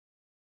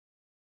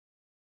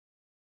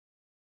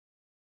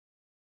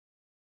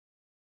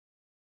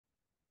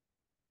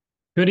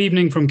Good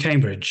evening from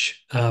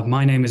Cambridge.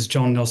 My name is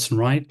John Nelson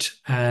Wright,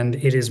 and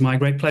it is my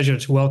great pleasure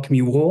to welcome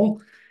you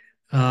all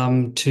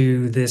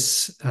to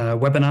this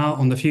webinar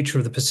on the future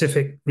of the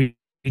Pacific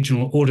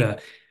Regional Order,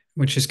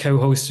 which is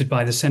co-hosted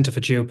by the Center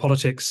for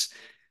Geopolitics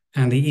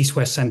and the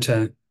East-West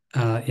Center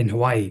in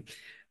Hawaii.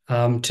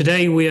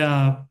 Today, we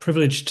are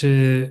privileged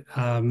to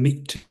have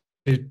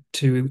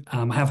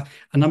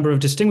a number of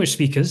distinguished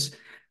speakers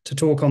to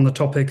talk on the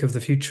topic of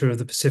the future of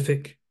the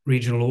Pacific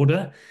Regional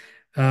Order.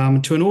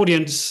 To an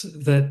audience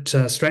that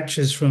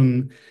stretches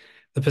from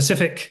the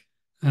Pacific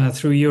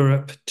through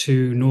Europe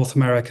to North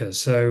America.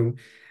 So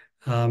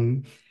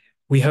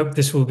we hope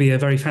this will be a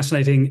very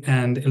fascinating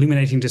and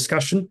illuminating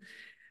discussion.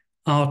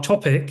 Our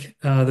topic,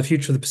 the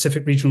future of the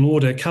Pacific Regional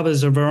Order,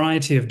 covers a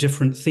variety of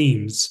different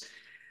themes.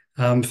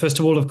 First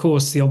of all, of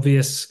course, the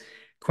obvious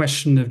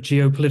question of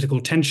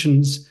geopolitical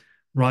tensions,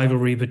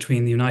 rivalry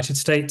between the United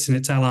States and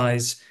its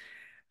allies,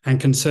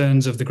 and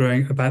concerns of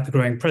about the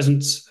growing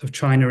presence of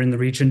China in the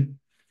region.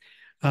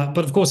 But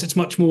of course, it's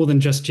much more than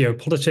just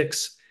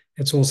geopolitics.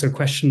 It's also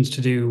questions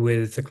to do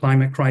with the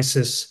climate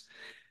crisis,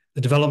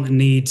 the development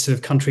needs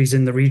of countries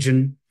in the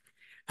region,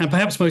 and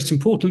perhaps most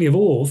importantly of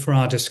all for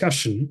our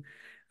discussion,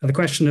 the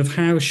question of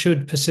how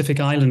should Pacific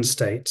Island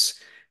states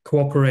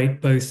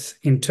cooperate both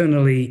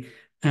internally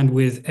and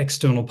with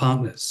external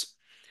partners.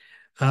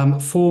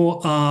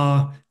 For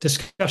our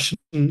discussion,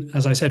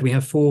 as I said, we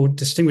have four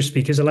distinguished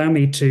speakers. Allow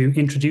me to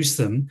introduce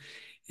them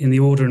in the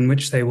order in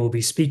which they will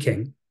be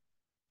speaking.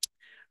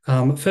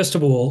 First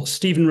of all,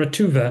 Stephen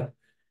Ratuva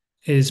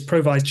is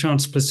Pro-Vice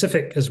Chancellor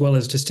Pacific, as well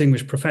as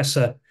Distinguished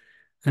Professor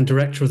and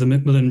Director of the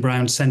Macmillan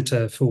Brown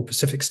Centre for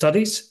Pacific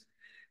Studies.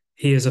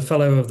 He is a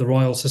Fellow of the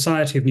Royal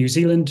Society of New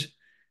Zealand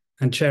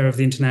and Chair of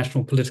the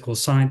International Political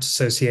Science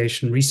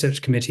Association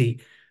Research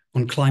Committee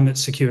on Climate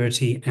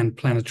Security and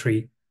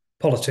Planetary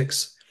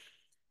Politics.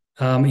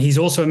 He's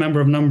also a member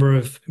of a number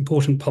of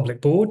important public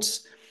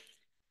boards,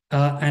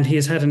 and he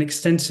has had an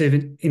extensive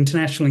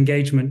international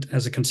engagement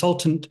as a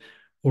consultant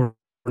or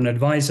an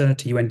advisor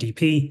to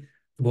UNDP,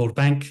 the World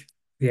Bank,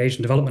 the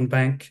Asian Development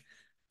Bank,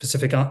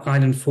 Pacific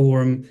Island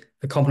Forum,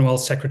 the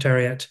Commonwealth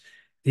Secretariat,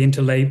 the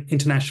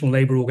International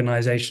Labour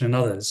Organization, and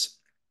others.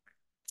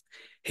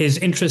 His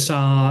interests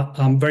are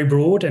very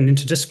broad and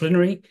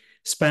interdisciplinary,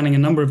 spanning a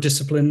number of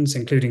disciplines,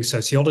 including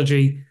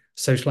sociology,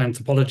 social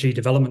anthropology,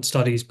 development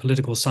studies,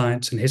 political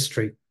science, and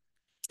history.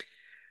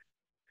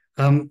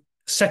 Our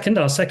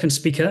second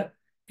speaker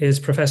is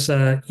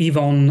Professor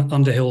Yvonne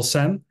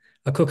Underhill-Sem,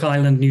 a Cook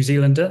Island New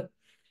Zealander.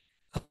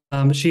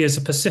 She is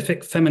a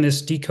Pacific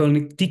feminist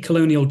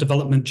decolonial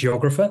development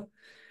geographer,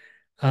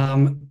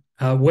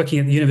 working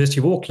at the University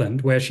of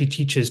Auckland, where she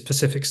teaches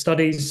Pacific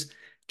studies,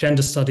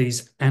 gender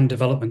studies, and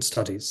development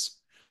studies.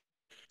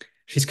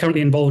 She's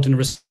currently involved in a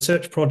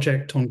research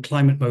project on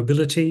climate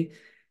mobility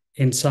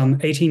in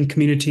some 18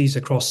 communities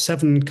across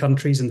 7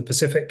 countries in the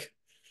Pacific.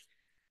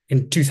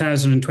 In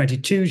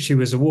 2022, she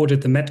was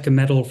awarded the Metcalfe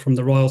Medal from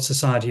the Royal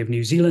Society of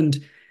New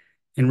Zealand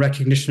in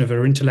recognition of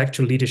her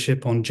intellectual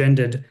leadership on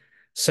gendered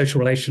social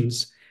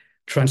relations,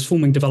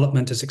 transforming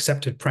development as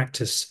accepted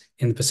practice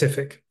in the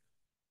Pacific.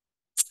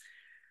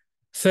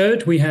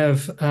 Third, we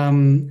have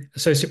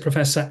Associate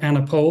Professor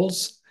Anna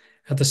Powles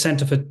at the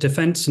Centre for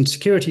Defence and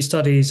Security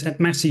Studies at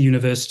Massey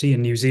University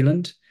in New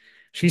Zealand.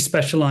 She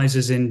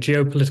specialises in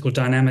geopolitical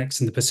dynamics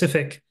in the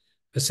Pacific,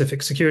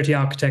 Pacific security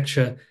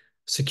architecture,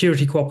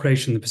 security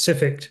cooperation in the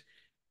Pacific,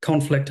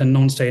 conflict and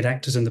non-state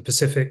actors in the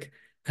Pacific,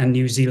 and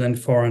New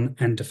Zealand foreign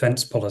and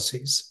defence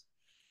policies.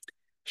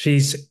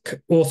 She's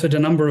authored a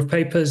number of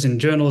papers in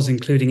journals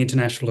including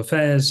International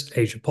Affairs,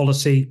 Asia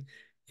Policy,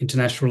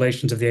 International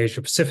Relations of the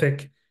Asia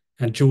Pacific,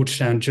 and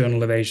Georgetown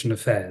Journal of Asian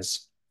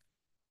Affairs.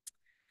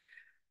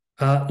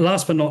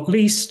 Last but not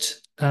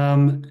least,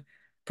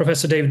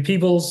 Professor David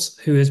Peebles,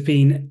 who has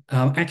been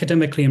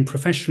academically and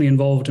professionally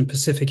involved in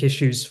Pacific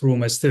issues for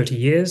almost 30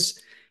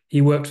 years. He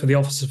worked for the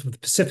Office of the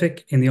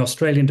Pacific in the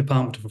Australian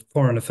Department of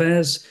Foreign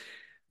Affairs,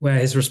 where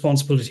his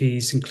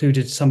responsibilities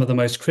included some of the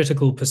most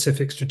critical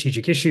Pacific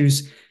strategic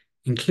issues,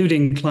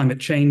 including climate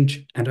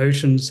change and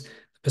oceans, the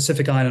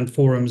Pacific Island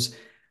Forums,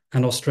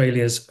 and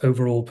Australia's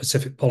overall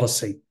Pacific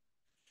policy.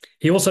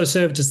 He also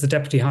served as the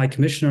Deputy High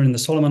Commissioner in the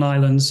Solomon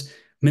Islands,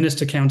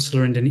 Minister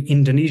Councillor in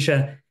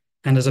Indonesia,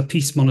 and as a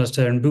peace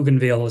monitor in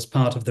Bougainville as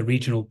part of the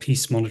Regional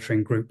Peace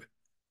Monitoring Group.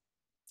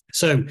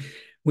 So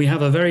we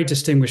have a very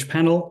distinguished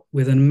panel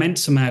with an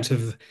immense amount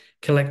of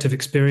collective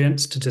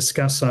experience to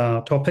discuss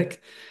our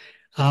topic.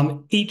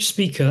 Each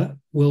speaker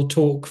will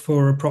talk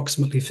for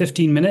approximately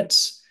 15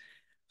 minutes,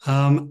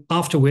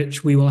 after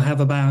which we will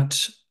have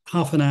about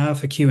half an hour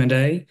for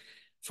Q&A.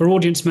 For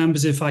audience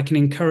members, if I can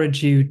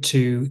encourage you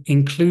to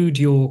include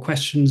your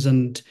questions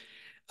and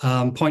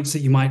points that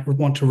you might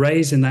want to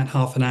raise in that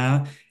half an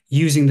hour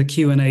using the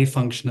Q&A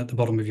function at the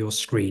bottom of your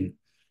screen.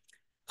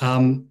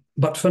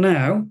 But for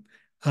now,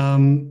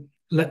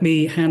 let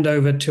me hand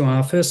over to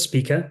our first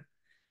speaker,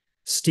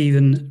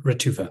 Stephen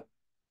Ratuva.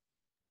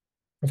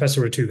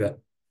 Professor Ratuva.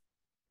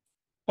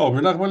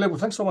 Well,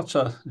 thanks so much,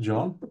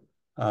 John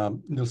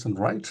Nelson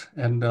Wright,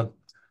 and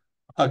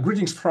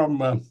greetings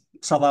from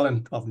South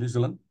Island of New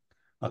Zealand,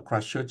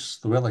 Christchurch.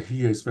 The weather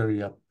here is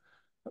very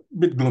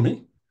bit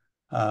gloomy.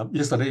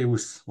 Yesterday it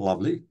was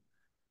lovely,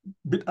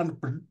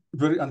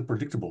 very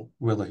unpredictable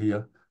weather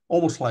here,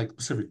 almost like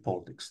Pacific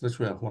politics. That's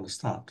where I want to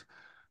start.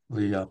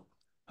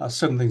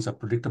 Certain things are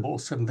predictable,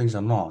 certain things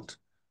are not.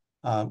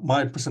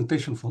 My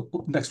presentation for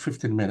the next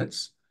 15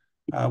 minutes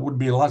would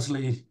be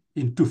largely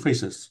in two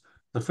phases.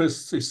 The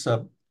first is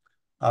a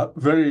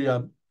very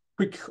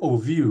quick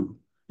overview,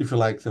 if you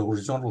like, the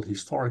horizontal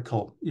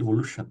historical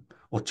evolution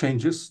or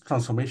changes,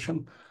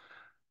 transformation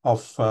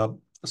of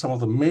some of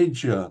the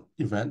major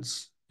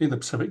events in the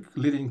Pacific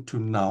leading to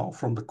now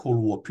from the Cold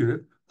War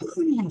period.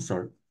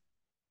 Sorry.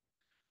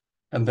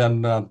 And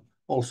then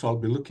also I'll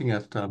be looking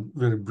at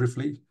very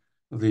briefly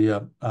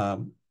the,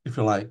 if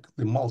you like,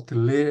 the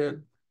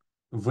multi-layered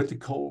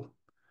vertical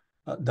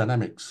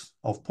dynamics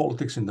of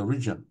politics in the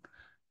region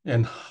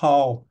and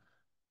how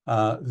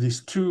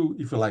these two,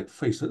 if you like,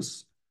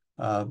 phases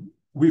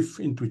weave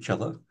into each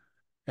other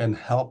and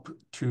help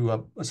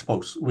to, I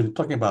suppose, when you're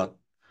talking about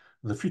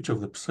the future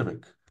of the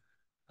Pacific,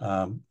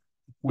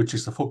 which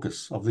is the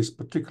focus of this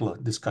particular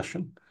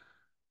discussion,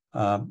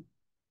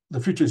 the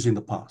future is in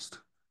the past.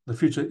 The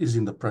future is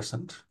in the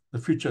present. The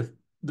future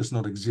does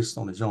not exist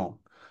on its own.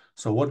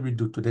 So what we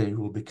do today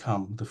will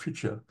become the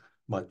future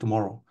by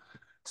tomorrow.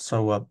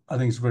 So I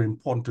think it's very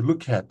important to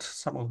look at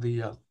some of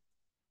the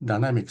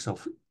dynamics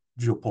of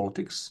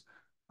geopolitics,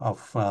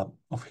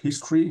 of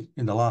history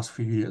in the last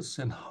few years,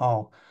 and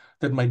how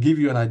that might give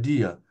you an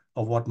idea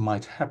of what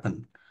might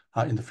happen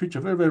in the future.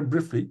 Very, very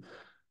briefly,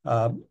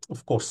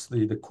 of course,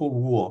 the Cold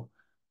War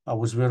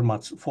was very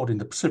much fought in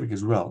the Pacific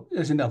as well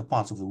as in other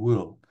parts of the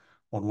world.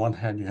 On one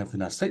hand, you have the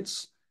United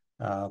States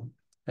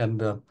and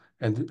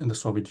the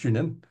Soviet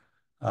Union,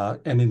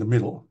 and in the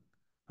middle,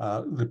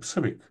 the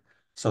Pacific.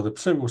 So the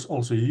Pacific was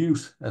also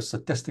used as a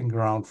testing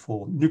ground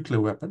for nuclear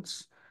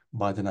weapons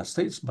by the United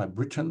States, by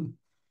Britain,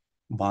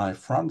 by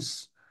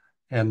France,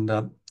 and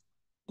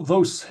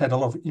those had a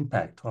lot of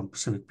impact on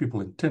Pacific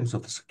people in terms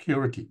of the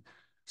security.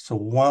 So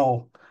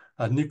while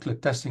nuclear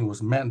testing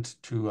was meant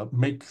to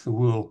make the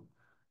world,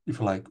 if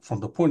you like, from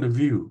the point of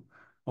view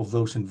of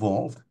those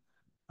involved,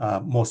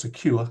 more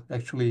secure,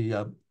 actually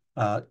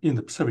in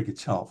the Pacific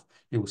itself,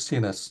 it was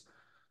seen as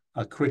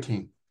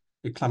creating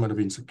a climate of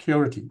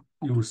insecurity.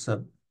 It was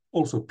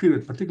also a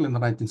period, particularly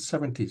in the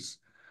 1970s,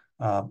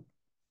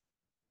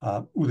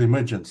 with the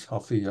emergence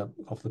of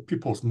the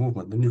people's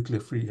movement, the nuclear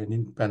free and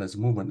independence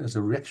movement, as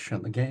a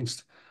reaction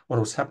against what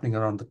was happening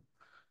around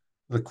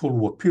the Cold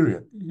War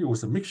period. It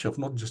was a mixture of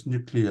not just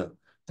nuclear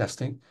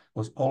testing, it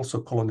was also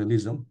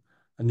colonialism,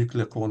 and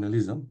nuclear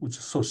colonialism, which is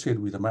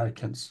associated with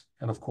Americans,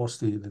 and of course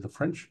the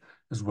French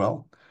as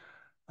well,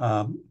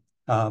 and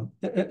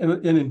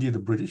indeed the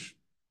British,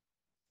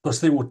 because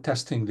they were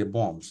testing their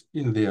bombs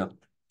in their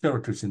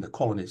territories, in the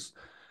colonies.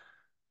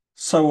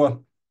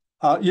 So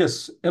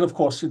yes, and of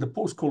course in the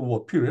post-Cold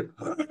War period,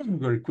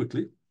 very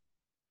quickly,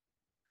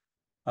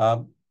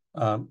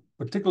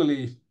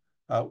 particularly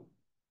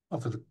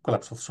after the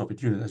collapse of the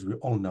Soviet Union, as we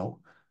all know,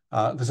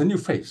 there's a new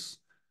phase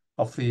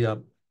of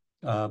the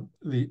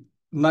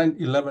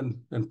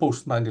 9/11 and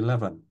post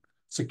 9/11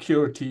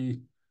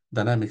 security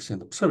dynamics in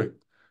the Pacific,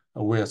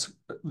 where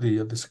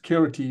the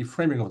security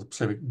framing of the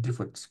Pacific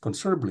differed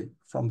considerably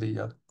from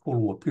the Cold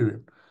War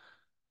period,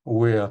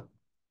 where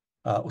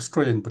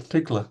Australia in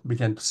particular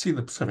began to see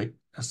the Pacific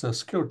as a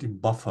security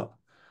buffer.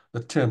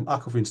 The term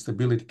arc of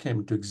instability came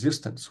into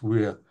existence,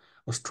 where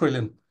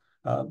Australian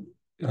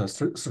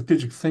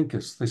strategic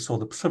thinkers, they saw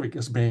the Pacific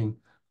as being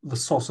the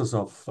sources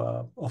of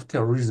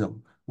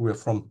terrorism, where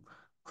from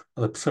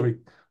the Pacific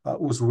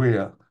was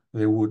where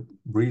they would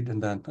breed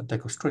and then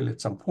attack Australia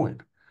at some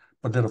point.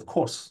 But that, of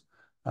course,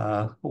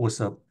 was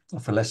a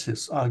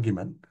fallacious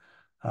argument,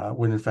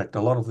 when in fact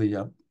a lot of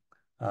the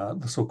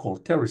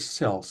so-called terrorist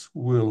cells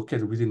were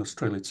located within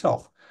Australia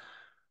itself.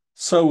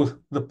 So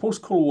the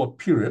post-Cold War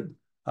period,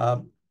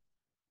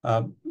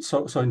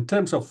 so in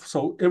terms of,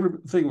 so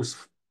everything was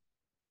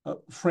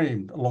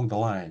framed along the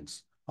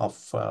lines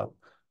of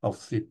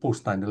the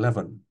post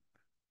 9/11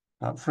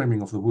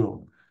 framing of the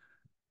world,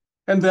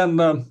 and then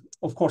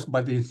of course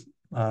by the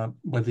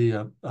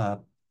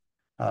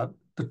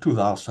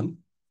 2000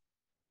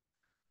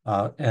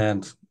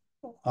 and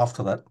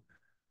after that,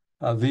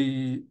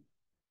 the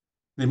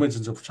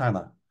emergence of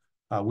China,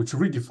 which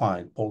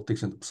redefined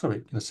politics in the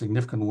Pacific in a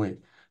significant way.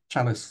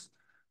 China's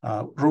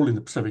role in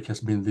the Pacific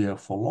has been there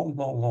for a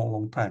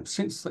long time,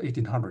 since the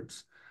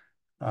 1800s.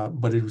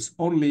 But it was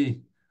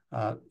only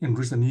in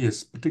recent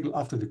years, particularly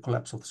after the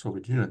collapse of the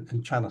Soviet Union,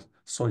 and China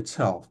saw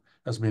itself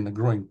as being a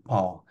growing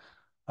power,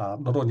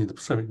 not only in the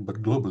Pacific,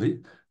 but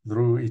globally,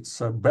 through its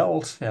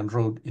Belt and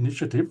Road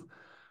Initiative.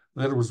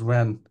 That was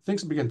when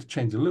things began to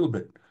change a little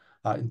bit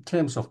in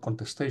terms of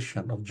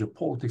contestation of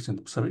geopolitics in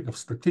the Pacific, of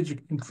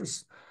strategic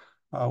interests,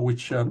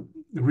 which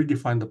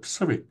redefined the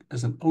Pacific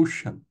as an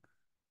ocean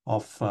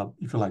of,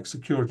 if you like,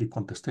 security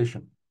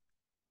contestation.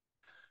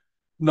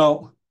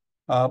 Now,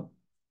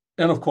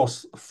 and of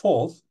course,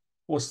 fourth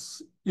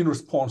was in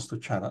response to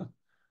China,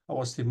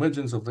 was the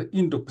emergence of the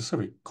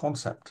Indo-Pacific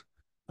concept,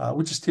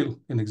 which is still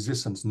in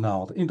existence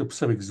now. The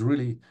Indo-Pacific is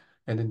really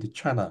an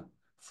Indo-China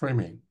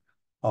framing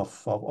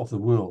of the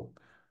world.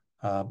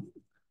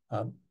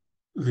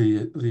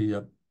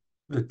 The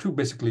two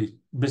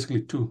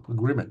basically two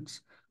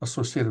agreements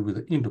associated with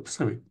the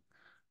Indo-Pacific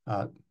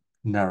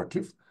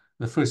narrative.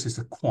 The first is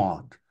the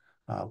Quad,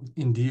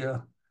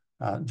 India,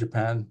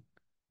 Japan,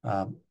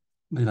 the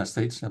United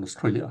States, and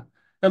Australia,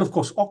 and of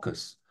course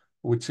AUKUS,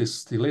 which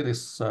is the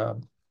latest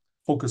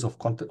focus of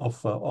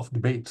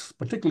debates,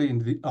 particularly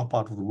in our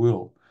part of the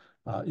world,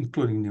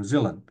 including New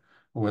Zealand,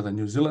 whether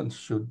New Zealand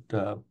should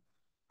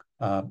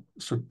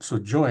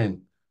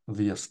join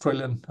the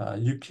Australian,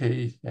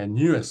 UK, and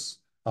US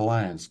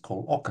alliance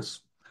called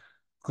AUKUS,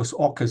 because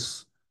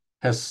AUKUS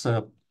has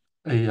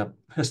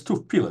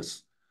two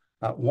pillars.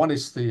 One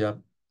is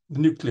the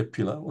nuclear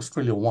pillar.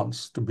 Australia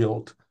wants to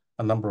build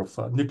a number of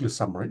nuclear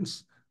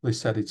submarines. They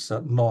said it's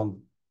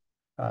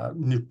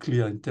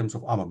non-nuclear in terms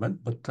of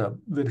armament, but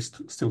that is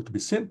still to be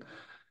seen.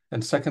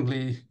 And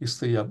secondly is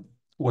the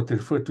what they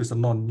refer to as a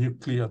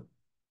non-nuclear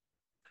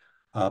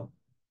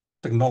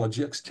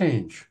technology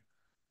exchange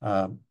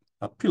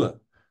pillar.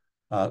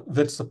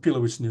 That's the pillar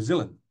which New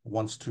Zealand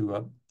wants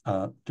to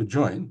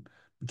join,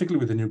 particularly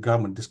with the new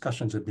government.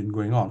 Discussions have been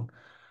going on.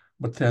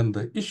 But then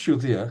the issue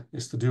there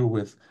is to do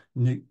with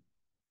New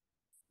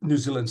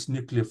Zealand's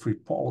nuclear-free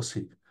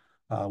policy,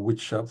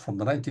 which from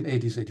the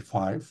 1980s,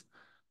 85,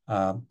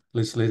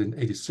 legislated in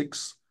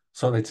 86,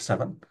 so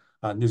 87,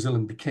 New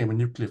Zealand became a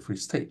nuclear-free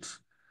state.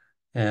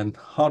 And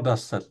how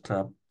does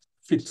that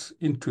fit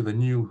into the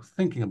new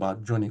thinking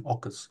about joining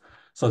AUKUS?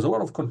 So there's a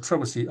lot of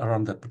controversy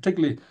around that,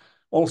 particularly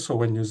also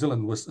when New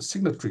Zealand was a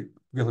signatory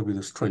together with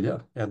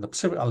Australia and the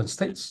Pacific Island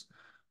states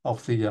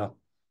of the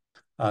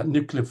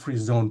Nuclear-Free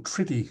Zone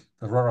Treaty,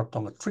 the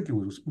Rarotonga Treaty,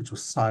 which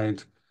was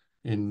signed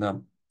in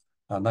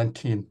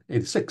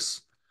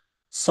 1986.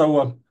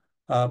 So,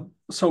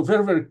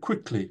 very, very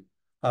quickly,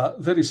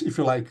 that is, if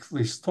you like, the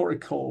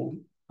historical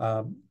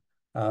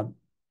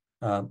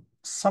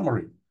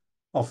summary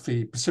of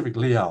the Pacific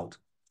layout.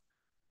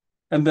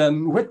 And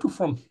then where to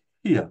from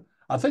here?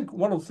 I think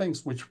one of the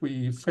things which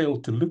we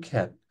failed to look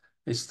at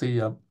is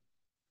the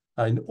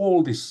in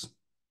all this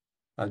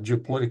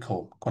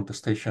geopolitical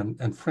contestation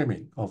and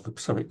framing of the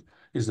Pacific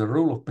is the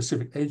role of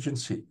Pacific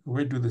agency.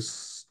 Where do the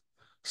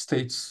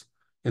states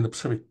in the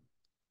Pacific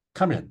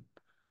come in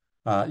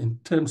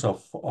terms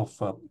of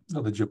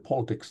the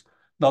geopolitics?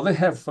 Now, they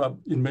have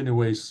in many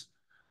ways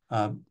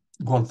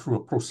gone through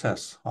a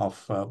process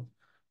of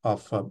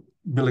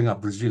building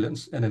up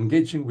resilience and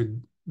engaging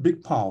with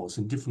big powers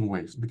in different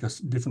ways, because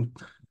the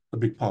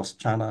big powers,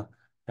 China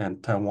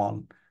and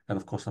Taiwan, and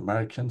of course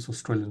Americans,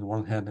 Australia on the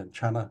one hand, and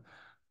China,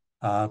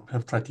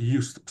 have tried to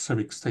use the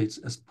Pacific states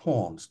as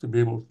pawns to be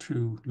able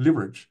to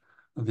leverage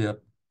their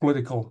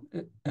political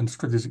and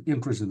strategic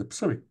interests in the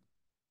Pacific.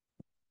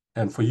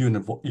 And for UN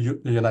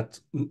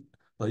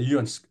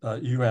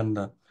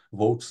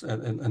votes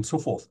and so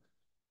forth.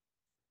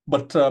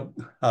 But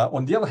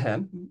on the other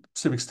hand,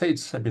 Pacific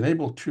states have been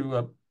able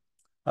to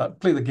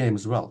play the game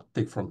as well,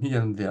 take from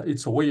here and there.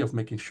 It's a way of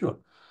making sure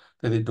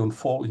that they don't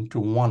fall into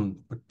one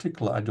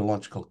particular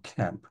ideological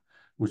camp,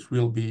 which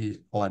will be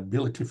a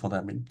liability for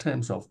them in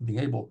terms of being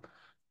able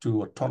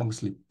to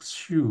autonomously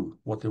pursue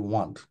what they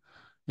want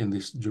in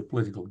this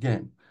geopolitical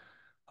game.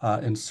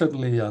 And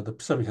certainly the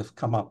Pacific has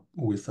come up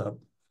with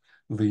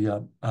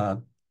the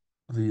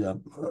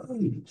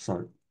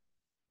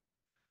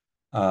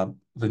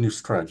new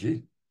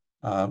strategy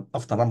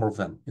of a number of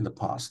them in the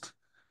past.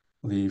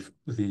 The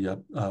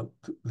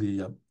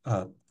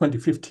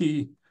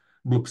 2050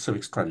 Blue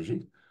Pacific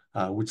strategy,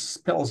 which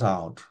spells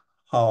out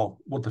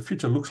what the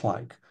future looks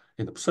like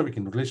in the Pacific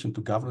in relation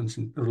to governance,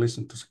 in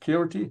relation to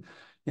security,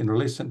 in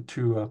relation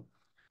to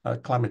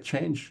climate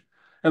change.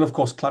 And of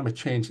course, climate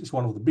change is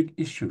one of the big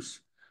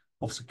issues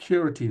of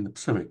security in the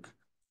Pacific.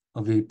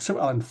 The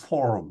Pacific Island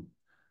Forum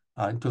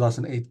in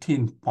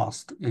 2018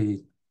 passed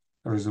a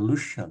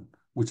resolution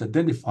which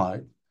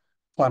identified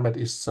climate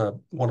is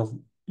one of,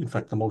 in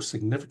fact, the most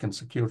significant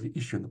security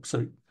issue in the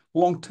Pacific,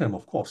 long-term,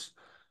 of course,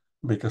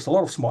 because a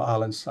lot of small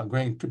islands are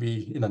going to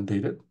be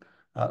inundated.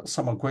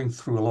 Some are going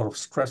through a lot of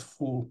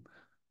stressful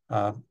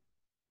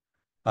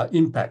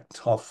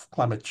impact of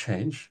climate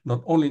change,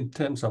 not only in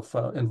terms of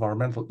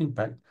environmental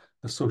impact,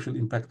 the social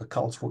impact, the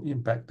cultural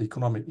impact, the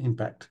economic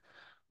impact,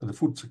 the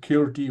food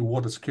security,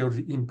 water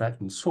security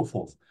impact, and so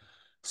forth.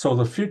 So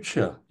the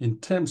future in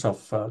terms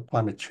of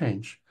climate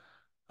change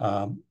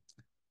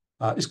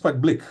is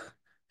quite bleak.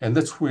 And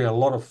that's where a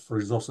lot of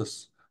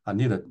resources are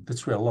needed.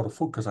 That's where a lot of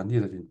focus are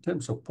needed in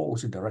terms of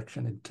policy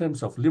direction, in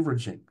terms of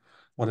leveraging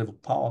whatever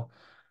power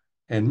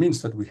and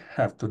means that we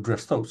have to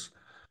address those.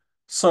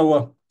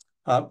 So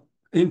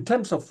in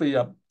terms of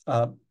the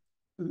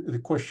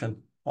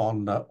question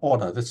on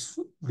order, that's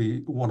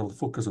one of the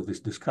focus of this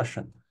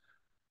discussion.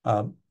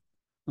 The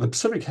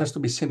Pacific has to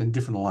be seen in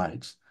different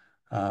lights.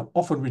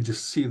 Often we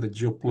just see the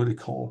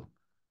geopolitical,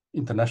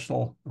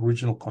 international,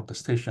 regional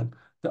contestation.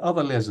 There are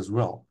other layers as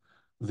well.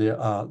 There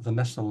are the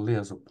national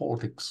layers of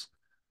politics.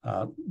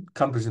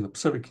 Countries in the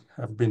Pacific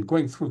have been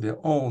going through their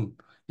own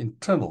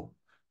internal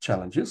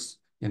challenges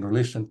in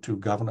relation to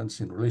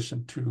governance, in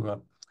relation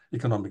to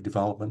economic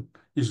development,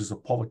 issues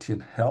of poverty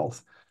and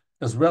health,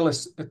 as well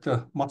as at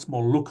a much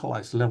more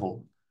localized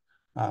level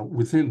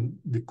within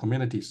the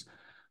communities.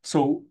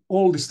 So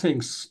all these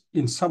things,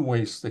 in some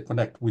ways, they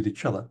connect with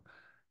each other,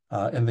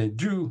 and they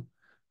do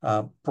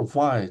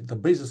provide the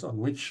basis on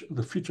which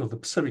the future of the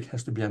Pacific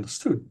has to be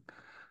understood,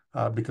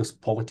 because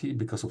poverty,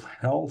 because of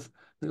health,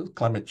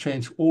 climate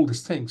change, all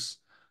these things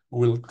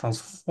will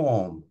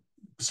transform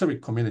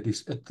Pacific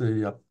communities at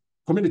the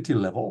community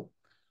level,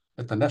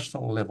 at the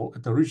national level,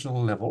 at the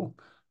regional level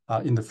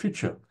in the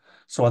future.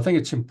 So I think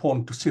it's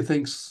important to see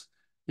things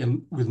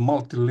with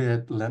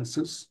multi-layered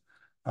lenses,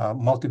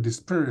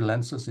 multidisciplinary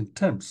lenses in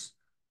terms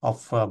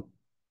of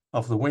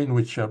the way in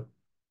which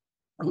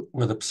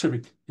where the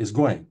Pacific is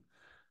going.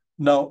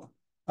 Now,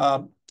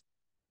 I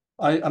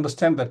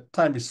understand that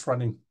time is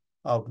running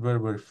out very,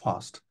 very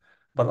fast,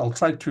 but I'll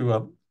try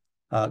to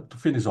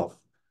finish off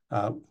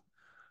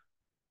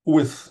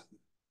with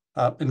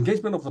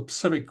engagement of the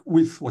Pacific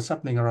with what's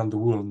happening around the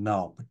world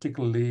now,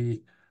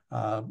 particularly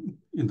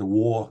in the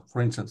war,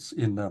 for instance,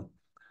 in the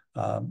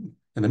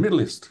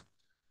Middle East,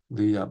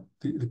 the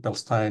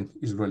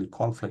Palestine-Israeli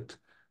conflict,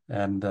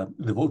 and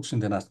the votes in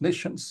the United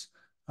Nations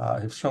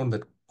have shown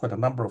that quite a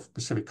number of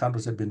Pacific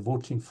countries have been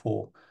voting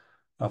for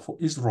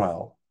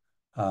Israel.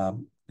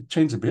 It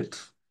changed a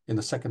bit in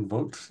the second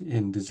vote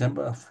in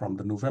December from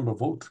the November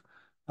vote,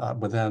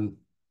 but then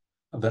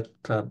that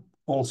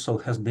also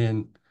has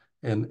been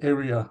an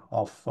area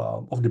of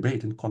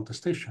debate and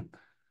contestation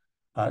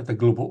at the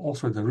global,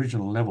 also at the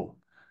regional level.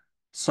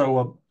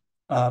 So,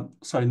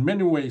 so in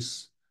many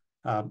ways,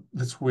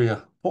 that's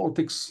where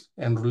politics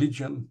and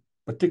religion,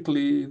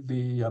 particularly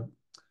the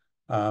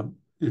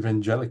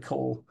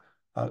evangelical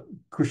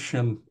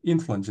Christian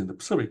influence in the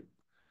Pacific,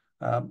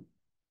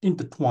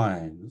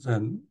 intertwines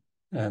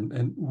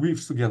and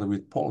weaves together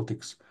with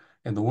politics,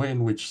 and the way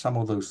in which some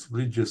of those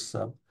religious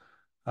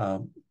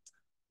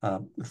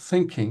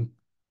thinking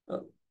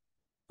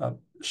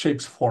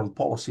shapes foreign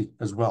policy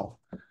as well.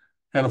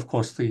 And of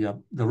course, the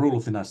role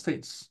of the United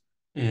States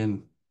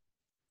in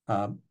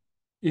a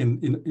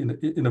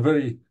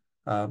very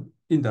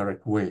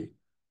indirect way,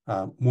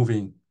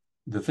 moving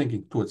the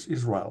thinking towards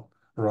Israel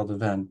rather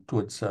than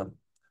towards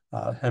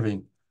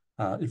having,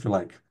 if you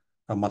like,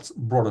 a much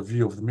broader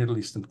view of the Middle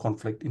Eastern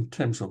conflict in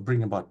terms of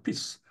bringing about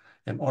peace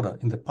and order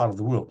in that part of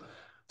the world.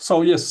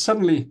 So yes,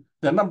 certainly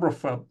there are a number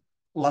of,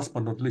 last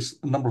but not least,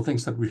 a number of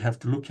things that we have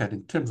to look at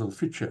in terms of the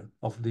future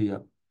of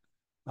the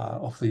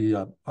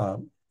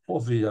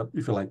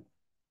if you like,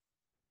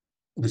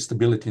 the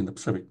stability in the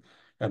Pacific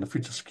and the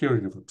future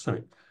security of the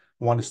Pacific.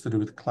 One is to do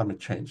with climate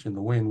change and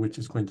the way in which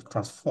it's going to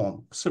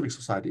transform Pacific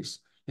societies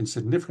in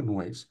significant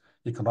ways,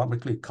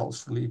 economically,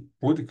 culturally,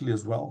 politically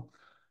as well,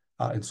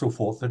 and so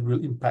forth, that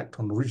will impact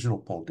on regional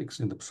politics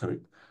in the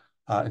Pacific.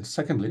 And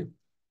secondly,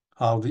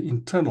 how the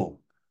internal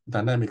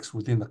dynamics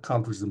within the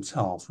countries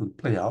themselves will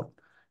play out.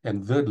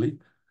 And thirdly,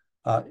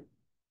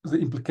 the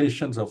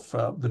implications of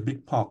the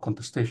big power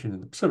contestation in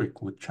the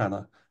Pacific with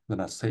China, the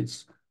United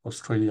States,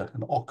 Australia,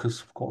 and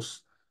AUKUS, of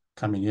course,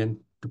 coming in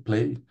to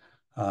play,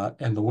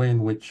 and the way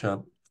in which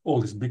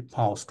all these big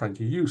powers trying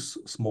to use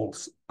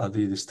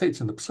the states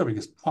in the Pacific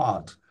as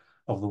part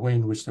of the way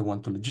in which they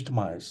want to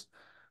legitimize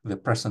their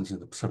presence in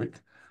the Pacific.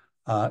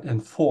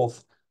 And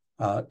fourth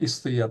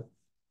is the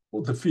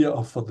fear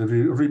of the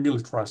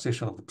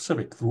remilitarization of the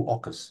Pacific through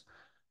AUKUS.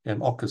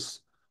 And AUKUS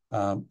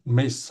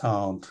may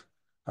sound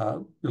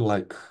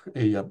like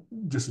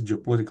just a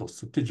geopolitical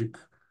strategic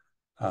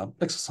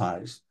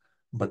exercise,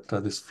 but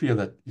this fear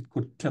that it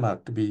could turn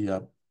out to be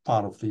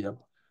part of the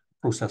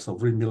process of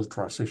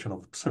remilitarization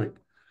of the Pacific.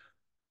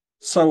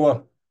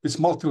 So it's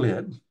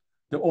multi-layered.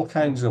 There are all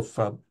kinds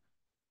of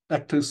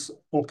actors,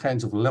 all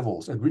kinds of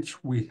levels at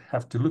which we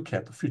have to look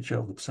at the future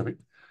of the Pacific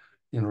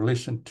in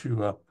relation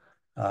to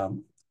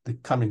the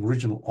coming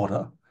regional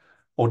order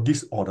or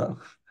disorder.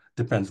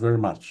 Depends very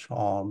much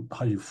on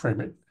how you frame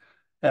it.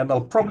 And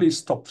I'll probably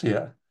stop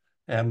here,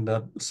 and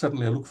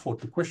certainly I look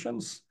forward to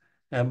questions.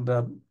 And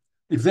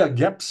if there are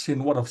gaps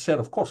in what I've said,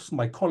 of course,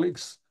 my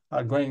colleagues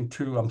are going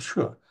to, I'm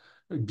sure,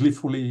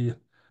 gleefully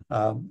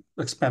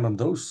expand on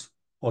those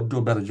or do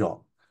a better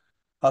job.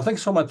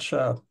 Thanks so much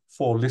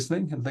for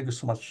listening, and thank you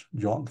so much,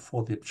 John,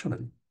 for the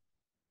opportunity.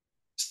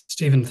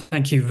 Stephen,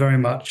 thank you very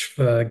much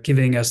for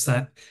giving us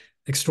that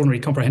extraordinary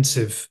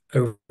comprehensive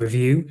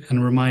overview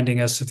and reminding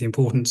us of the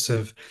importance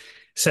of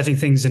setting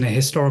things in a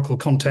historical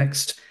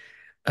context,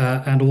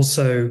 and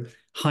also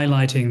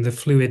highlighting the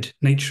fluid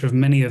nature of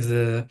many of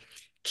the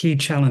key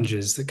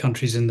challenges that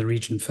countries in the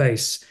region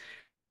face.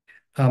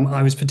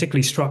 I was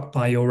particularly struck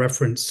by your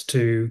reference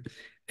to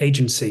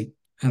agency,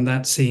 and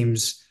that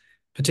seems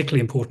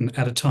particularly important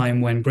at a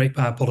time when great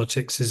power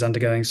politics is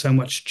undergoing so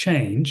much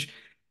change,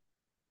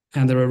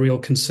 and there are real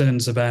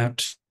concerns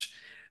about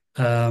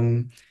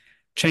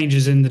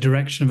changes in the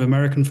direction of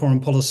American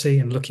foreign policy,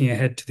 and looking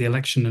ahead to the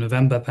election in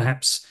November,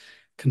 perhaps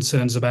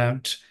concerns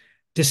about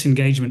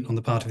disengagement on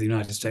the part of the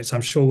United States.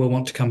 I'm sure we'll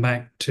want to come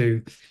back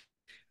to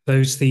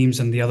those themes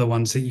and the other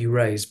ones that you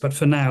raised. But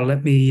for now,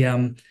 let me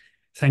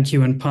thank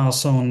you and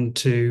pass on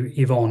to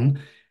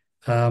Yvonne,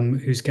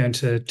 who's going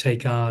to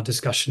take our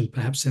discussion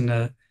perhaps in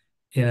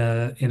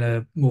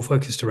a more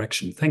focused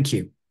direction. Thank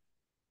you.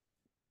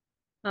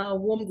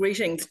 Warm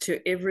greetings to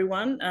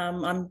everyone.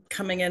 I'm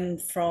coming in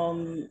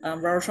from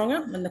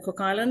Rarotonga in the Cook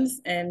Islands,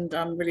 and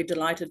I'm really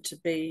delighted to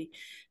be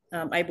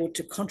able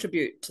to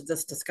contribute to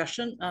this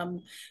discussion.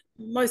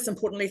 Most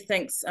importantly,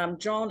 thanks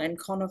John and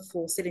Connor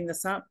for setting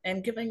this up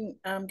and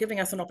giving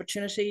us an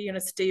opportunity. You know,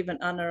 Steve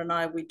and Anna and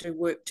I, we do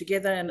work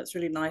together, and it's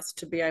really nice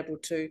to be able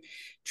to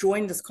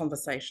join this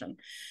conversation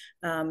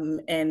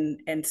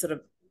and sort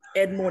of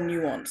add more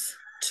nuance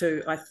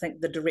to, I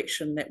think, the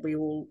direction that we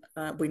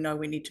know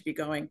we need to be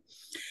going.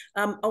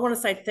 I want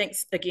to say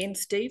thanks again,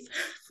 Steve,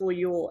 for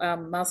your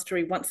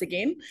mastery once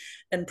again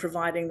in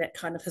providing that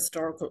kind of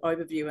historical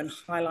overview and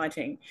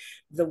highlighting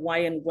the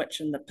way in which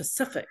in the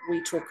Pacific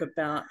we talk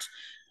about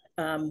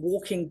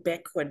walking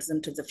backwards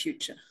into the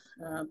future,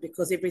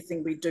 because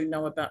everything we do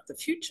know about the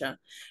future,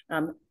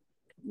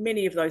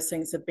 many of those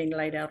things have been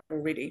laid out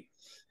already.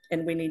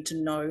 And we need to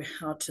know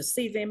how to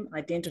see them,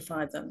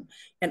 identify them,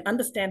 and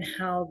understand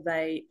how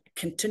they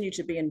continue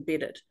to be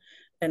embedded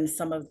in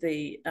some of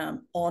the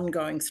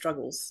ongoing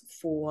struggles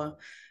for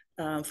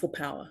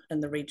power in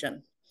the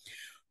region.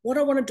 What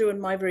I want to do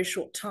in my very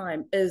short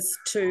time is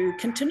to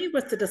continue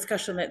with the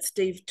discussion that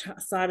Steve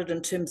started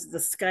in terms of the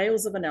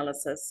scales of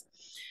analysis,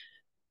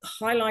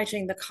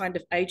 highlighting the kind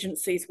of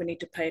agencies we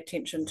need to pay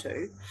attention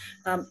to,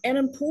 and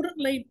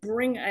importantly,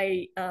 bring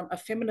a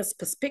feminist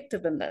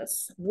perspective in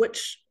this,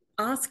 which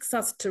asks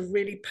us to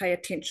really pay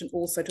attention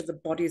also to the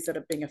bodies that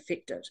are being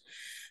affected.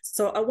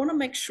 So I want to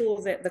make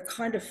sure that the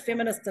kind of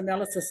feminist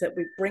analysis that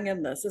we bring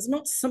in this is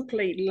not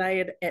simply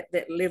layered at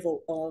that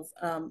level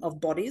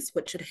of bodies,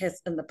 which it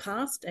has in the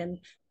past,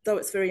 and though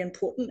it's very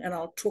important, and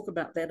I'll talk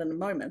about that in a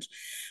moment,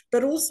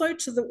 but also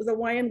to the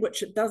way in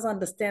which it does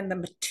understand the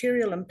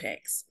material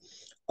impacts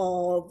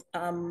of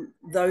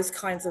those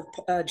kinds of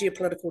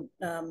geopolitical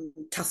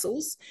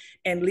tussles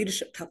and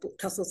leadership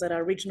tussles at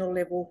our regional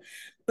level,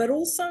 but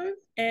also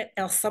at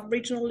our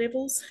sub-regional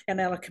levels and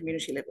our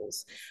community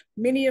levels.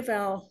 Many of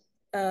our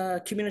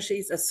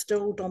communities are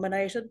still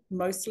dominated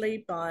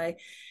mostly by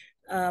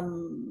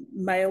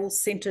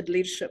male-centered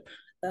leadership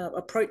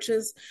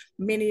approaches.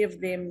 Many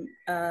of them,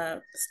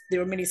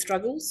 there are many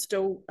struggles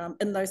still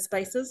in those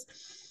spaces.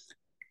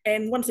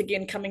 And once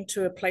again, coming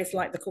to a place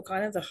like the Cook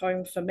Islands, a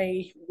home for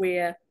me,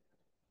 where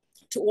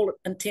to all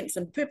intents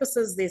and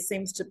purposes, there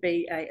seems to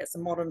be it's a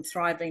modern,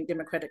 thriving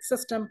democratic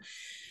system.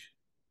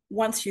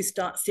 Once you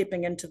start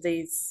stepping into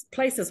these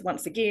places,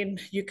 once again,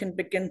 you can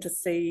begin to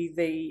see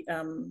the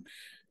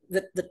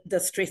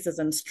stresses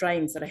and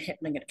strains that are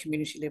happening at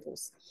community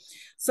levels.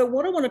 So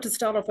what I wanted to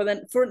start off with,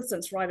 and for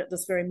instance, right at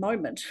this very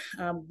moment,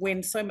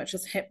 when so much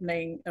is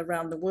happening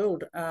around the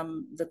world,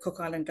 the Cook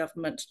Island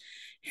government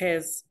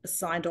has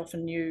signed off a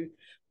new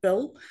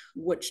bill,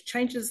 which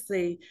changes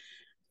a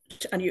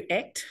new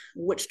act,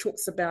 which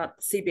talks about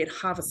seabed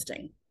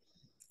harvesting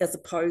as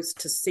opposed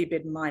to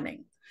seabed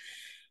mining.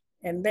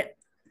 And that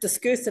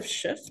discursive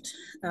shift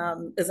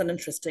is an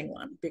interesting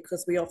one,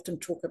 because we often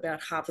talk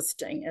about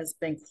harvesting as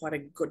being quite a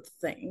good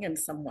thing in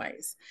some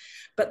ways.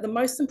 But the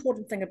most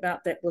important thing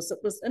about that was it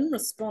was in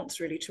response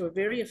really to a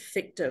very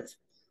effective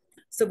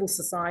civil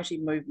society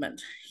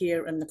movement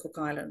here in the Cook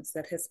Islands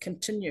that has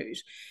continued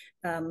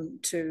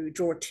to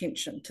draw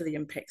attention to the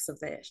impacts of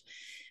that.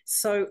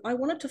 So I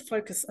wanted to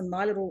focus in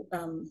my little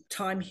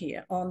time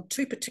here on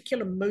two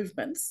particular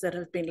movements that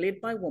have been led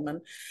by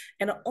women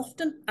and are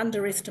often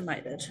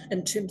underestimated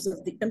in terms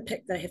of the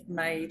impact they have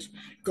made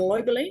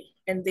globally,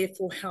 and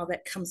therefore how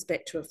that comes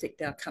back to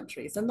affect our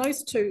countries. And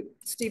those two,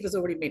 Steve has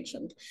already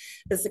mentioned,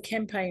 is the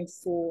campaign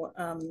for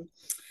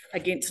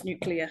against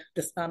nuclear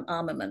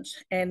disarmament.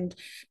 And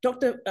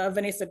Dr.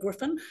 Vanessa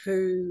Griffin,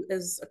 who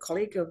is a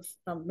colleague of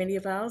many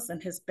of ours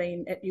and has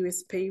been at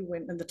USP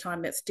when in the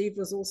time that Steve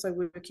was also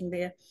working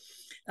there,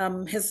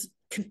 has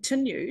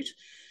continued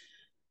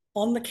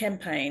on the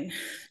campaign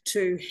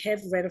to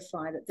have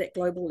ratified at that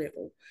global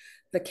level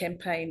the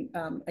campaign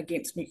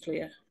against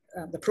nuclear,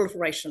 the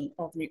proliferation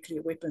of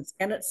nuclear weapons.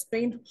 And it's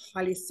been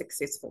highly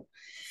successful.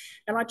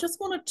 And I just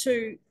wanted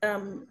to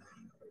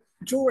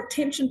draw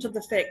attention to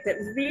the fact that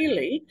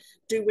really,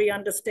 do we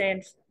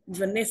understand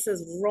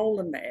Vanessa's role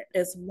in that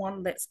as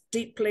one that's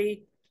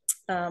deeply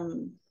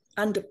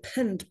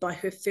underpinned by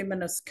her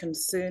feminist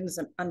concerns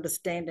and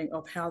understanding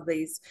of how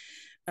these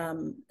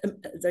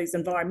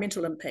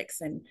environmental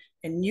impacts and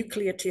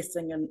nuclear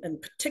testing in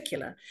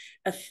particular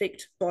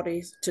affect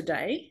bodies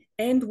today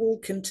and will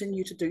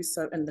continue to do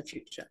so in the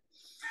future.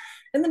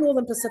 In the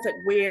Northern Pacific,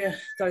 where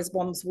those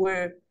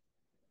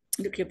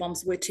nuclear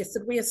bombs were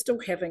tested, we are still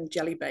having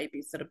jelly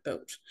babies that are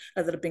built,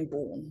 that are being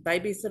born,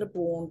 babies that are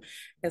born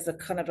as a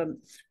kind of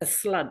a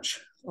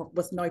sludge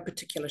with no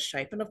particular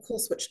shape, and of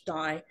course, which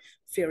die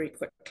very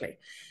quickly.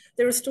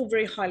 There are still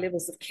very high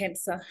levels of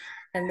cancer,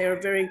 and there are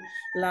very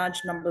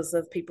large numbers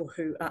of people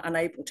who are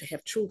unable to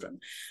have children.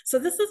 So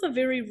this is a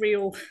very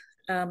real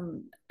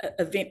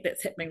event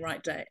that's happening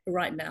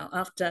right now,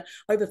 after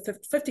over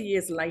 50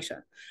 years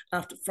later,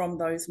 from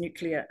those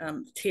nuclear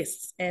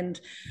tests. And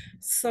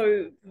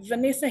so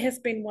Vanessa has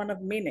been one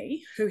of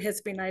many who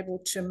has been able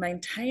to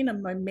maintain a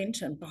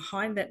momentum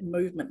behind that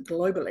movement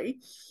globally,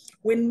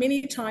 when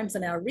many times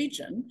in our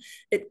region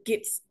it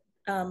gets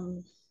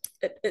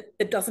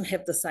it doesn't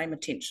have the same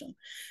attention.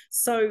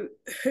 So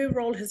her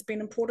role has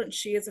been important.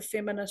 She is a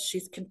feminist.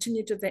 She's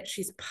continued to that.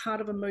 She's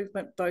part of a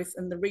movement both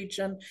in the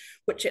region,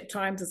 which at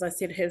times, as I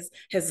said,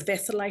 has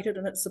vacillated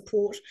in its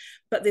support.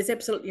 But there's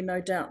absolutely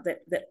no doubt that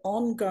that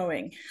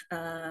ongoing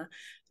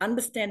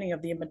understanding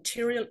of the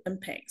material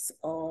impacts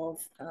of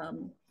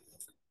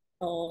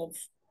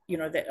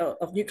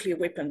nuclear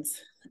weapons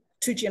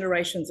 2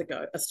 generations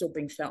ago are still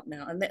being felt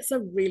now. And that's a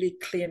really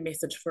clear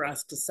message for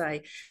us to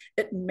say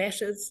it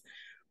matters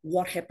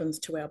what happens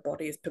to our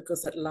bodies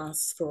because it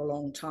lasts for a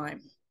long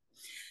time.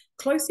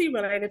 Closely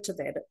related to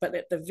that, but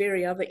at the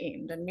very other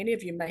end, and many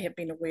of you may have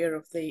been aware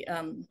of the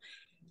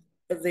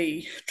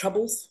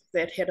troubles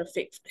that have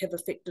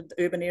affected the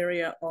urban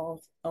area of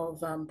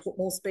Port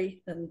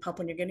Moresby in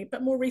Papua New Guinea,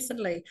 but more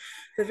recently,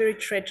 the very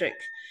tragic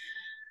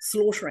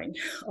slaughtering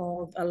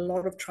of a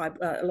lot of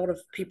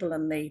people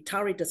in the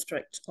Tari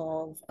district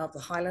of the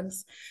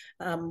Highlands,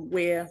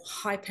 where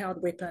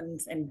high-powered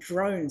weapons and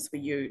drones were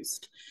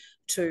used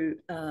to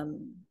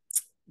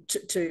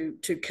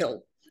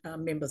kill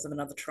members of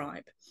another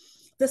tribe.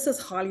 This is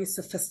highly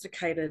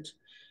sophisticated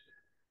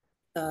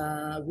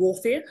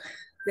warfare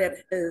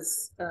that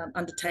is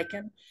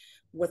undertaken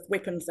with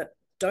weapons that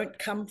don't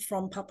come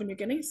from Papua New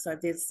Guinea. So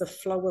there's the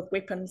flow of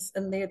weapons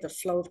in there, the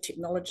flow of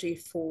technology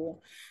for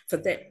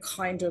that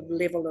kind of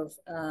level of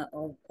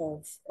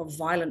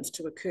violence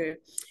to occur.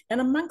 And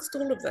amongst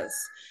all of this,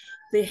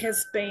 there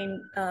has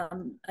been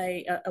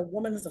a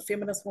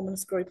feminist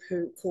women's group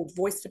called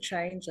Voice for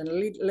Change, and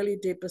Lily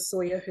de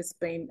Besoya, who's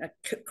been a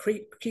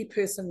key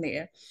person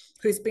there,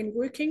 who's been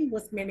working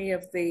with many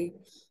of the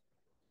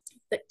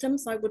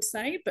victims, I would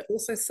say, but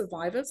also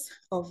survivors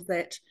of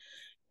that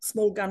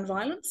small gun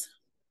violence.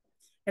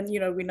 And,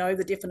 we know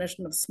the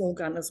definition of small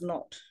gun is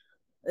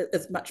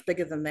much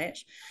bigger than that.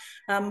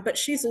 But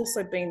she's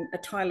also been a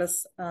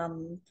tireless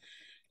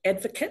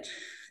advocate,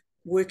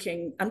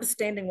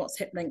 understanding what's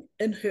happening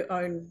in her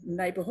own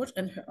neighborhood,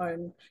 in her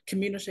own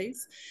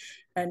communities,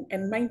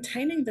 and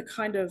maintaining the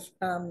kind of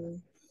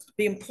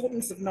the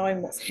importance of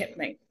knowing what's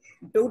happening,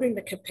 building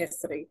the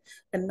capacity,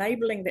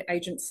 enabling the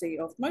agency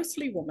of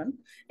mostly women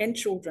and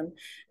children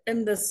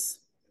in this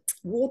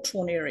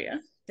war-torn area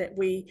that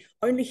we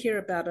only hear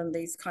about in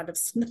these kind of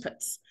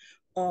snippets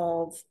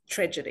of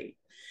tragedy.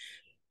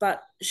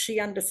 But she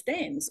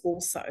understands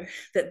also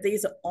that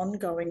these are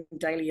ongoing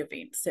daily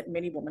events that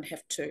many women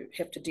have to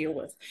deal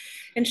with,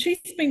 and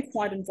she's been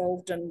quite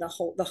involved in the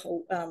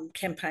whole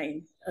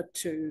campaign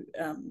to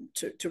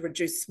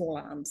reduce small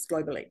arms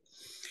globally.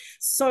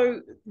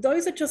 So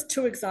those are just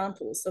 2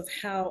 examples of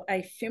how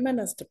a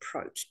feminist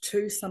approach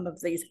to some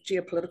of these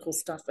geopolitical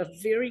stuff are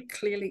very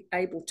clearly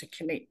able to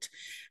connect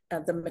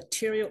the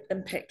material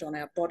impact on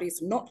our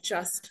bodies, not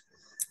just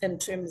in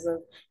terms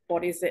of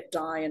bodies that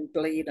die and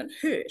bleed and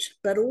hurt,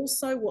 but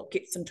also what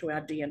gets into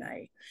our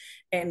DNA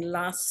and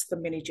lasts for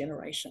many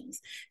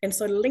generations. And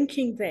so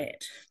linking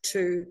that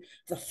to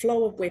the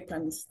flow of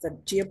weapons, the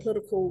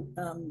geopolitical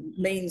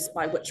means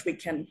by which we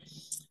can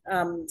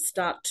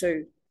start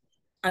to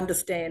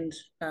understand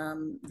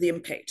the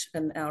impact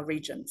in our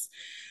regions.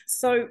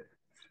 So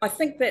I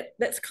think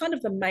that's kind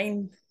of the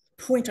main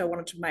point I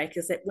wanted to make,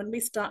 is that when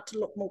we start to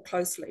look more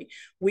closely,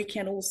 we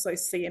can also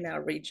see in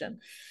our region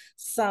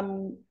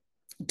some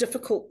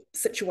difficult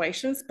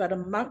situations, but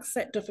amongst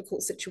that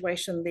difficult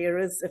situation, there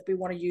is, if we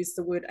want to use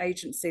the word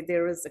agency,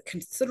 there is a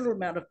considerable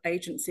amount of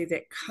agency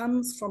that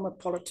comes from a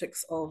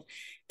politics of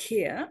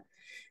care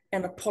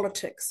and a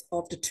politics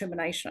of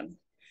determination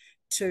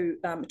to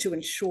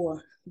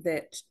ensure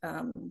that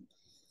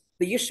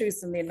the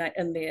issues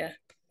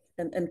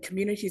in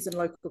communities and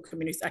local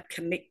communities are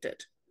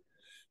connected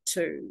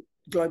to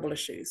global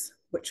issues,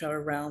 which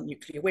are around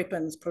nuclear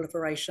weapons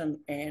proliferation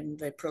and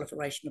the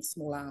proliferation of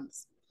small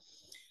arms.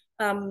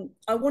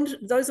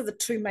 Those are the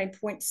 2 main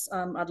points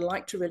I'd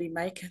like to really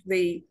make.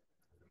 The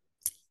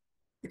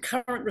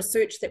current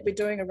research that we're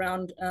doing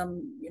around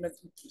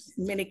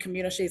many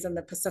communities in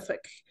the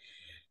Pacific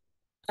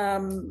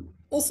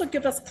also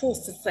give us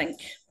pause to think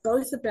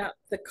both about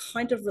the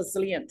kind of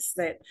resilience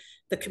that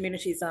the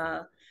communities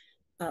are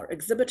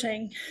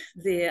exhibiting,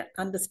 their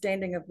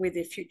understanding of where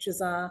their futures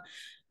are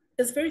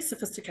is very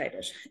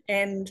sophisticated,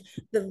 and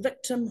the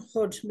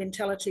victimhood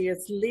mentality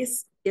is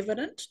less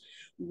evident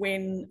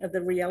when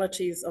the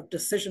realities of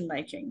decision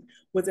making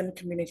within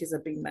communities are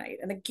being made.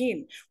 And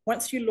again,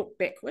 once you look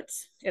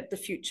backwards at the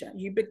future,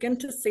 you begin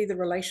to see the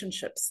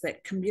relationships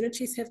that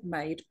communities have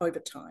made over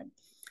time.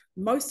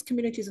 Most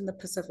communities in the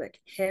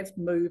Pacific have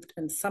moved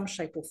in some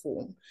shape or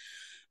form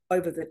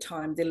over the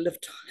time, their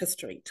lived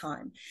history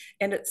time.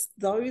 And it's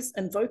those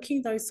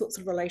invoking those sorts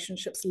of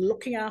relationships,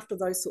 looking after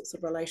those sorts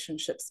of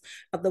relationships,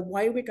 are the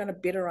way we're going to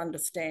better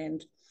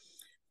understand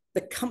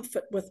the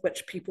comfort with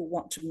which people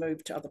want to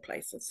move to other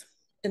places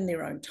in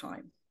their own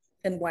time,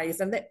 in ways,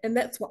 and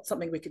that's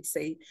something we could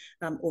see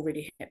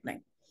already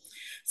happening.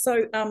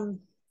 So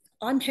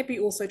I'm happy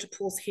also to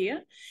pause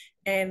here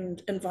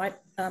and invite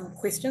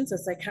questions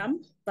as they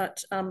come.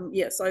 But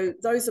yeah, so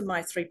those are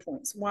my 3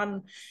 points.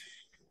 One,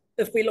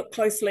 if we look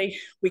closely,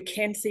 we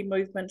can see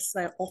movements.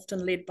 They're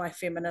often led by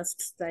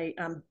feminists. They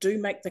do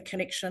make the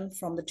connection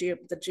from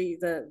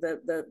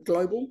the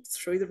global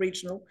through the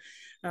regional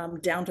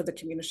down to the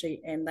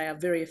community, and they are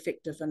very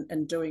effective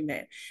in doing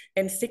that.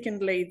 And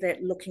secondly,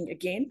 that looking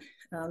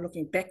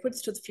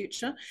backwards to the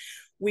future,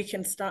 we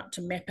can start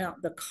to map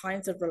out the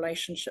kinds of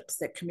relationships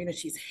that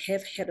communities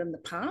have had in the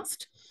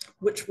past,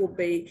 which will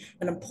be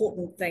an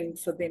important thing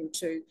for them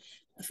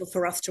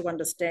for us to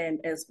understand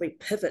as we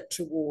pivot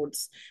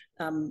towards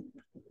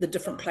the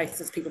different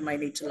places people may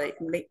need to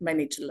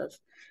live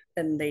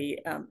in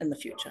the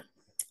future.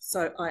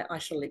 So I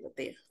shall leave it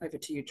there. Over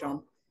to you,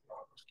 John.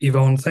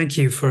 Yvonne, thank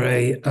you for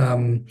a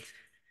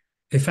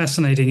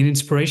fascinating and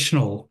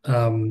inspirational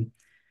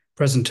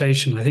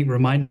presentation. I think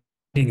reminding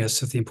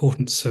us of the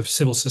importance of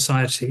civil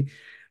society.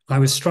 I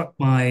was struck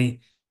by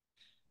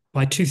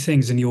 2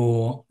 things in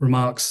your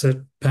remarks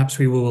that perhaps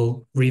we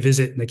will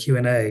revisit in the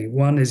Q&A.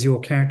 One is your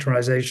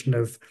characterization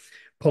of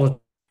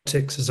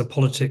politics as a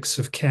politics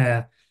of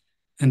care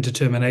and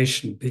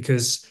determination,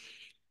 because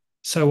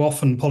so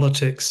often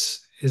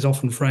politics is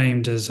often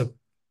framed as a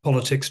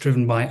politics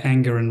driven by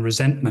anger and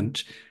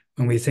resentment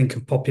when we think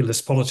of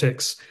populist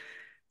politics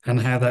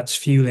and how that's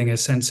fueling a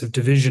sense of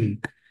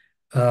division.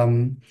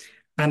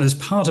 And as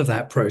part of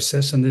that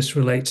process, and this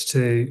relates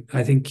to,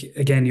 I think,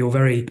 again, your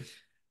very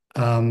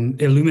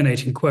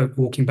illuminating quote,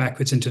 walking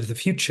backwards into the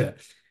future,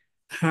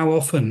 how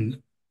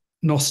often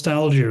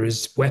nostalgia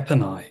is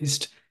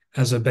weaponized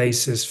as a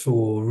basis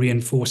for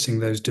reinforcing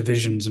those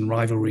divisions and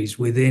rivalries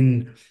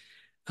within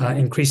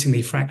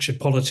increasingly fractured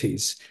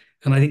polities.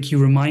 And I think you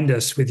remind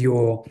us with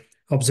your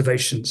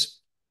observations,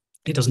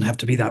 it doesn't have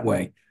to be that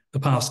way. The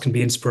past can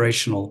be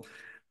inspirational,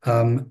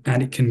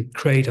 and it can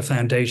create a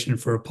foundation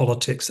for a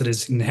politics that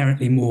is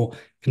inherently more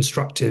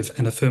constructive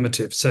and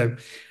affirmative. So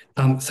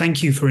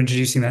thank you for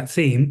introducing that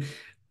theme.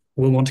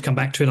 We'll want to come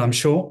back to it, I'm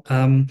sure.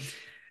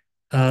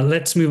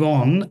 Let's move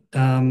on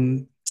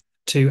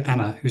to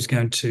Anna, who's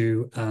going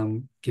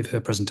to give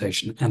her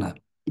presentation. Anna.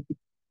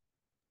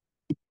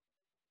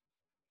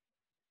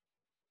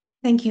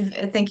 Thank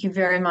you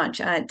very much.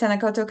 Tēnā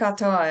koutou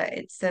katoa.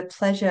 It's a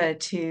pleasure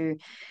to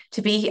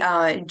be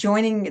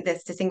joining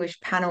this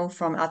distinguished panel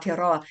from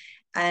Aotearoa.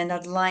 And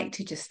I'd like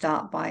to just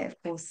start by, of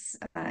course,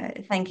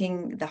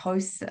 thanking the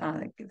hosts,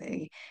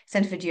 the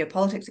Centre for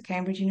Geopolitics at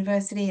Cambridge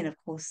University, and of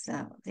course,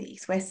 the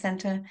East West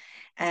Centre,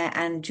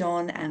 and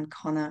John and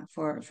Connor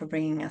for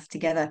bringing us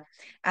together.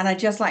 And I'd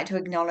just like to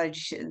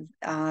acknowledge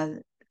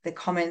the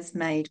comments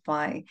made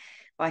by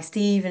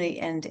Steve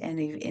and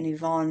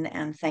Yvonne,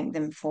 and thank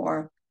them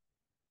for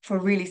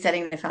really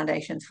setting the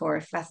foundations for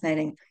a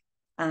fascinating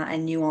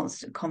and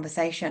nuanced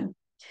conversation.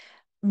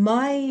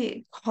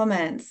 My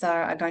comments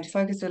are going to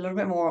focus a little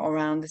bit more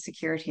around the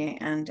security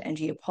and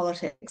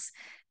geopolitics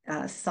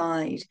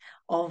side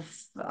of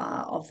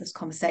this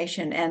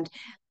conversation, and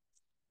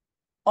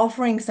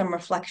offering some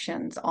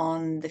reflections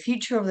on the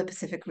future of the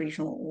Pacific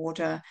Regional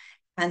Order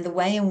and the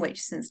way in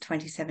which since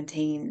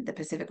 2017 the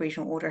Pacific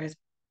Regional Order has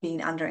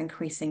been under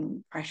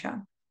increasing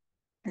pressure.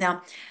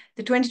 Now,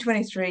 the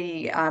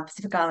 2023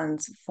 Pacific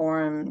Islands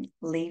Forum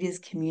Leaders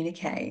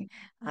Communique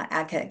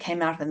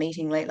came out of a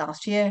meeting late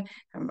last year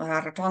from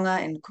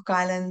Rarotonga and Cook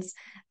Islands.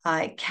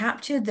 It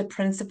captured the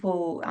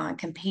principal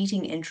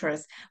competing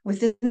interests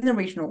within the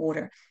regional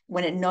order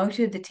when it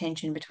noted the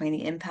tension between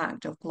the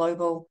impact of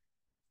global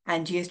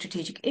and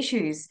geostrategic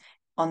issues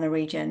on the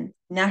region,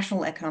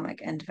 national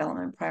economic and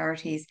development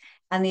priorities,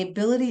 and the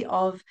ability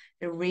of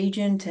the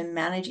region to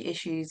manage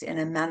issues in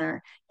a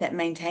manner that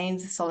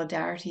maintains the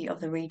solidarity of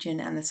the region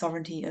and the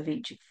sovereignty of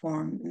each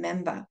forum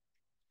member.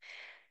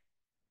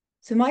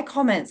 So my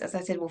comments, as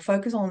I said, will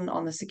focus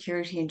on the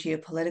security and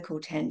geopolitical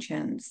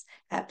tensions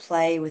at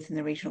play within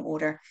the regional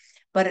order.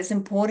 But it's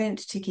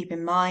important to keep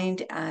in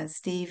mind, as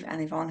Steve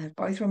and Yvonne have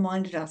both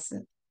reminded us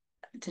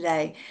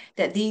today,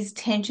 that these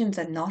tensions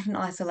are not in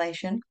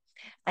isolation.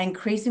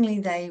 Increasingly,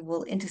 they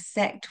will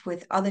intersect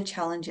with other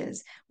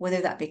challenges,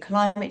 whether that be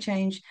climate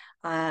change,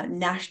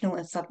 national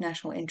and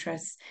subnational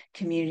interests,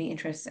 community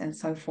interests, and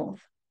so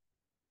forth.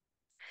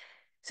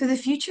 So the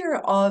future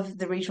of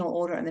the regional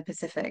order in the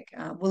Pacific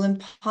will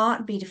in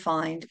part be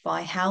defined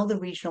by how the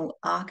regional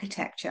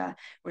architecture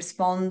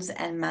responds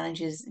and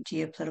manages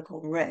geopolitical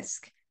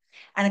risk.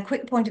 And a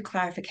quick point of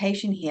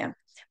clarification here.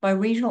 By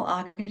regional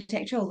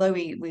architecture, although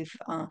we've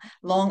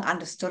long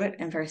understood it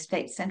in very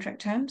state-centric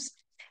terms,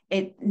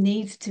 it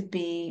needs to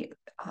be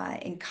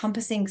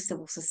encompassing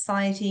civil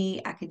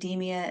society,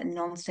 academia,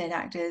 non-state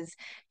actors,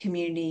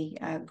 community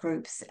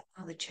groups,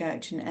 the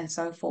church, and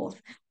so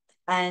forth.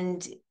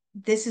 And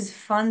this is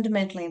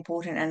fundamentally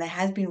important, and it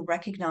has been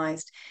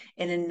recognized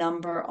in a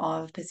number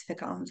of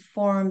Pacific Islands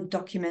Forum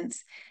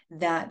documents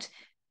that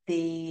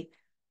the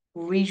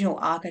regional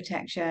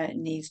architecture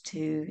needs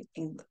to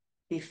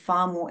be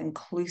far more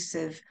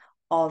inclusive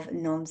of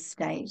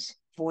non-state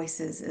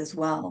voices as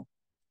well.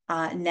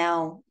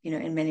 Now,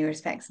 in many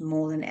respects,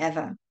 more than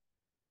ever.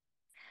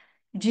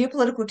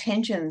 Geopolitical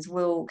tensions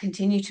will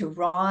continue to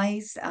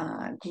rise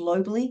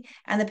globally,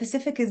 and the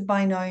Pacific is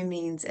by no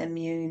means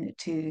immune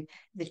to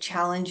the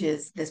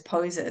challenges this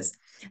poses.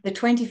 The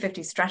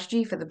 2050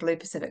 strategy for the Blue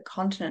Pacific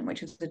continent,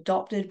 which was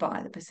adopted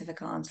by the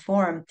Pacific Islands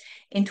Forum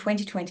in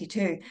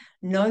 2022,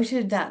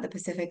 noted that the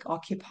Pacific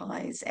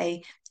occupies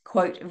a,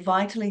 quote,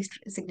 vitally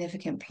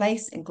significant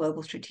place in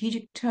global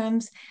strategic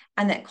terms,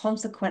 and that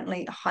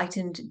consequently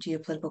heightened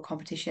geopolitical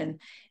competition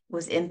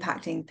was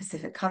impacting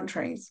Pacific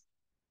countries.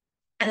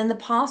 And in the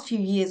past few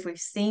years, we've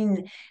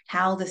seen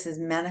how this is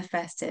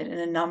manifested in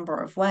a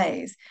number of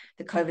ways.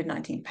 The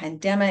COVID-19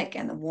 pandemic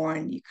and the war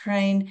in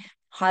Ukraine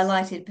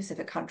highlighted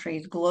Pacific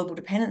countries' global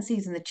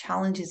dependencies and the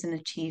challenges in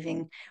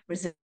achieving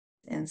resilience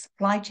in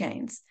supply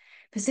chains.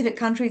 Pacific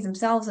countries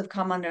themselves have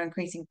come under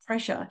increasing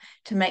pressure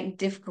to make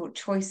difficult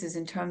choices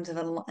in terms of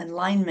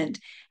alignment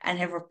and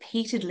have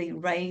repeatedly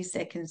raised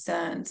their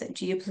concerns that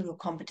geopolitical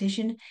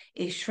competition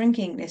is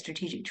shrinking their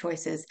strategic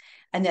choices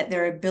and that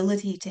their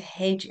ability to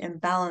hedge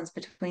and balance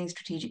between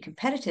strategic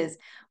competitors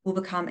will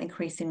become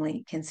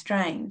increasingly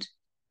constrained.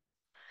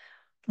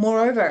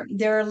 Moreover,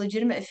 there are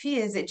legitimate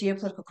fears that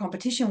geopolitical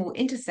competition will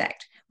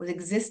intersect with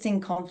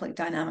existing conflict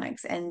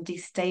dynamics and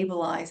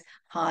destabilize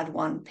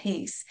hard-won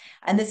peace.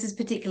 And this is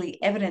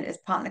particularly evident as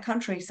partner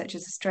countries such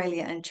as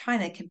Australia and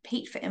China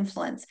compete for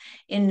influence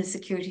in the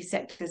security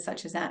sectors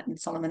such as that in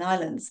Solomon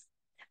Islands.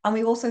 And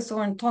we also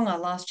saw in Tonga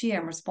last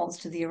year, in response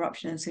to the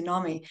eruption and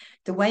tsunami,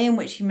 the way in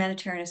which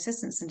humanitarian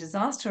assistance and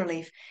disaster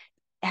relief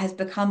has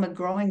become a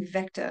growing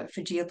vector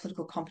for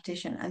geopolitical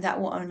competition, and that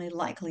will only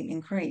likely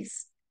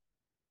increase.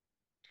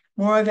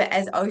 Moreover,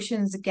 as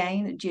oceans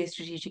gain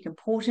geostrategic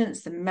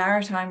importance, the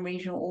maritime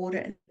regional order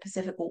in the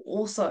Pacific will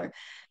also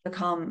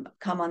come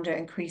under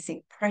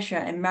increasing pressure,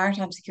 and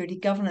maritime security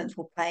governance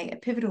will play a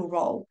pivotal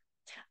role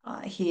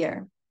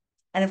here.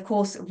 And of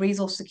course,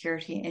 resource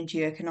security and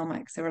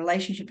geoeconomics, the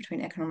relationship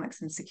between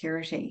economics and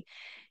security.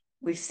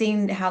 We've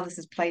seen how this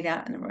has played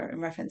out in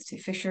reference to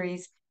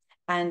fisheries.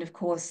 And of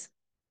course,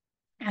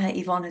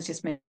 Yvonne has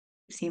just mentioned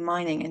deep sea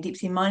mining, and deep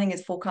sea mining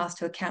is forecast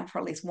to account for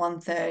at least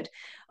 1/3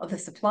 of the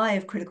supply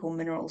of critical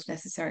minerals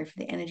necessary for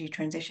the energy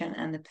transition,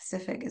 and the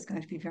Pacific is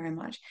going to be very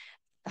much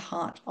at the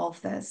heart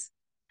of this.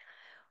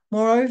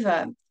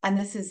 Moreover, and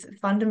this is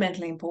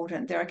fundamentally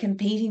important, there are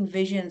competing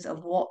visions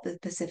of what the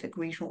Pacific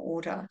regional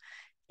order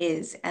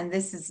is, and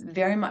this is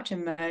very much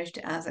emerged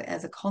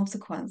as a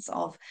consequence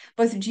of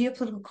both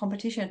geopolitical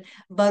competition,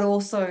 but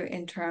also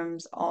in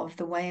terms of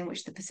the way in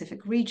which the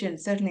Pacific region,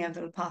 certainly over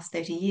the past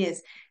 30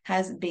 years,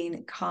 has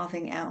been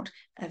carving out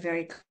a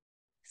very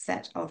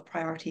set of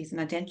priorities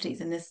and identities.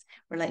 And this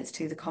relates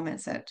to the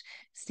comments that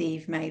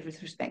Steve made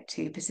with respect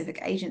to Pacific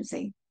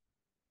agency.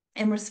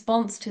 In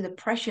response to the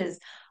pressures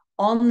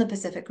on the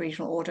Pacific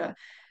regional order,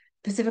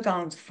 Pacific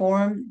Islands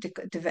Forum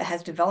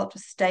has developed a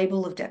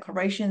stable of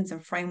declarations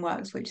and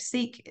frameworks which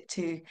seek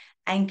to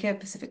anchor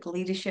Pacific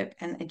leadership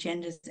and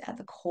agendas at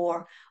the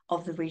core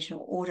of the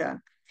regional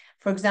order.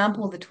 For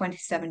example, the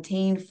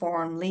 2017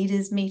 Forum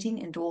Leaders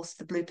Meeting endorsed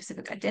the Blue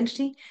Pacific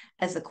identity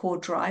as the core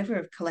driver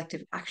of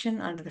collective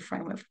action under the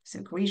framework for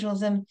Pacific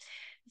regionalism,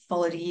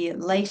 followed a year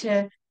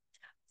later.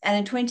 And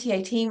in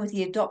 2018, with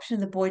the adoption of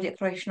the Boy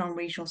Declaration on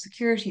Regional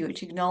Security,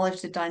 which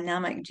acknowledged the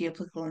dynamic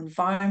geopolitical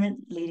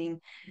environment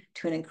leading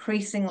to an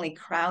increasingly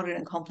crowded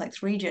and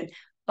complex region,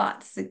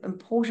 but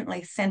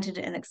importantly centered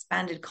an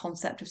expanded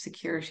concept of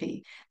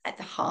security at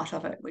the heart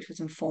of it, which was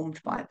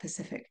informed by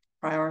Pacific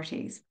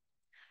priorities.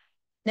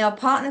 Now,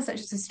 partners such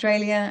as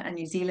Australia and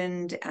New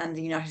Zealand and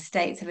the United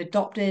States have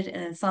adopted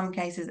and in some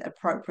cases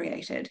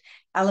appropriated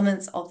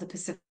elements of the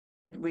Pacific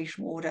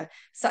regional order,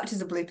 such as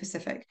the Blue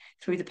Pacific,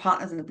 through the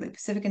Partners in the Blue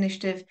Pacific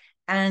Initiative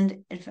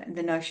and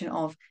the notion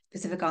of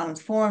Pacific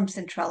Islands Forum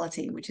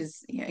centrality, which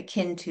is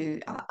akin to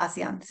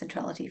ASEAN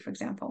centrality, for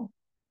example.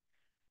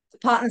 The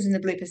Partners in the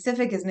Blue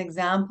Pacific is an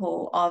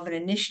example of an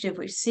initiative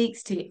which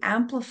seeks to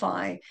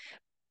amplify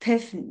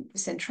PIF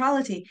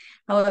centrality,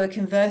 however,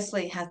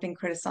 conversely has been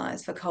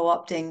criticized for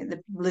co-opting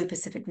the Blue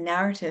Pacific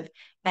narrative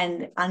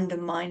and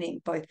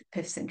undermining both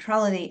PIF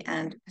centrality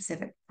and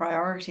Pacific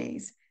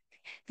priorities.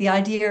 The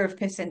idea of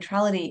PIF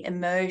centrality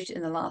emerged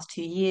in the last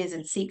 2 years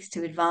and seeks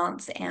to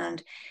advance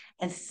and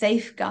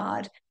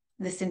safeguard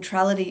the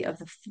centrality of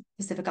the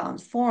Pacific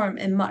Islands Forum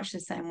in much the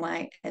same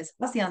way as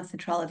ASEAN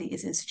centrality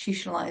is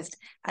institutionalized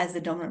as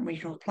the dominant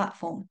regional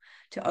platform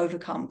to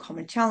overcome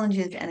common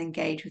challenges and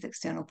engage with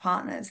external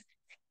partners.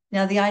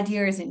 Now, the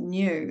idea isn't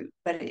new,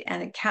 but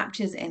it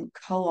captures and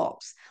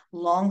co-ops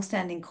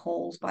long-standing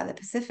calls by the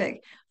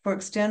Pacific for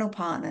external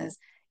partners,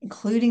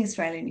 including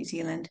Australia and New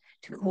Zealand,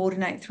 to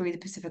coordinate through the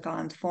Pacific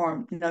Islands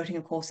Forum, noting,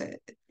 of course, that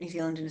New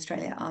Zealand and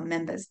Australia are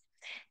members.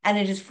 And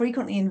it is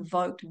frequently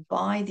invoked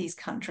by these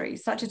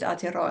countries, such as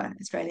Aotearoa,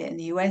 Australia and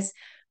the US,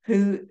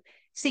 who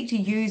seek to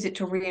use it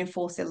to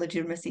reinforce their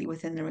legitimacy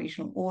within the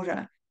regional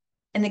order.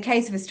 In the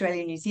case of Australia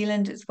and New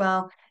Zealand as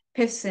well,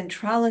 PIF's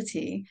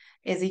centrality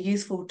is a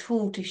useful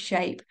tool to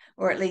shape,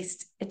 or at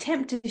least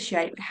attempt to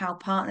shape, how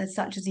partners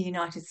such as the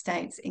United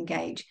States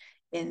engage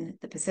in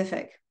the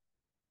Pacific.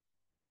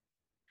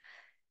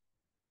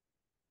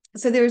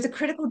 So there is a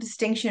critical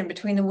distinction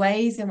between the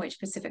ways in which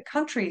Pacific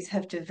countries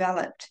have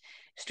developed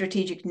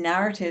strategic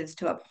narratives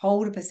to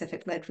uphold a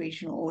Pacific-led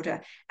regional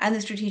order and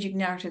the strategic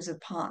narratives of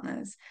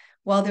partners.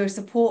 While there is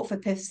support for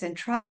PIF's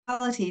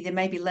centrality, there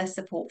may be less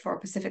support for a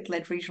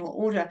Pacific-led regional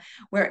order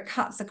where it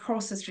cuts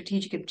across the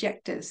strategic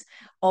objectives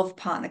of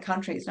partner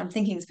countries. And I'm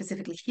thinking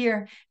specifically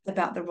here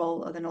about the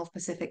role of the North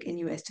Pacific in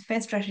US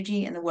defense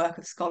strategy and the work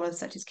of scholars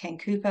such as Ken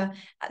Cooper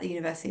at the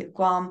University of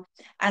Guam,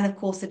 and of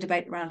course the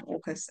debate around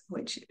AUKUS,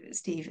 which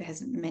Steve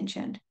has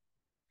mentioned.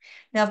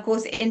 Now, of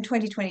course, in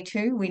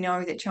 2022, we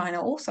know that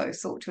China also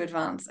sought to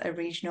advance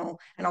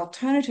an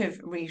alternative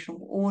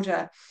regional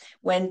order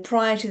when,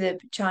 prior to the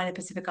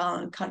China-Pacific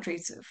Island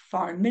countries'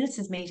 foreign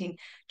ministers meeting,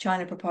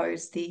 China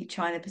proposed the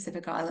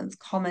China-Pacific Islands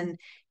Common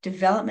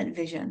Development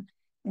Vision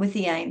with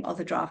the aim of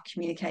the draft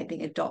communique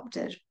being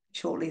adopted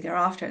shortly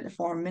thereafter at the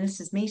foreign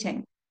ministers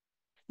meeting.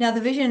 Now,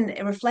 the vision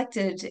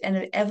reflected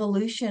an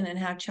evolution in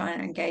how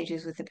China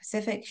engages with the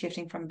Pacific,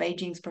 shifting from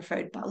Beijing's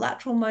preferred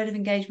bilateral mode of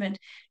engagement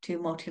to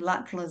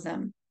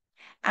multilateralism.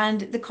 And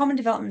the Common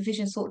Development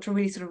Vision sought to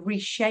really sort of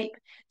reshape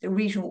the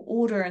regional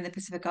order in the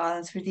Pacific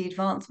Islands through the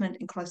advancement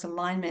and close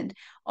alignment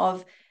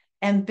of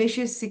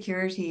ambitious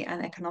security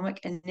and economic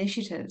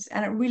initiatives.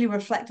 And it really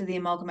reflected the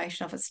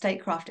amalgamation of its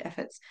statecraft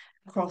efforts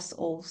across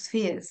all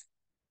spheres.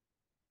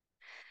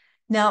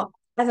 Now,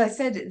 as I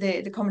said,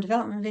 the Common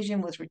Development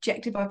Vision was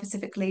rejected by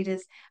Pacific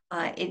leaders.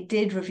 It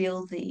did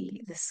reveal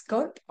the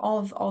scope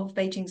of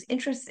Beijing's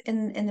interests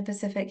in the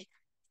Pacific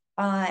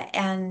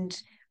and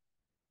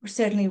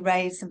certainly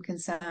raised some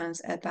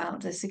concerns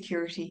about the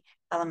security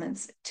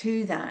elements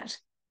to that.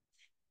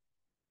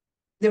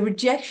 The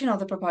rejection of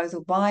the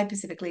proposal by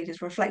Pacific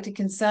leaders reflected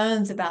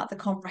concerns about the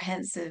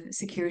comprehensive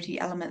security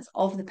elements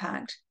of the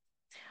pact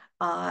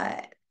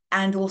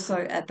and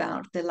also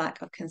about the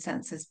lack of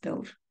consensus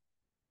built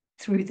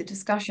through the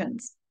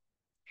discussions.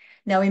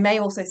 Now, we may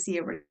also see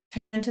a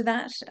return to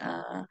that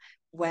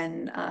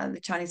when the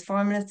Chinese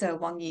Foreign Minister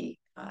Wang Yi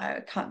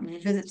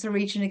visits the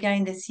region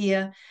again this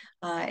year.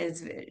 It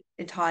is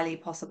entirely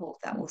possible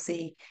that we'll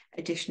see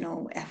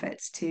additional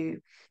efforts to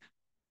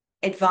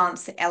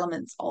advance the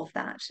elements of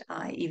that,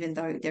 even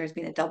though there has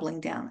been a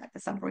doubling down at the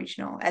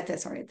sub-regional, at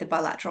the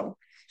bilateral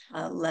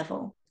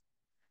level.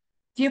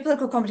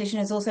 Geopolitical competition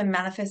has also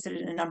manifested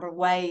in a number of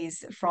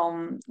ways,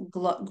 from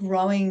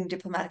growing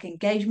diplomatic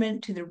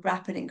engagement to the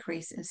rapid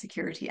increase in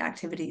security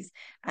activities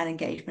and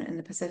engagement in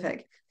the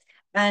Pacific.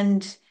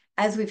 And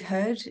as we've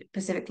heard,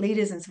 Pacific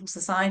leaders and civil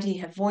society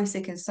have voiced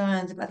their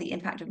concerns about the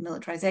impact of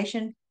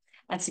militarization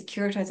and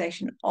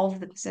securitization of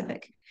the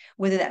Pacific,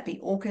 whether that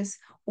be AUKUS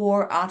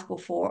or Article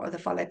 4 of the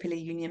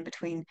Whalepili Union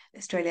between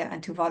Australia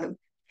and Tuvalu.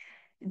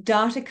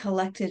 Data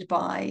collected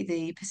by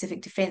the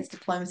Pacific Defence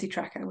Diplomacy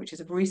Tracker, which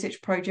is a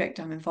research project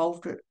I'm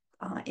involved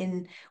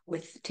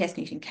with Tess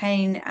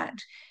Newton-Kane at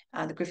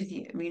the Griffith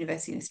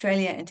University in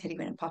Australia and Teddy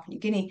Wen in Papua New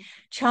Guinea,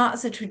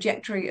 charts the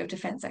trajectory of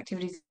defence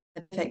activities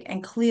in the Pacific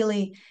and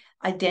clearly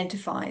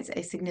identifies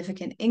a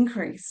significant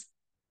increase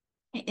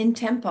in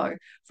tempo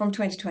from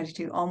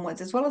 2022 onwards,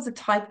 as well as the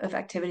type of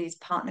activities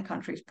partner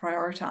countries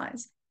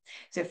prioritise.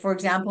 So, for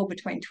example,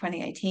 between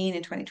 2018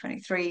 and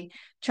 2023,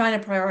 China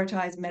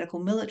prioritized medical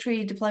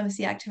military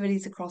diplomacy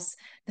activities across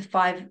the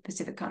 5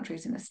 Pacific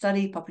countries in the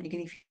study: Papua New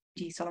Guinea,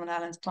 Fiji, Solomon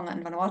Islands, Tonga,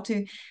 and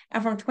Vanuatu.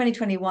 And from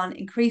 2021,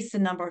 increased the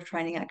number of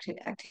training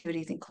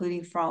activities, including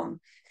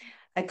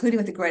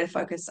with a greater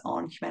focus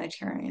on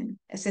humanitarian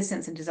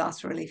assistance and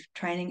disaster relief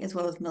training, as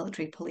well as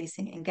military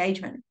policing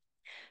engagement.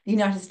 The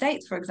United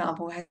States, for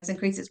example, has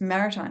increased its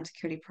maritime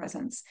security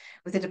presence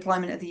with the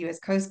deployment of the US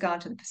Coast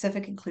Guard to the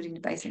Pacific, including the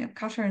basing of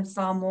Qatar and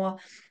Samoa,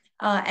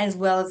 as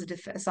well as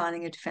the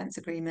signing of defense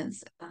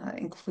agreements,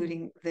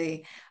 including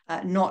the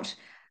not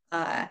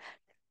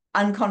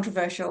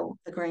uncontroversial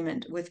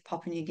agreement with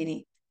Papua New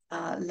Guinea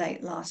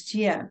late last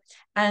year.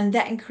 And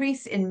that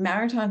increase in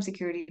maritime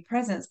security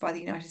presence by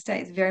the United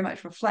States very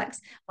much reflects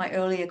my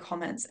earlier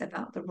comments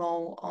about the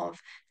role of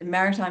the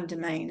maritime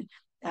domain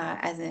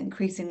as an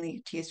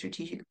increasingly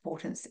geostrategic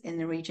importance in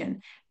the region.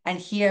 And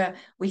here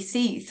we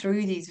see,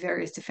 through these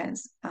various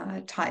defense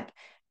type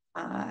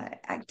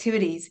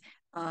activities,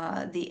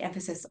 the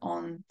emphasis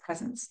on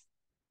presence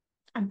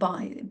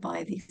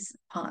by these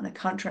partner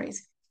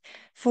countries.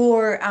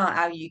 For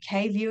our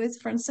UK viewers,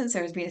 for instance,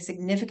 there has been a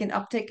significant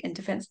uptick in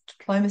defence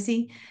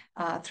diplomacy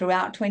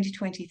throughout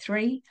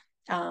 2023,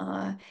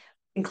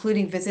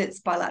 including visits,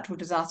 bilateral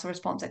disaster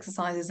response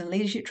exercises, and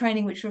leadership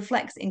training, which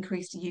reflects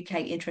increased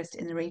UK interest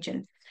in the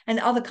region. And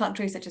other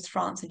countries such as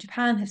France and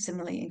Japan have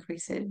similarly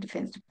increased their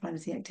defence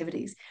diplomacy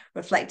activities,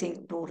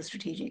 reflecting broader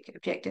strategic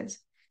objectives.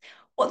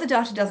 What the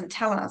data doesn't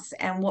tell us,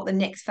 and what the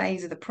next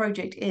phase of the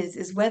project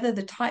is whether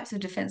the types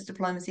of defence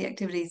diplomacy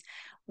activities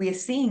we are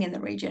seeing in the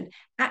region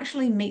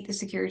actually meet the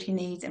security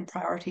needs and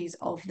priorities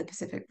of the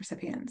Pacific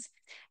recipients.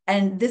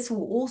 And this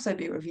will also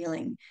be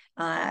revealing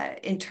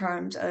in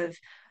terms of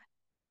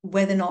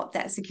whether or not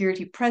that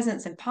security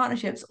presence and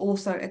partnerships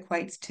also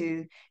equates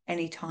to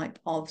any type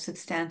of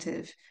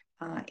substantive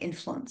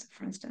influence,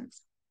 for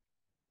instance.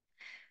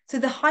 So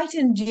the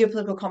heightened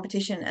geopolitical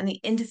competition and the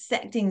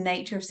intersecting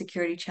nature of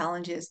security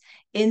challenges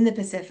in the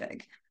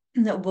Pacific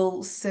that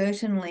will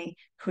certainly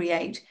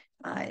create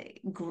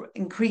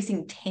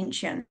increasing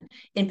tension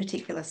in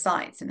particular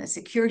sites. In the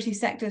security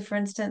sector, for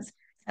instance,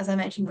 as I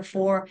mentioned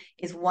before,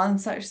 is one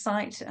such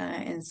site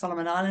in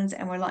Solomon Islands,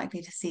 and we're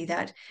likely to see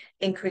that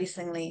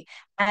increasingly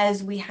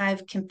as we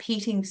have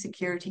competing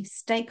security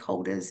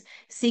stakeholders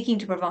seeking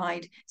to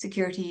provide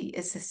security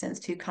assistance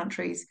to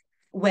countries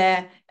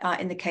where,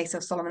 in the case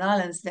of Solomon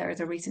Islands, there is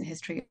a recent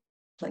history of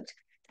conflict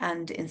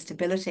and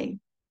instability.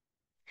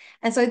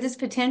 And so this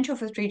potential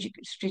for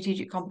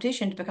strategic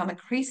competition to become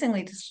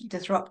increasingly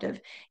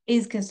disruptive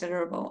is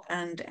considerable.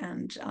 And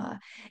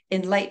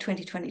in late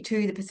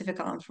 2022, the Pacific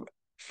Islands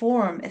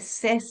Forum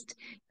assessed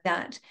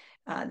that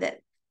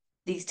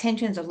these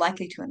tensions are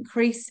likely to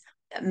increase,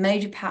 that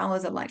major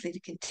powers are likely to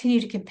continue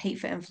to compete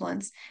for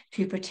influence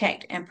to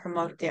protect and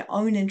promote their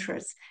own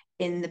interests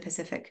in the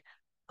Pacific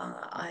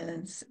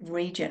Islands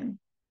region.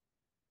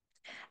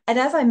 And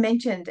as I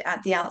mentioned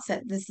at the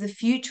outset, the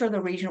future of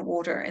the regional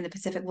order in the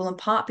Pacific will in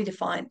part be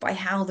defined by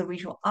how the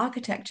regional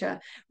architecture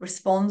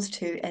responds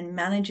to and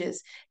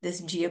manages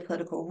this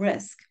geopolitical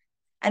risk.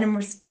 And in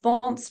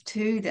response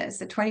to this,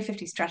 the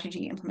 2050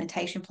 Strategy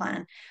Implementation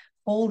Plan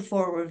called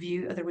for a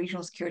review of the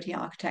regional security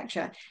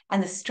architecture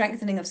and the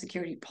strengthening of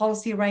security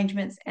policy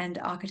arrangements and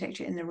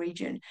architecture in the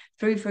region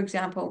through, for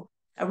example,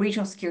 a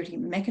regional security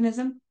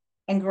mechanism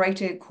and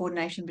greater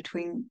coordination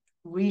between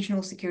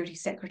regional security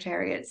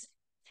secretariats,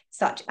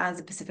 such as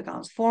the Pacific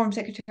Islands Forum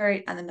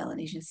Secretariat and the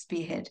Melanesian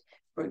Spearhead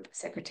Group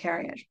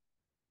Secretariat.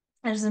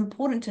 And it's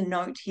important to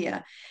note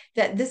here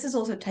that this is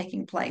also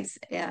taking place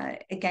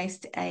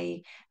against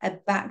a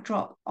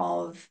backdrop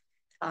of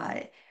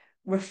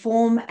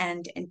reform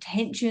and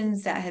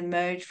intentions that had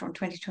emerged from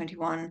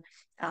 2021,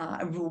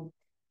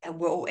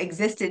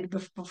 existed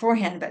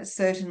beforehand, but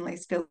certainly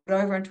spilled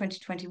over in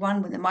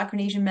 2021 when the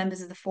Micronesian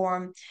members of the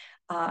forum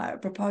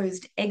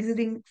proposed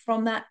exiting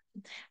from that,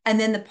 and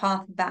then the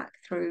path back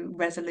through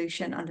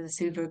resolution under the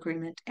Suva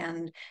Agreement,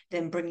 and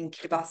then bringing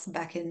Kiribati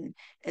back in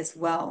as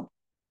well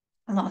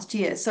last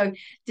year. So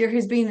there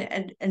has been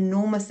an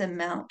enormous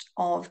amount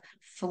of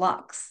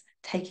flux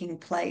taking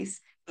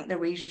place at the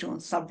regional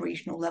and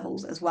sub-regional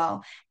levels as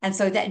well. And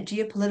so that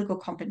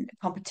geopolitical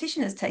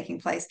competition that's taking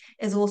place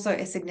is also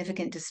a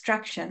significant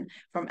distraction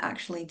from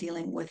actually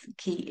dealing with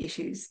key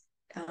issues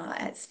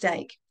at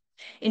stake.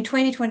 In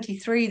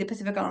 2023, the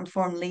Pacific Island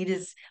Forum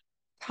leaders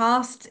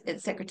tasked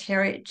its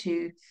secretariat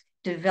to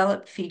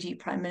develop Fiji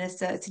Prime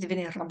Minister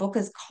Sitiveni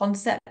Rabuka's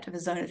concept of a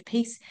zone of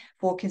peace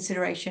for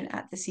consideration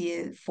at this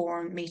year's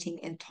forum meeting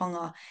in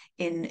Tonga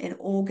in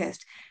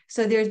August.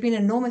 So there's been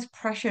enormous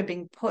pressure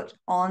being put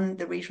on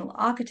the regional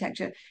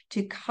architecture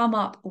to come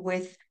up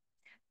with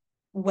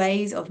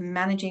ways of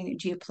managing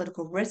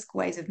geopolitical risk,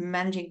 ways of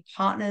managing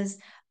partners,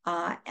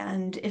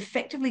 and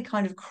effectively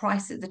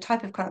the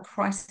type of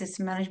crisis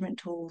management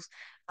tools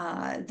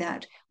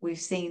that we've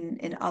seen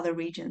in other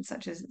regions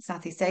such as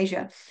Southeast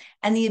Asia,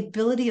 and the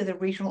ability of the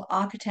regional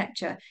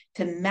architecture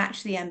to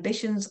match the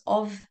ambitions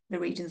of the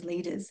region's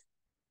leaders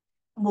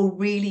will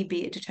really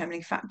be a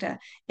determining factor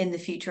in the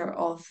future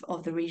of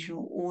the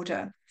regional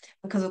order,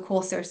 because of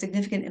course there are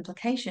significant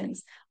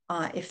implications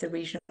if the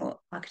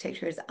regional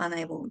architecture is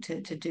unable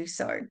to do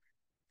so.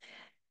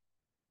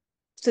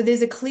 So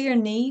there's a clear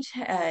need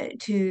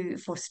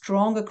for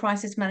stronger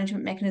crisis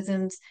management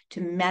mechanisms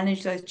to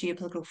manage those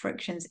geopolitical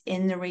frictions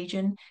in the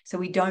region, so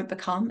we don't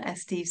become,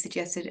 as Steve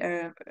suggested,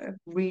 a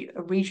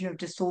region of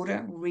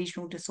disorder,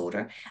 regional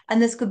disorder.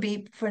 And this could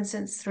be, for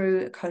instance,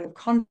 through a code of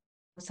conduct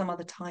or some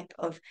other type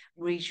of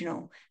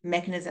regional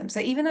mechanism. So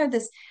even though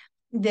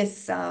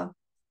this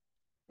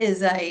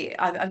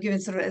I've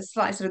given sort of a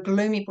slight sort of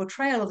gloomy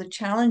portrayal of the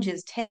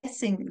challenges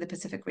testing the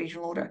Pacific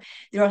regional order,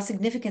 there are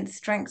significant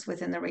strengths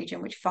within the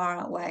region which far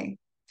outweigh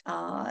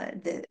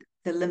the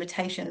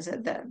limitations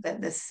that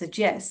this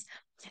suggests.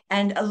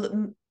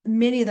 And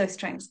many of those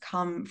strengths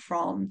come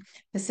from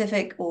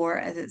Pacific, or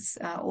as it's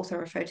also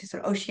referred to,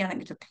 sort of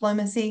oceanic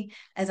diplomacy,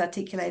 as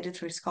articulated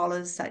through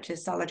scholars such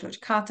as Sala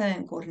George Carter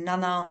and Gordon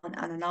Nanau and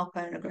Anna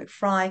Nalpo and Greg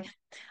Fry.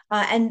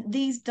 And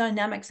these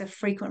dynamics are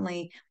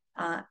frequently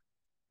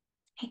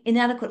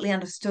inadequately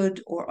understood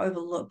or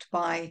overlooked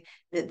by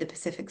the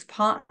Pacific's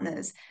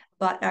partners,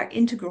 but are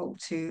integral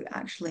to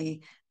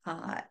actually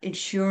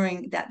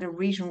ensuring that the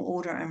regional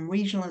order and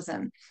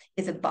regionalism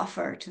is a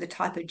buffer to the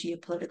type of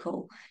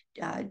geopolitical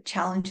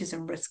challenges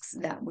and risks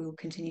that we will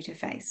continue to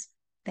face.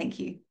 Thank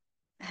you.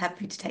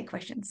 Happy to take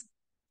questions.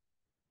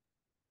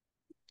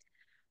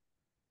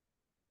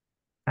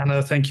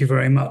 Anna, thank you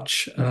very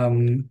much,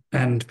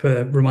 and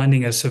for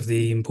reminding us of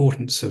the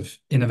importance of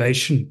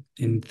innovation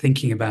in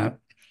thinking about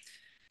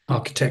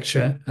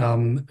architecture,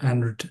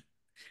 and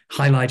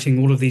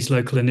highlighting all of these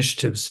local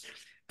initiatives,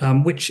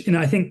 which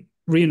I think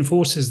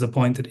reinforces the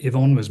point that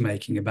Yvonne was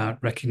making about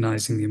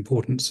recognizing the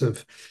importance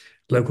of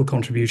local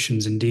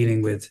contributions in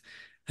dealing with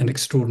an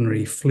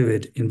extraordinarily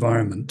fluid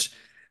environment.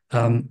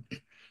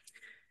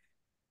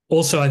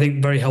 Also, I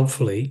think very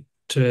helpfully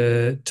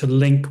to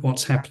link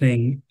what's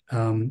happening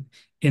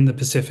in the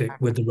Pacific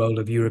with the role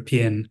of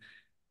European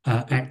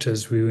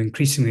actors who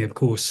increasingly, of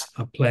course,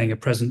 are playing a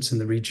presence in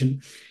the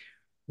region,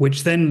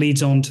 which then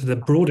leads on to the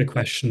broader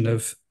question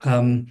of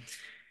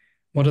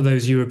what are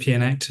those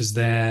European actors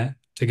there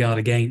to guard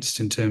against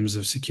in terms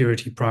of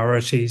security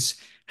priorities,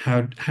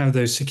 how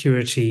those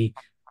security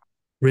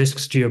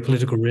risks,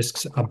 geopolitical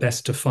risks, are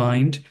best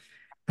defined,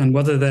 and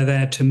whether they're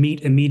there to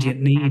meet immediate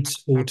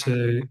needs or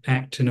to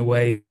act in a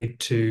way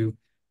to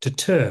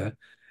deter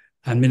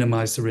and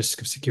minimize the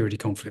risk of security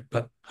conflict.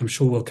 But I'm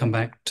sure we'll come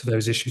back to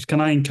those issues. Can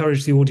I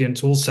encourage the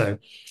audience also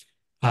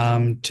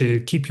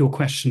to keep your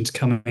questions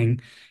coming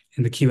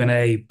in the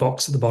Q&A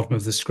box at the bottom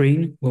of the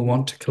screen? We'll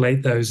want to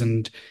collate those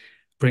and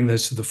bring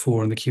those to the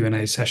fore in the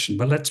Q&A session.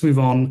 But let's move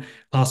on,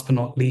 last but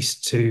not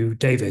least, to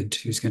David,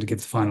 who's going to give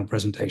the final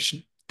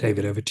presentation.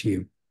 David, over to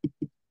you.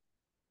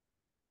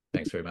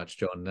 Thanks very much,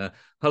 John.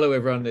 Hello,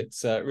 everyone.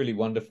 It's really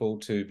wonderful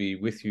to be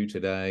with you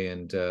today,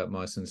 and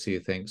my sincere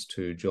thanks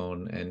to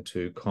John and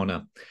to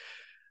Connor.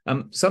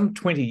 Some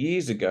 20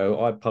 years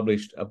ago, I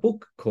published a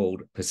book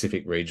called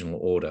Pacific Regional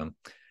Order.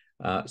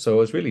 So I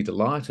was really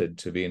delighted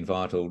to be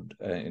invited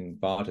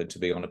to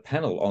be on a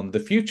panel on the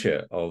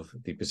future of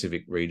the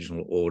Pacific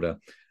Regional Order,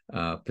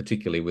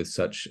 particularly with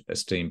such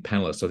esteemed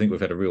panelists. I think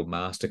we've had a real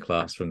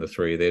masterclass from the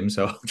three of them,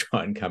 so I'll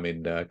try and come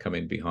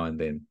in behind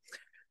them.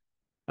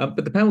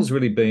 But the panel's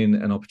really been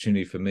an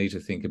opportunity for me to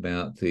think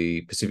about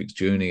the Pacific's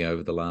journey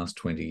over the last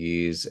 20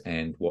 years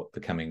and what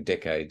the coming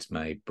decades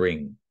may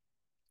bring.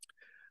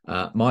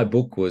 My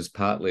book was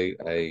partly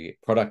a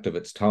product of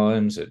its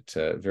times. It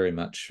very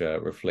much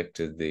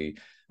reflected the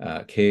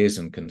cares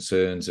and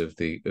concerns of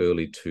the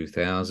early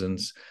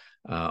 2000s.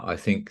 I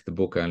think the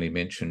book only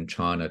mentioned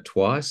China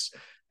twice,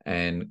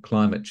 and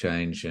climate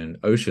change and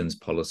oceans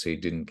policy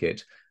didn't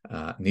get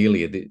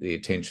nearly the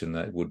attention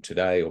that would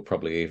today, or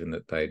probably even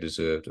that they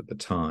deserved at the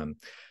time.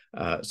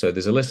 So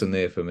there's a lesson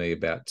there for me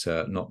about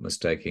not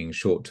mistaking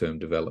short-term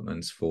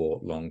developments for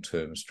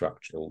long-term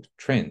structural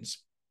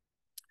trends.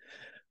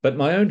 But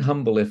my own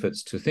humble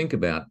efforts to think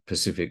about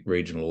Pacific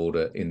Regional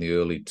Order in the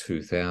early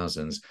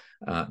 2000s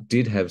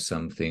did have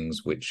some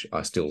things which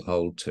I still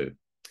hold to.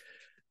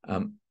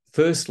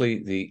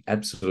 Firstly, the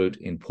absolute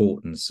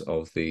importance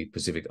of the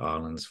Pacific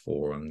Islands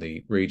Forum,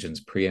 the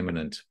region's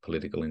preeminent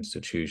political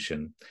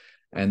institution,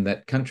 and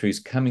that countries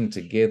coming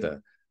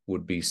together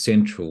would be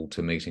central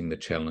to meeting the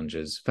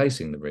challenges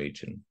facing the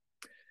region.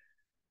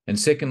 And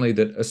secondly,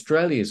 that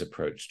Australia's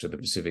approach to the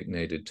Pacific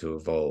needed to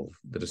evolve,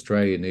 that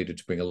Australia needed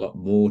to bring a lot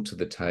more to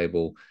the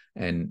table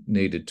and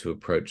needed to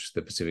approach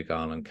the Pacific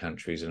Island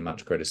countries in a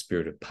much greater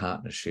spirit of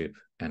partnership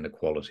and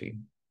equality.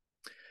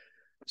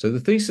 So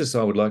the thesis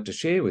I would like to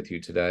share with you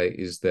today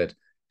is that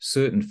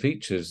certain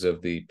features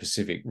of the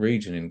Pacific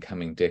region in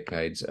coming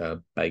decades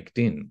are baked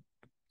in.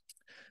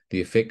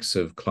 The effects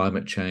of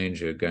climate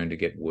change are going to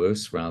get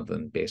worse rather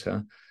than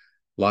better.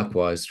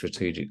 Likewise,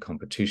 strategic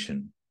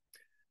competition.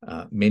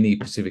 Many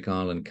Pacific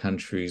Island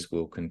countries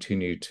will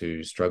continue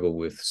to struggle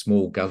with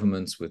small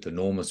governments with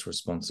enormous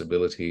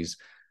responsibilities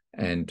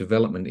and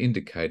development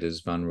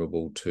indicators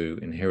vulnerable to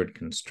inherent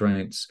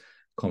constraints,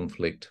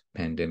 conflict,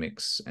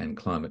 pandemics, and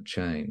climate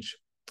change.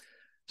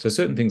 So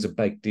certain things are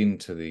baked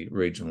into the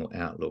regional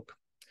outlook.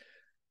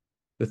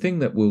 The thing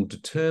that will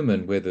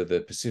determine whether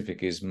the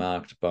Pacific is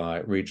marked by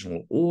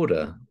regional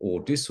order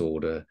or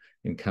disorder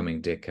in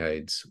coming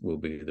decades will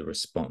be the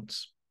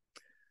response.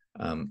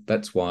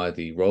 That's why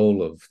the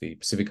role of the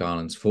Pacific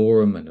Islands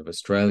Forum and of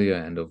Australia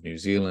and of New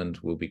Zealand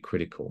will be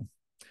critical.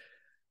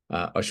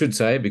 I should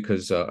say,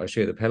 because I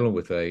share the panel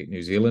with a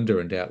New Zealander,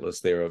 and doubtless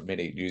there are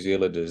many New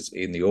Zealanders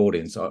in the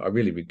audience, I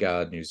really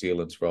regard New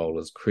Zealand's role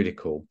as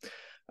critical.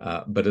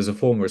 But as a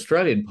former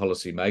Australian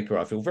policymaker,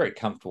 I feel very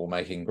comfortable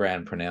making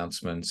grand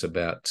pronouncements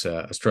about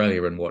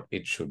Australia and what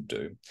it should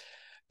do.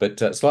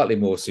 But slightly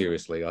more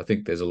seriously, I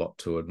think there's a lot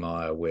to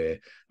admire where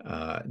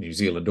New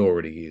Zealand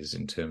already is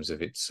in terms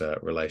of its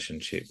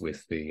relationship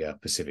with the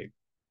Pacific.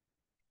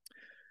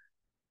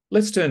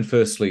 Let's turn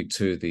firstly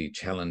to the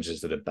challenges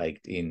that are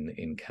baked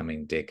in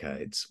coming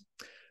decades.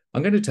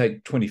 I'm going to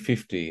take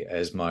 2050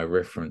 as my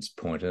reference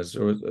point. As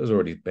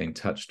already been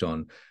touched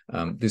on,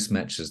 this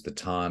matches the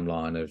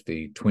timeline of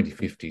the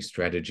 2050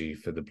 strategy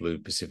for the Blue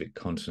Pacific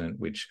continent,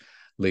 which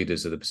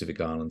leaders of the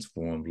Pacific Islands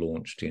Forum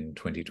launched in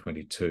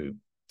 2022.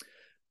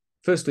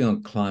 Firstly,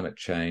 on climate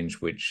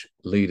change, which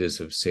leaders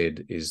have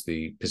said is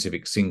the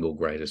Pacific's single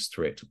greatest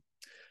threat.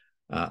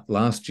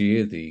 Last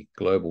year, the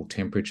global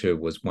temperature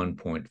was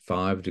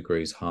 1.5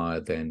 degrees higher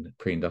than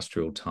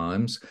pre-industrial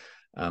times.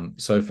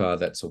 So far,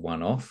 that's a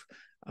one-off,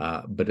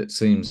 but it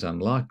seems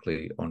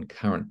unlikely on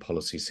current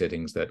policy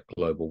settings that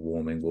global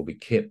warming will be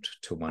kept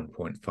to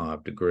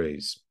 1.5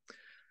 degrees.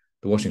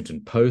 The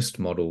Washington Post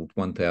modelled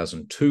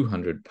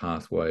 1,200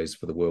 pathways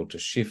for the world to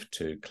shift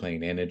to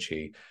clean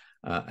energy,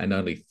 and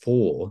only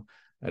 4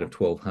 out of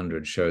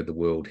 1,200 showed the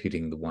world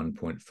hitting the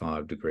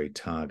 1.5 degree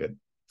target.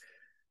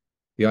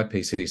 The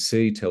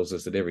IPCC tells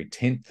us that every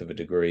 1/10 of a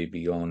degree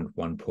beyond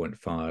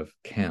 1.5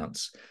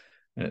 counts,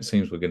 and it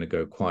seems we're going to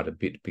go quite a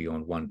bit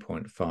beyond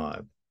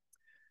 1.5.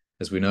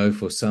 As we know,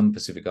 for some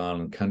Pacific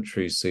Island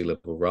countries, sea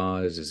level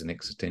rise is an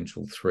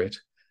existential threat,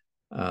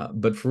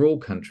 but for all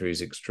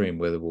countries, extreme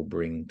weather will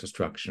bring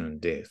destruction and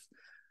death.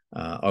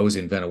 I was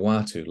in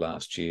Vanuatu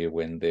last year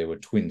when there were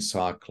twin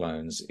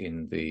cyclones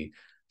in the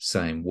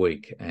same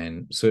week,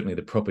 and certainly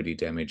the property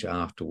damage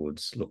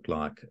afterwards looked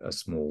like a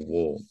small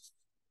war.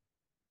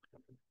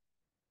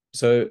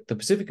 So the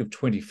Pacific of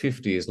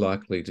 2050 is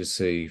likely to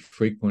see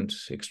frequent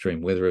extreme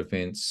weather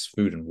events,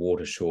 food and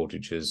water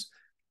shortages,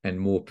 and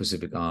more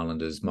Pacific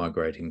Islanders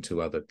migrating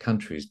to other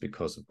countries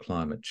because of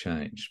climate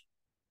change.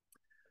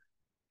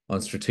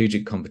 On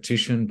strategic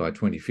competition, by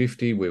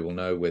 2050, we will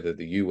know whether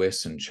the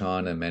US and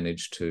China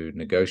managed to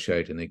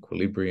negotiate an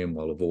equilibrium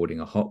while avoiding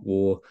a hot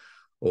war,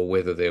 or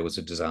whether there was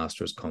a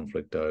disastrous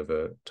conflict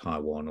over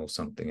Taiwan or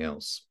something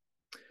else.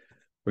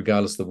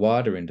 Regardless, the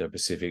wider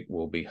Indo-Pacific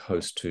will be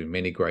host to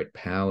many great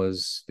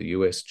powers: the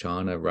US,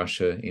 China,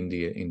 Russia,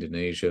 India,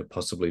 Indonesia,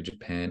 possibly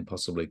Japan,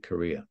 possibly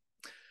Korea.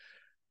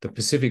 The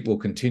Pacific will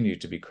continue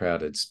to be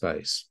crowded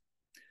space.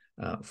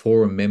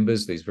 Forum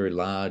members, these very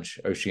large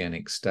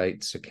oceanic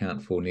states,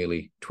 account for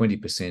nearly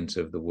 20%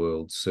 of the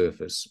world's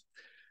surface.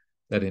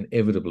 That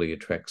inevitably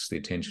attracts the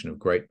attention of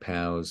great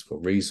powers for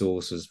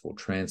resources, for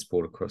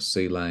transport across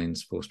sea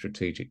lanes, for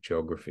strategic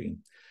geography.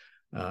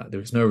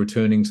 There is no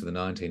returning to the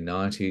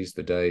 1990s.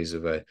 The days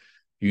of a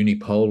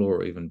unipolar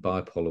or even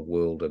bipolar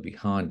world are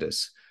behind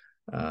us.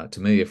 To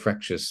me, a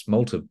fractious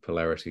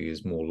multipolarity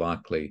is more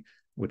likely,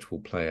 which will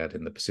play out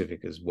in the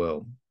Pacific as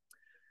well.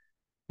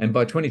 And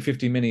by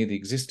 2050, many of the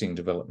existing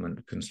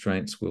development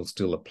constraints will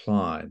still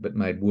apply, but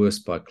made worse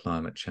by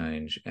climate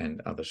change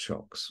and other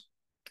shocks.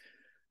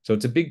 So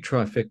it's a big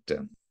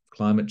trifecta: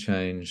 climate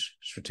change,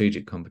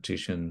 strategic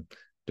competition,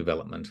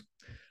 development.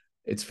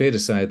 It's fair to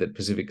say that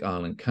Pacific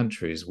Island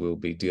countries will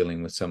be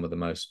dealing with some of the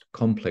most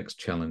complex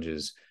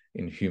challenges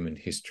in human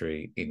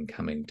history in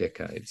coming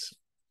decades.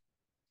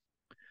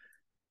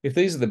 If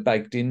these are the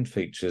baked-in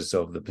features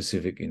of the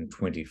Pacific in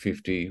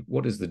 2050,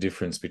 what is the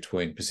difference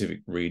between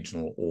Pacific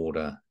regional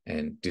order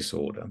and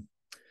disorder?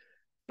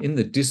 In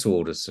the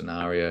disorder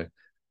scenario,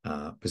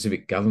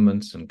 Pacific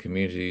governments and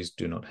communities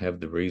do not have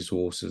the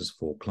resources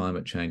for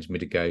climate change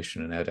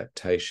mitigation and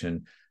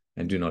adaptation,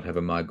 and do not have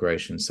a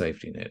migration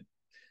safety net.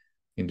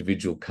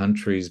 Individual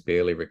countries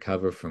barely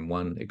recover from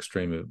one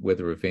extreme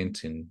weather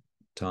event in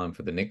time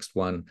for the next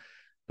one,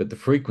 but the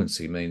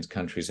frequency means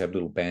countries have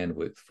little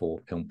bandwidth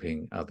for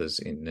helping others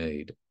in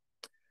need.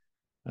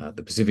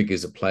 The Pacific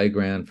is a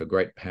playground for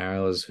great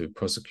powers who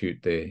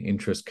prosecute their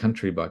interests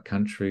country by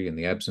country in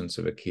the absence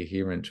of a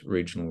coherent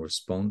regional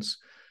response.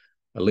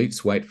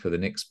 Elites wait for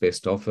the next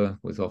best offer,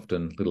 with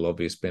often little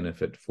obvious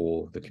benefit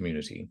for the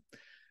community.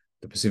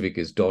 The Pacific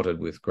is dotted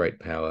with great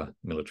power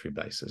military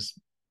bases.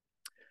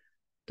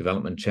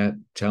 Development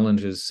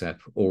challenges have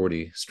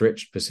already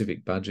stretched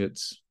Pacific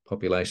budgets.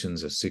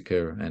 Populations are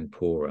sicker and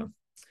poorer.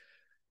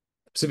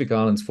 Pacific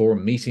Islands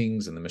Forum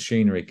meetings and the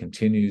machinery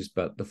continues,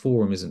 but the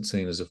forum isn't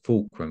seen as a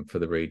fulcrum for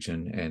the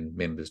region, and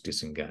members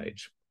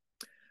disengage.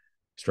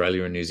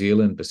 Australia and New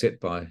Zealand, beset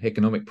by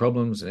economic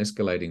problems and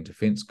escalating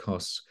defence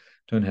costs,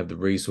 don't have the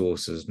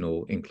resources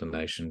nor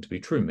inclination to be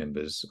true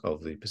members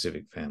of the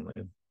Pacific family.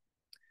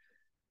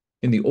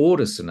 In the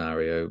order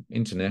scenario,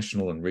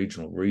 international and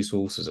regional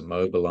resources are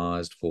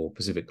mobilised for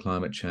Pacific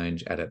climate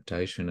change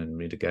adaptation and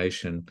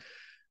mitigation.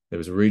 There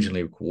was a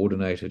regionally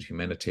coordinated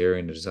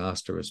humanitarian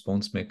disaster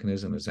response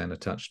mechanism, as Anna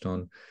touched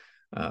on.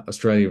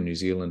 Australia and New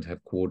Zealand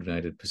have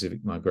coordinated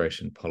Pacific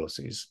migration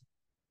policies.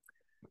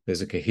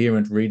 There's a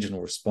coherent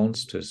regional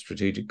response to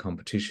strategic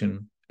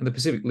competition, and the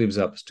Pacific lives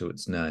up to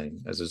its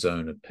name as a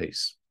zone of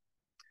peace.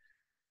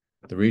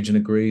 The region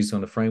agrees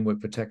on a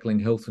framework for tackling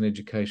health and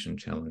education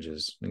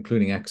challenges,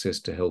 including access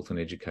to health and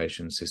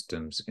education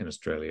systems in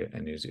Australia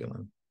and New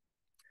Zealand.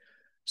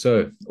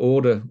 So,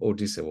 order or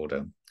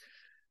disorder?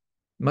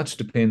 Much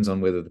depends on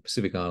whether the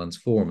Pacific Islands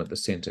Forum at the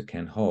centre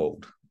can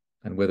hold,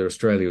 and whether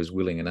Australia is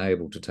willing and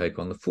able to take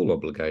on the full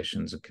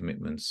obligations and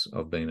commitments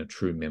of being a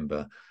true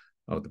member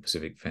of the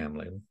Pacific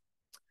family.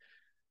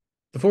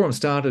 The forum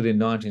started in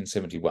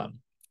 1971.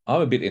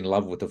 I'm a bit in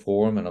love with the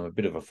forum, and I'm a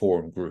bit of a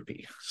forum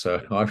groupie.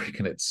 So I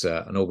reckon it's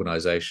an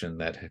organisation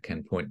that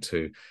can point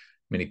to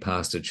many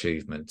past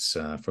achievements,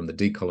 from the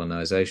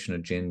decolonisation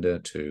agenda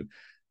to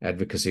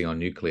advocacy on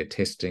nuclear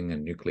testing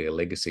and nuclear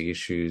legacy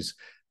issues,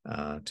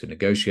 to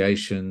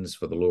negotiations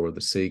for the Law of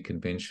the Sea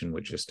Convention,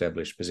 which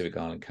established Pacific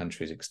Island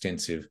countries'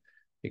 extensive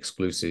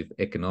exclusive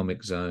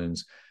economic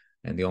zones,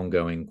 and the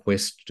ongoing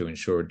quest to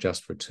ensure a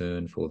just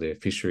return for their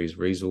fisheries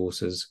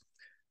resources,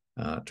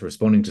 to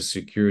responding to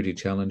security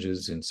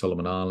challenges in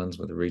Solomon Islands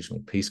with a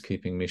regional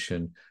peacekeeping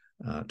mission,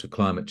 to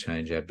climate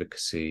change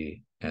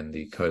advocacy and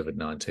the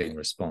COVID-19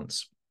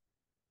 response.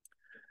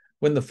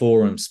 When the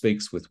forum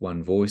speaks with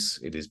one voice,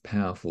 it is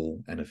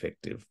powerful and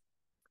effective.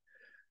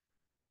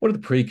 What are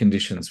the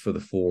preconditions for the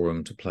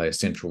forum to play a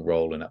central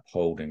role in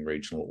upholding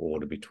regional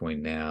order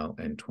between now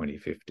and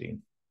 2050?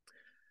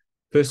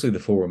 Firstly, the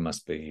Forum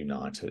must be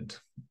united.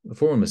 The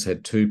Forum has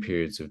had 2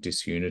 periods of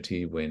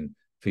disunity when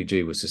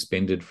Fiji was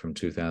suspended from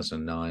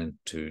 2009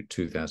 to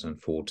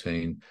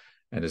 2014,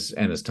 and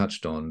as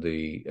touched on,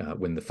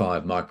 when the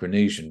 5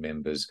 Micronesian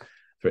members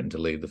threatened to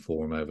leave the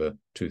Forum over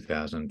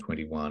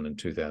 2021 and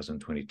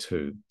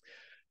 2022.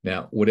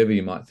 Now, whatever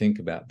you might think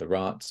about the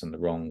rights and the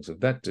wrongs of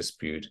that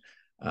dispute,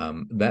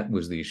 that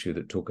was the issue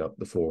that took up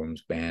the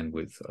Forum's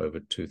bandwidth over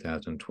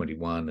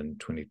 2021 and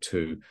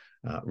 22,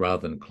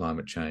 rather than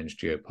climate change,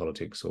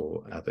 geopolitics,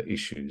 or other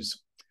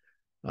issues.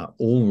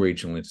 All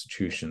regional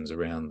institutions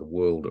around the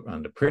world are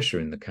under pressure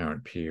in the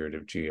current period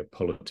of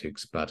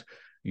geopolitics, but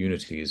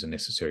unity is a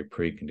necessary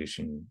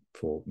precondition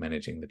for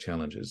managing the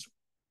challenges.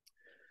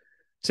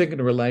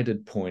 Second, a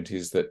related point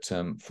is that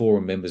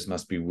Forum members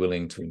must be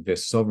willing to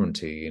invest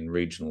sovereignty in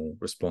regional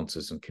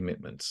responses and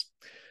commitments.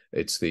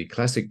 It's the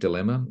classic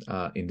dilemma: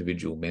 are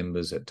individual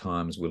members at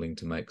times willing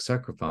to make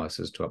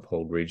sacrifices to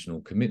uphold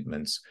regional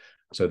commitments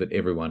so that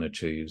everyone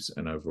achieves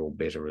an overall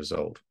better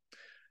result?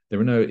 There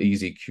are no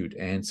easy, cute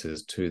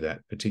answers to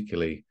that,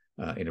 particularly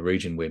in a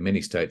region where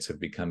many states have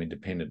become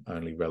independent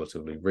only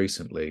relatively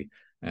recently,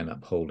 and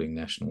upholding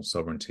national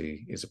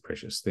sovereignty is a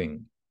precious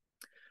thing.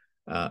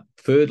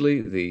 Thirdly,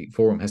 the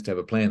Forum has to have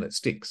a plan that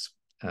sticks.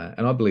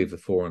 And I believe the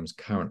Forum's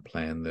current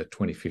plan, the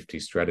 2050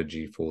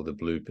 strategy for the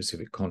Blue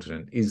Pacific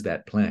continent, is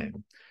that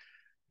plan.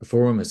 The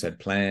Forum has had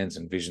plans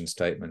and vision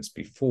statements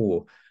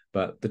before,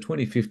 but the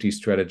 2050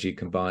 strategy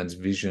combines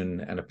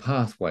vision and a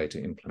pathway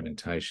to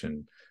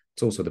implementation.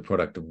 It's also the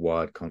product of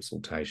wide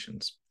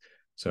consultations.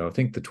 So I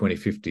think the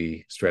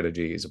 2050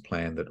 strategy is a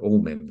plan that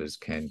all members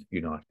can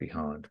unite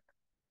behind.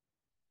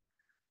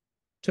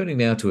 Turning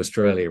now to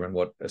Australia and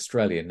what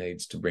Australia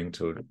needs to bring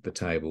to the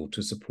table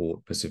to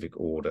support Pacific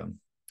order.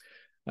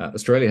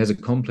 Australia has a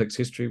complex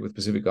history with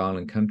Pacific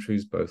Island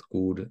countries, both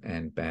good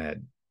and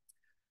bad.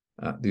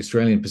 The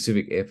Australian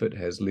Pacific effort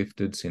has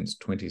lifted since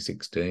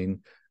 2016,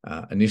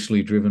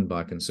 initially driven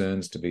by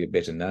concerns to be a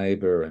better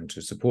neighbour and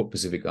to support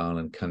Pacific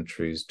Island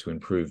countries to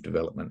improve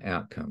development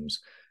outcomes,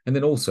 and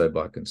then also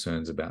by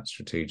concerns about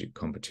strategic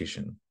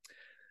competition.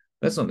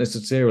 That's not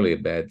necessarily a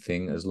bad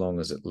thing as long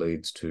as it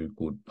leads to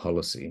good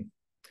policy.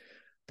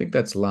 I think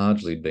that's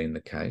largely been the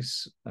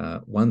case.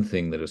 One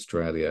thing that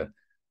Australia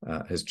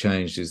has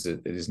changed is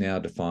that it is now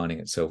defining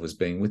itself as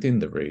being within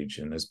the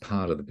region, as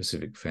part of the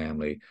Pacific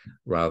family,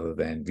 rather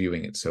than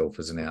viewing itself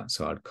as an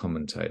outside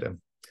commentator.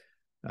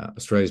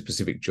 Australia's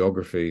Pacific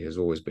geography has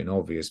always been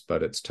obvious,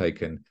 but it's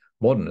taken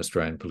modern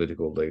Australian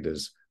political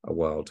leaders a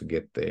while to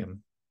get there.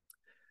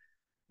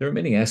 There are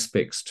many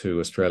aspects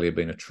to Australia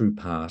being a true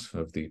part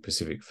of the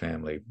Pacific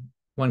family.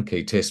 One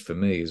key test for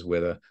me is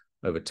whether,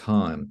 over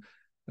time,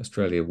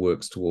 Australia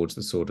works towards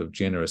the sort of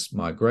generous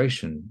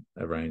migration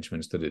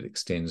arrangements that it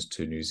extends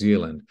to New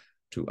Zealand,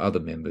 to other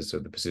members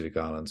of the Pacific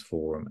Islands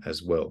Forum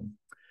as well.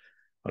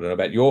 I don't know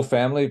about your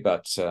family,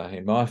 but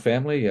in my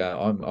family,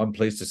 I'm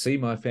pleased to see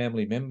my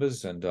family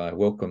members, and I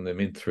welcome them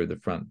in through the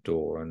front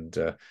door. And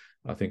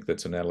I think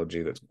that's an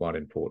analogy that's quite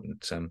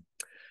important.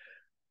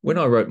 When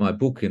I wrote my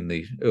book in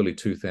the early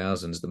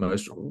 2000s, the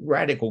most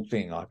radical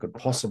thing I could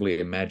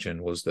possibly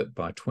imagine was that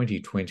by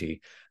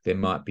 2020, there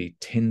might be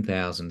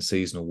 10,000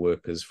 seasonal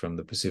workers from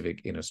the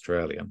Pacific in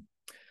Australia.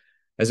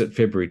 As of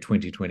February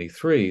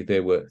 2023,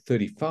 there were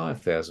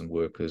 35,000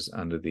 workers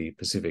under the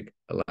Pacific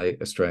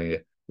Australia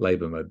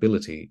Labour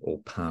Mobility,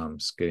 or PALM,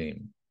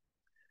 scheme.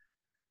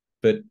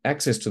 But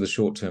access to the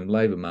short-term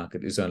labour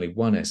market is only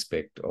one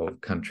aspect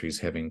of countries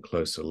having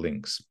closer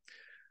links.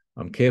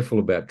 I'm careful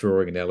about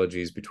drawing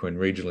analogies between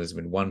regionalism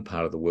in one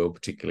part of the world,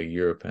 particularly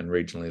Europe, and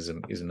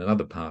regionalism is in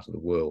another part of the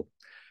world.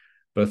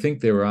 But I think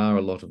there are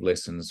a lot of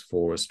lessons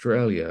for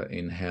Australia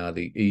in how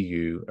the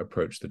EU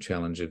approached the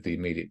challenge of the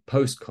immediate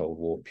post-Cold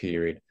War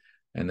period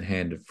and the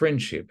hand of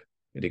friendship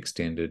it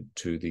extended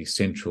to the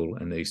Central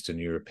and Eastern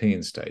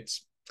European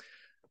states.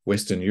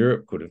 Western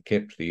Europe could have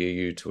kept the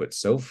EU to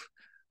itself.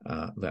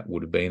 That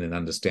would have been an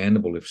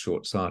understandable, if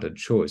short-sighted,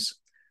 choice.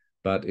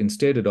 But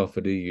instead it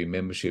offered EU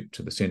membership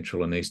to the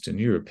Central and Eastern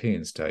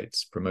European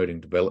states, promoting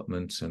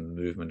development and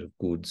movement of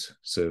goods,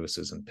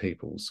 services and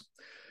peoples.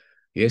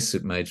 Yes,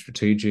 it made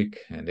strategic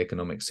and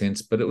economic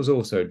sense, but it was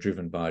also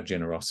driven by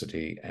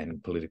generosity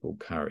and political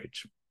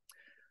courage.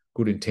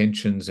 Good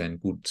intentions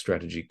and good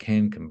strategy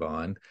can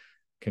combine.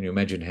 Can you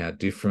imagine how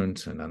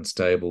different and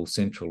unstable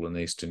Central and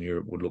Eastern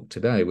Europe would look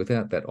today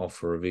without that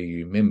offer of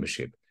EU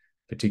membership,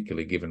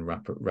 particularly given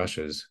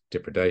Russia's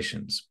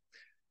depredations?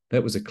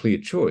 That was a clear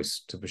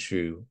choice to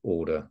pursue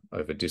order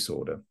over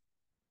disorder.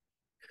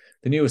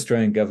 The new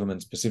Australian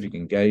government's Pacific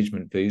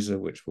Engagement Visa,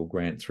 which will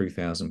grant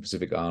 3,000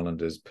 Pacific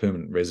Islanders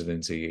permanent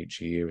residency each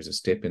year, is a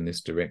step in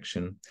this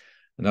direction.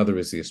 Another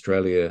is the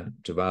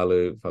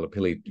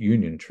Australia-Tuvalu-Whallapili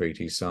Union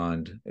Treaty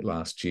signed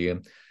last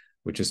year,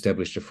 which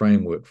established a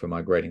framework for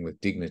migrating with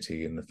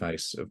dignity in the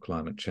face of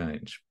climate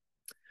change.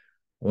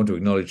 I want to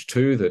acknowledge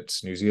too that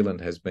New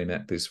Zealand has been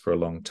at this for a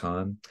long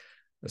time.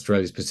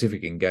 Australia's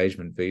Pacific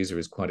Engagement Visa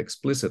is quite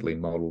explicitly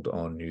modelled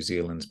on New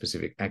Zealand's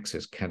Pacific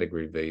Access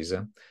Category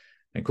Visa.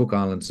 And Cook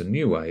Islands and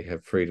Niue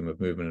have freedom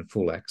of movement and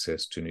full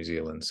access to New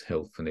Zealand's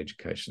health and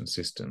education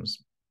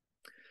systems.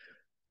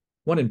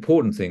 One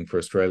important thing for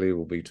Australia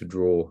will be to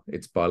draw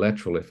its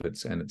bilateral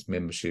efforts and its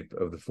membership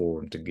of the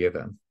Forum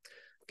together.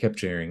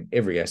 Capturing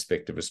every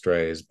aspect of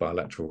Australia's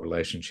bilateral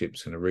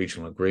relationships in a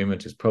regional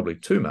agreement is probably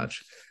too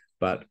much,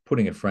 but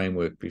putting a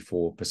framework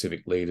before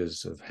Pacific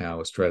leaders of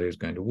how Australia is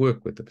going to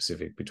work with the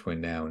Pacific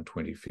between now and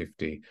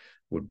 2050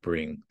 would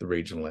bring the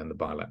regional and the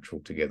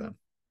bilateral together.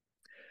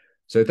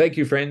 So thank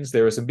you, friends.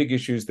 There are some big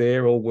issues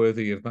there, all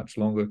worthy of much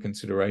longer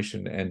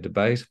consideration and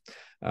debate.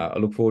 I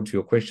look forward to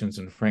your questions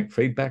and frank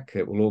feedback.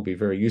 It will all be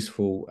very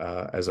useful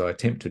as I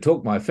attempt to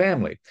talk my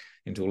family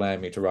into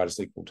allowing me to write a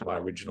sequel to my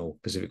original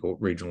Pacific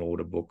Regional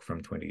Order book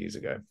from 20 years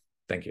ago.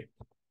 Thank you.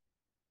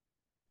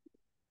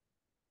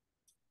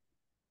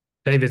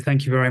 David,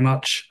 thank you very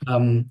much.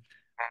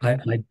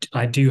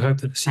 I do hope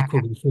that the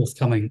sequel will be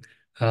forthcoming.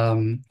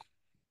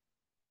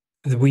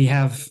 We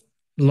have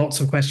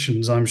lots of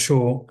questions, I'm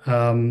sure.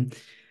 And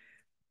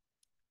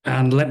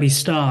let me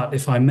start,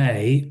 if I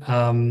may,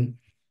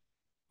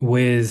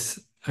 with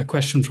a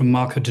question from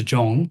Marco de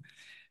Jong,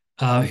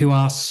 who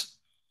asks,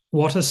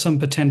 what are some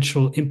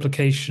potential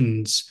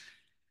implications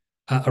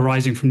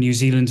arising from New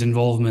Zealand's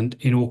involvement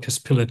in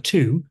AUKUS Pillar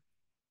 2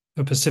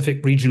 for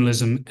Pacific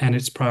regionalism and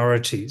its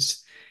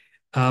priorities?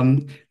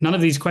 None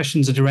of these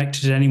questions are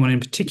directed at anyone in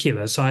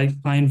particular, so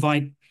I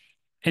invite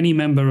any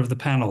member of the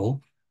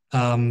panel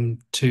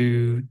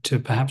to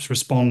perhaps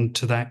respond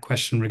to that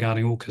question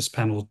regarding AUKUS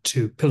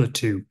Pillar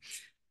 2.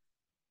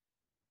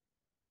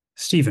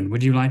 Stephen,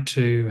 would you like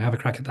to have a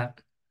crack at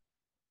that?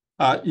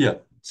 Yeah,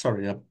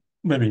 sorry.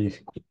 Maybe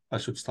I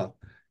should start,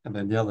 and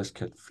then the others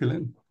can fill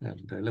in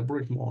and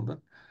elaborate more on that.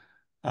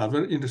 A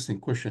very interesting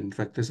question. In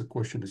fact, there's a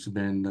question that's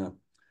been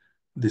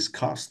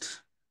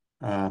discussed,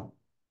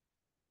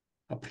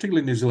 particularly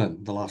in New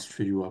Zealand, the last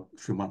few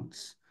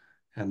months.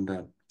 And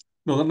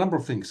no, a number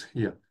of things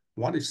here.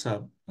 One is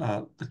the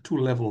two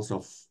levels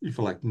of, if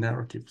you like,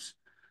 narratives,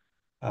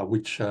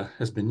 which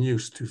has been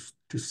used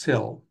to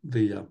sell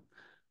the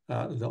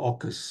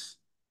AUKUS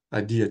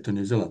idea to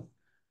New Zealand.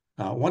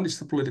 One is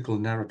the political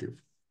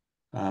narrative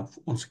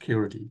on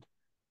security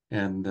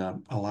and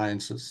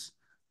alliances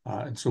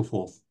and so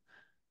forth.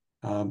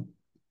 And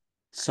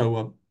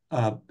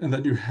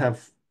then you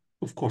have,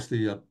 of course,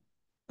 the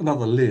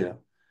another layer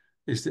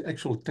is the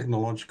actual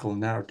technological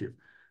narrative.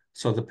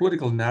 So the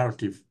political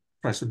narrative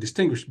tries to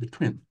distinguish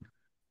between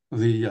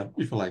the,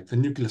 if you like, the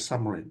nuclear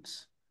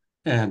submarines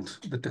and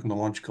the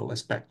technological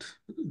aspect,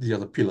 the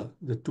other pillar,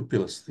 the two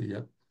pillars,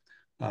 the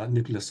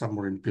nuclear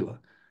submarine pillar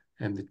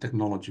and the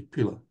technology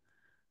pillar.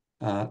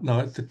 Now,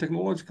 at the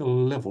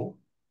technological level,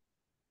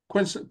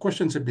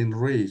 questions have been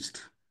raised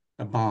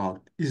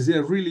about, is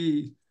there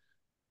really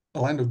a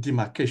line of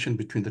demarcation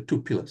between the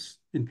two pillars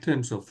in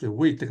terms of the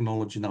way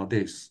technology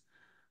nowadays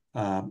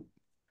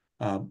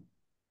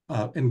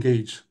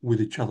engage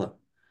with each other?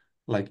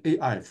 Like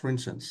AI, for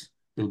instance,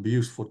 will be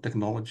used for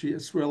technology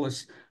as well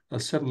as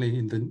certainly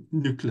in the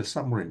nuclear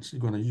submarines.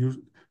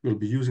 We'll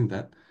be using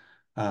that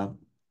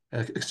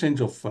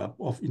exchange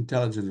of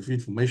intelligence, of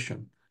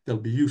information. They'll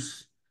be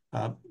used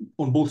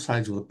on both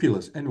sides of the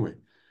pillars anyway.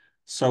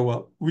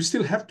 So we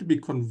still have to be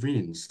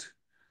convinced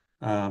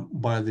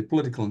by the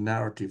political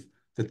narrative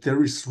that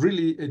there is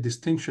really a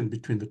distinction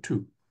between the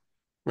two.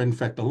 When in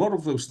fact, a lot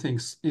of those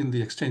things in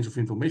the exchange of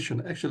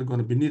information are actually going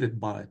to be needed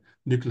by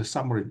nuclear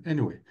submarine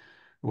anyway,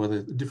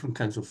 whether different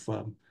kinds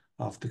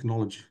of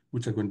technology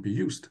which are going to be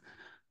used.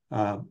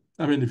 I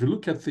mean, if you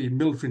look at the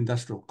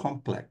military-industrial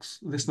complex,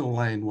 there's no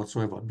line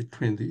whatsoever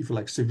between the, if you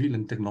like,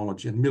 civilian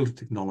technology and military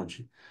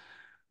technology.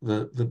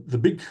 The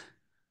big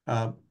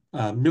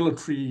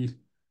military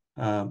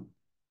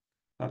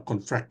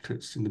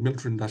contractors in the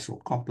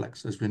military-industrial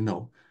complex, as we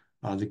know,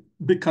 the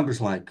big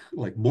countries like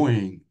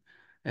Boeing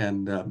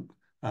and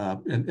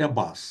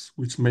Airbus,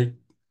 which make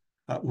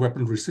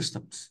weaponry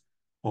systems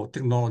or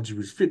technology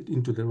which fit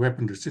into the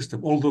weaponry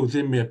system, although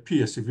they may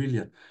appear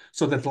civilian.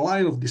 So that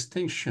line of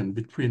distinction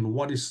between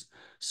what is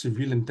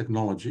civilian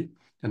technology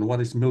and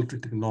what is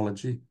military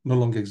technology no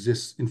longer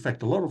exists. In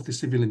fact, a lot of the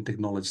civilian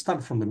technology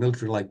started from the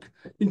military, like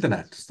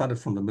internet started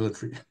from the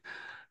military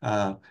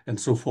and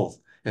so forth.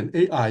 And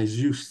AI is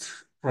used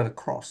right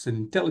across, and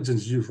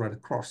intelligence is used right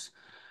across.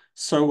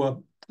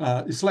 So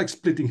it's like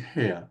splitting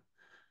hair.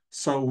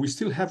 So we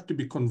still have to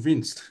be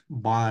convinced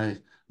by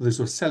those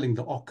who are selling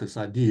the AUKUS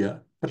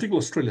idea,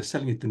 particularly Australia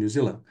selling it to New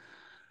Zealand,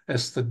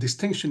 as the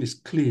distinction is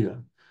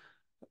clear.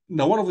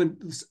 Now, one of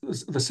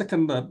the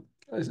second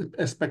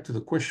aspect of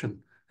the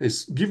question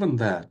is, given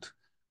that,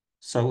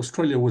 so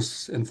Australia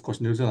was, and of course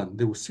New Zealand,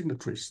 they were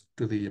signatories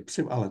to the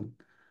Pacific Island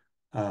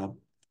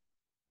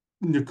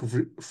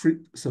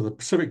the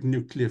Pacific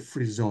Nuclear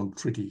Free Zone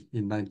Treaty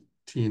in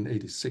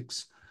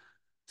 1986.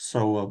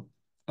 So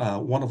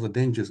one of the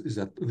dangers is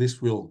that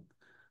this will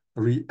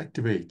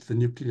reactivate the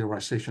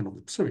nuclearization of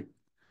the Pacific,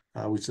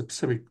 which the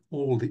Pacific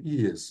all the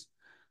years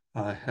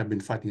have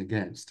been fighting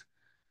against.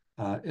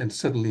 And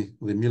suddenly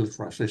the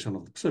militarization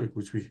of the Pacific,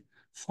 which we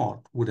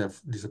thought would have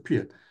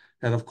disappeared.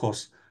 And of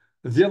course,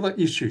 The other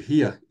issue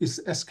here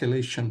is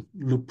escalation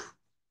loop.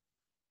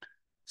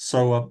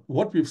 So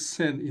what we've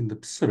seen in the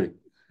Pacific,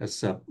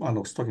 as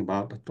Anna was talking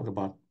about, I talk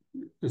about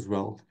as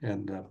well,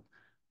 and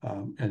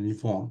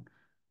Yvonne,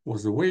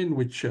 was the way in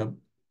which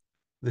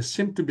there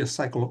seemed to be a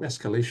cycle of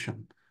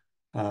escalation.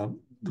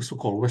 The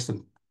so-called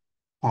Western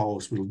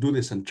powers will do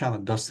this, and China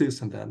does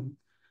this, and then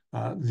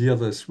the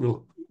others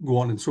will go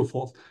on and so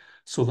forth.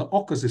 So the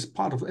AUKUS is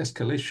part of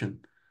escalation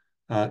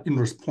in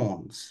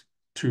response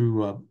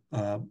to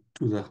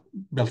the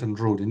Belt and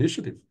Road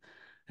Initiative.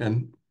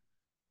 And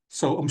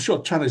so I'm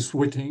sure China is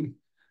waiting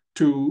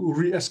to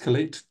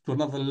re-escalate to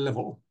another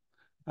level,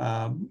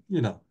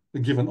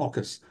 given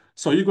AUKUS.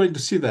 So you're going to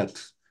see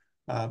that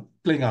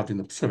playing out in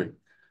the Pacific.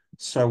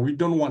 So we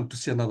don't want to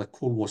see another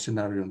Cold War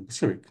scenario in the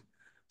Pacific.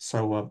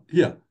 So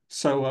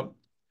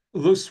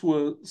those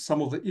were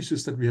some of the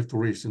issues that we have to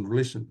raise in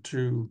relation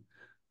to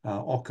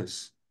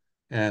AUKUS.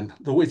 And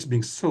the way it's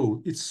being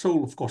sold,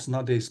 of course,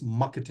 nowadays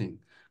marketing.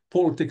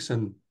 Politics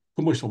and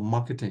commercial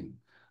marketing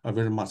are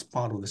very much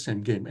part of the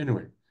same game.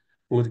 Anyway,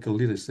 political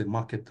leaders, they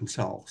market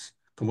themselves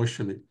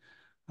commercially.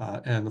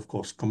 And of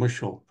course,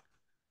 commercial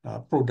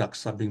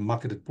products are being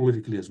marketed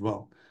politically as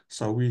well.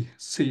 So we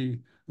see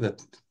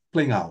that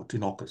playing out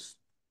in AUKUS.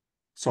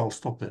 So I'll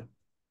stop there.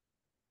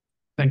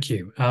 Thank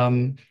you.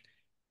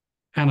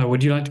 Anna,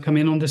 would you like to come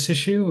in on this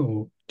issue,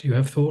 or do you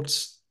have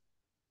thoughts?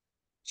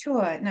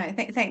 Sure. No,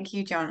 thank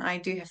you, John. I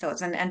do have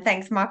thoughts, and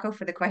thanks, Marco,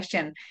 for the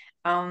question.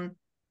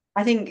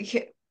 I think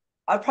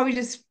I'll probably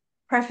just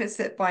preface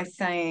it by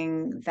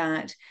saying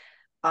that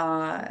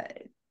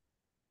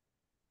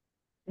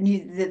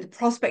the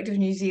prospect of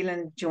New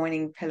Zealand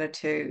joining Pillar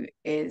 2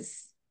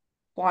 is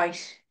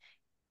quite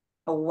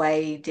a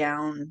way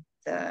down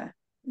the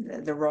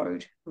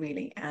road,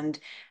 really. And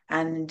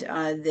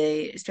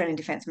the Australian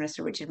Defence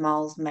Minister, Richard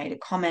Marles, made a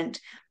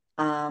comment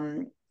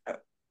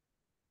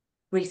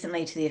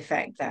recently to the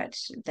effect that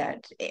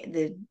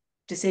the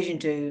decision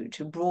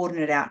to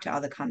broaden it out to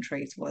other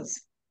countries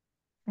was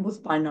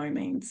by no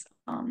means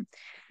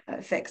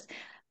fixed.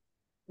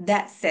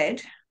 That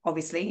said,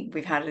 obviously,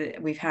 we've had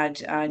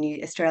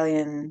new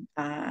Australian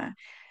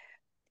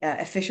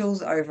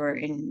officials over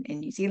in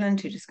New Zealand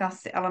to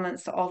discuss the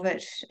elements of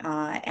it,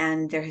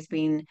 and there has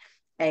been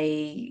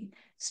a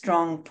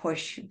strong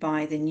push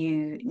by the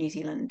new New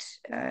Zealand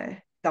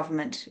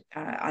government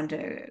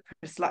under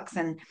Chris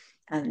Luxon,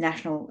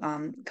 national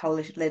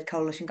coalition-led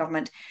coalition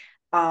government,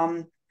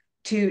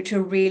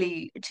 to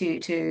really,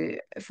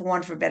 for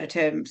want of a better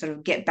term, sort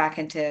of get back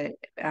into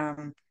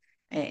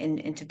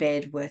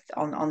bed with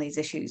on these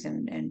issues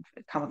and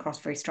come across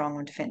very strong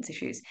on defence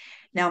issues.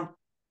 Now,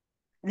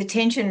 the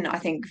tension, I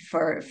think,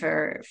 for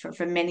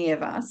many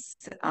of us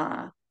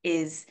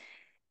is,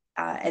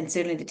 and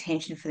certainly the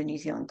tension for the New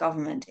Zealand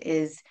government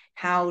is,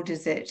 how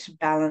does it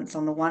balance,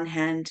 on the one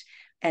hand,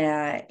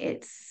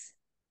 its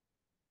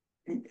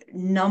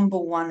number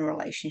one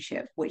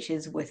relationship, which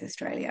is with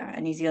Australia,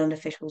 and New Zealand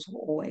officials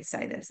will always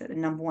say this, that the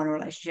number one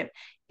relationship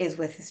is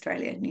with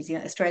Australia.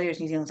 Australia is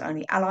New Zealand's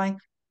only ally,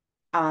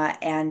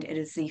 and it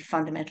is the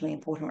fundamentally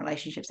important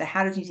relationship. So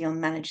how does New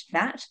Zealand manage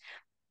that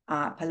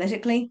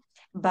politically?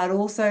 But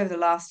also over the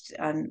last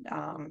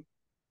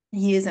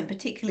years, and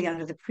particularly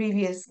under the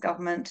previous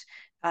government,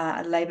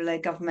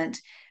 Labour-led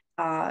governments,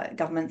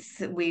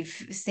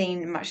 we've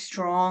seen much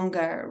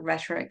stronger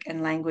rhetoric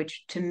and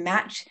language to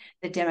match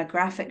the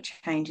demographic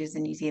changes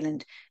in New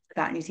Zealand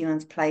about New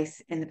Zealand's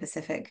place in the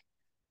Pacific,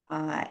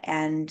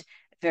 and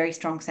very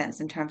strong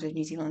sense in terms of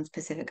New Zealand's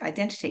Pacific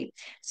identity.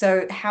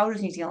 So how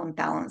does New Zealand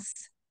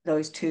balance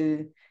those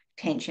two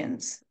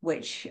tensions,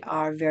 which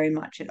are very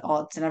much at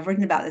odds? And I've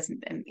written about this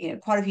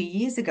quite a few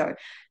years ago,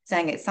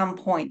 saying at some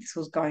point this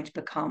was going to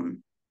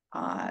become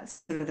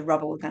sort of the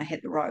rubber was going to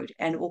hit the road,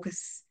 and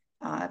AUKUS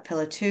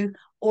Pillar 2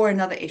 or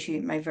another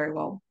issue may very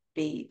well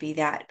be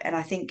that. And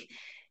I think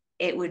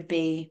it would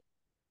be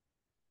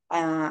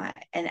an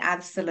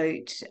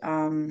absolute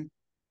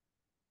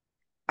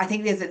I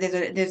think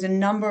there's a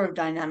number of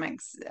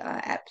dynamics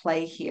at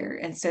play here,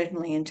 and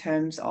certainly in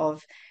terms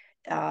of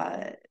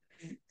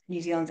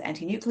New Zealand's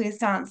anti-nuclear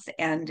stance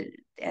and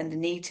the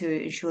need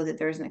to ensure that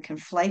there isn't a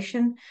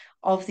conflation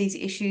of these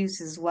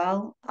issues as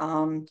well,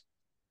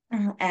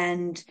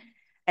 and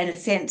a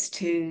sense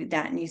too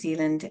that New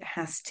Zealand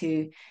has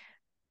to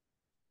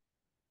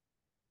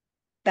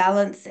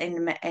balance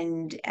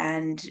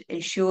and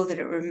ensure that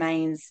it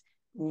remains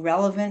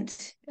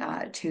relevant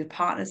to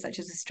partners such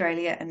as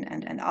Australia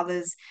and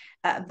others,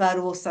 but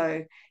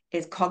also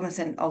is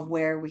cognizant of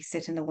where we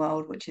sit in the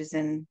world, which is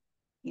in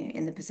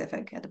the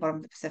Pacific, at the bottom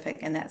of the Pacific,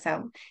 and that's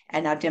our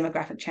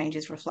demographic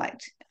changes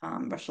reflect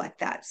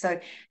that. So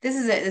this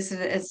is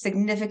a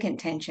significant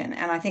tension,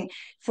 and I think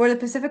for the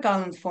Pacific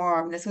Islands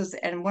Forum, this was,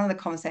 and one of the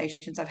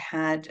conversations I've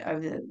had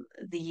over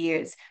the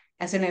years,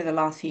 and certainly over the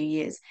last few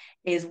years,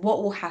 is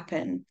what will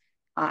happen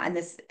and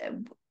this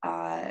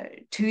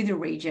to the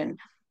region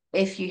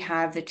if you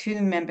have the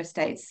two member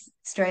states,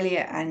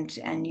 Australia and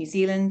New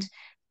Zealand,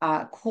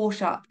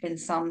 caught up in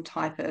some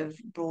type of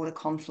broader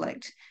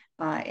conflict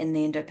in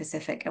the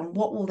Indo-Pacific, and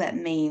what will that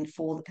mean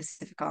for the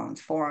Pacific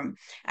Islands Forum?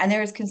 And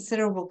there is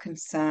considerable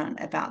concern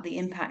about the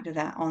impact of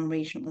that on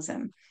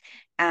regionalism.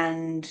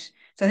 And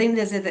so I think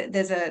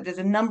there's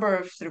a number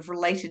of sort of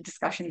related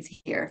discussions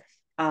here,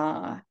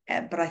 but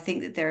I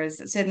think that there is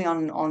certainly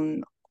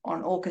on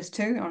AUKUS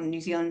 2, on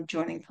New Zealand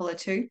joining Pillar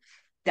 2,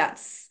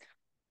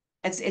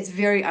 it's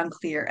very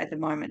unclear at the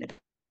moment if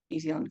New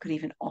Zealand could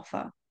even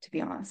offer, to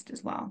be honest,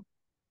 as well.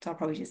 So I'll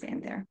probably just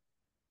end there.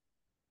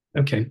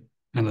 Okay,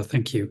 Anna,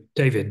 thank you.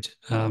 David,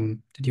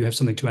 did you have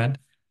something to add?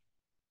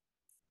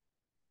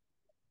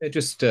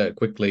 Just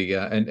quickly,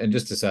 and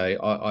just to say,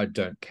 I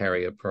don't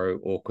carry a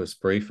pro-AUKUS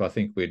brief. I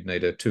think we'd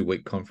need a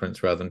 2-week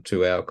conference rather than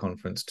 2-hour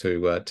conference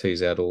to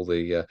tease out all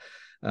the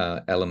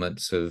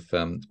elements of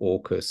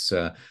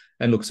AUKUS.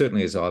 And look,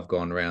 certainly as I've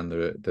gone around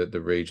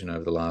the region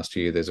over the last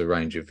year, there's a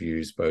range of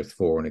views both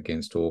for and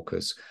against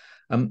AUKUS.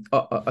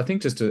 I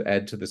think just to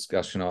add to the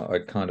discussion, I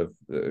kind of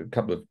a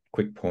couple of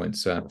quick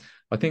points.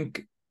 I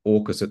think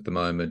AUKUS at the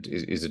moment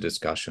is a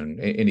discussion.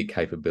 Any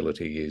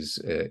capability is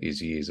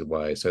years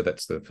away. So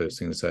that's the first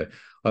thing to say.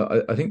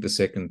 I think the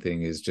second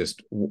thing is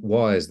just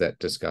why is that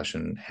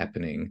discussion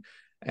happening?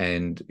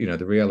 And, you know,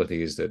 the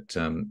reality is that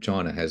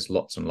China has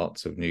lots and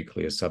lots of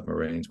nuclear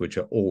submarines, which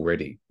are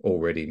already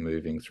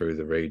moving through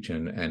the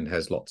region, and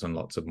has lots and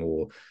lots of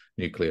more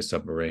nuclear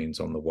submarines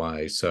on the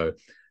way. So,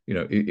 you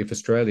know, if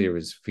Australia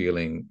is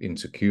feeling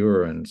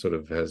insecure and sort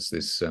of has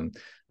this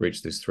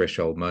reached this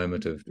threshold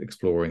moment of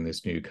exploring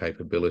this new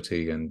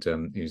capability, and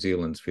New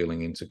Zealand's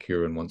feeling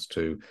insecure and wants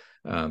to,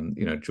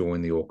 you know,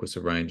 join the AUKUS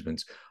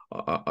arrangements,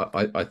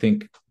 I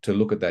think to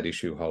look at that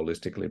issue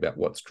holistically about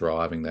what's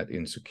driving that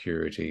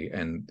insecurity,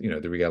 and, you know,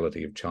 the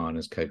reality of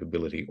China's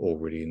capability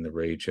already in the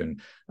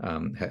region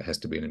has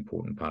to be an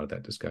important part of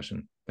that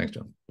discussion. Thanks,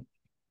 John.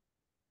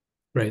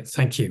 Great,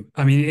 thank you.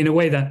 I mean, in a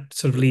way that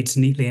sort of leads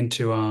neatly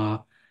into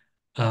our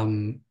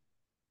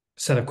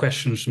set of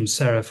questions from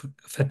Sarah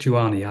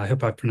Fetuani, I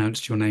hope I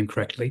pronounced your name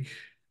correctly,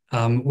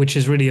 which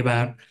is really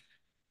about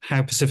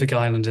how Pacific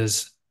island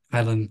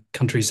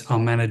countries are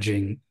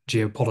managing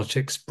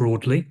geopolitics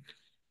broadly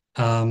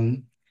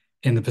in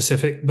the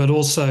Pacific, but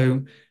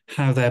also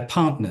how their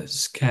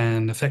partners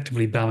can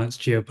effectively balance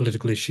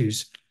geopolitical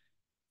issues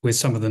with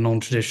some of the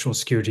non-traditional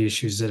security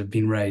issues that have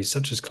been raised,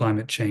 such as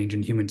climate change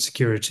and human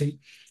security.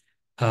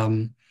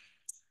 So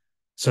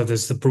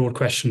there's the broad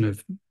question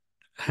of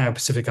how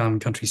Pacific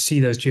Island countries see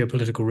those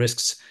geopolitical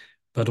risks,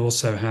 but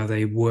also how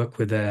they work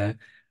with their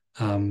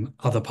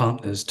other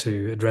partners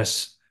to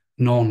address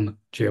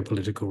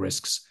non-geopolitical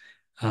risks.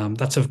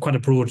 That's quite a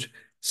broad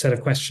set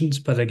of questions,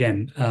 but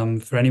again,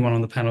 for anyone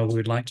on the panel who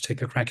would like to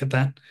take a crack at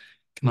that,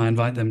 can I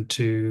invite them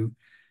to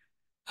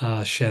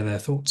share their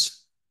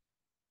thoughts?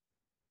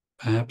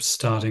 Perhaps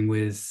starting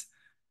with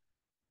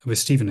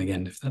Stephen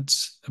again, if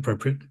that's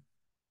appropriate.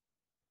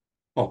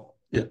 Oh,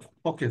 yeah.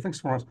 Okay,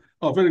 thanks, Morris.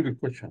 Oh, very good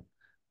question.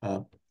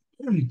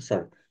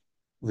 Sorry.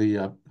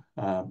 The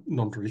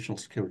non-traditional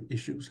security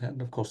issues,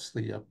 and of course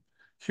the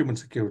human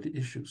security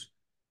issues.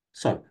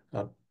 So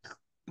the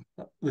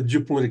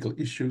geopolitical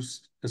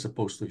issues as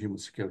opposed to human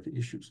security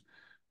issues.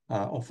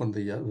 Often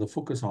the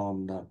focus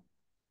on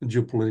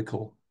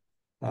geopolitical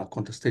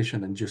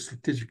contestation and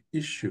geostrategic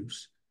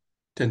issues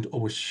tend to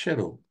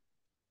overshadow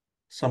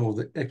some of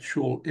the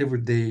actual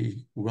everyday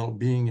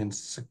well-being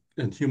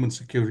and human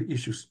security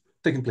issues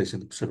taking place in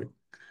the Pacific.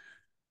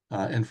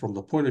 And from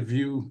the point of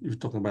view, you're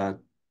talking about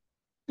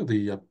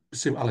the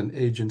Pacific Island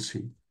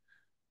Agency,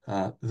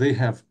 they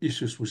have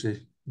issues which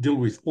they deal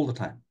with all the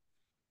time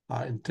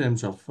in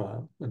terms of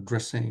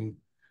addressing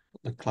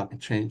the climate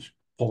change,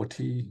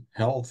 poverty,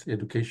 health,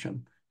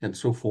 education, and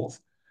so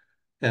forth.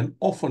 And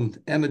often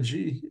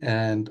energy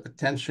and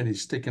attention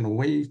is taken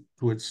away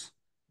towards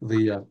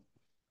the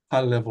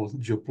high-level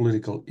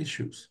geopolitical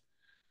issues.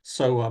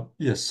 So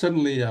yes,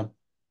 certainly at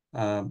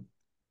the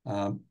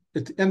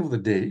end of the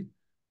day,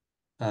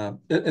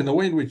 and the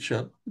way in which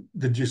the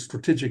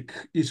geostrategic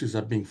issues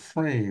are being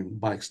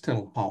framed by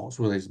external powers,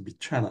 whether it be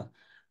China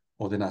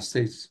or the United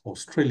States,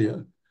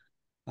 Australia,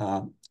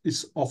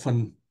 is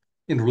often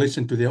in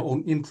relation to their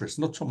own interests,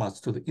 not so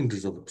much to the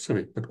interests of the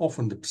Pacific, but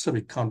often the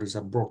Pacific countries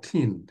are brought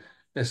in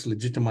as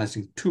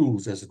legitimizing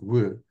tools, as it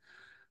were,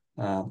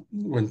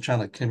 when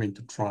China came in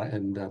to try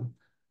and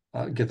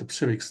get the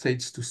Pacific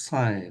states to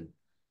sign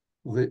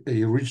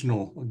a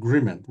regional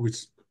agreement,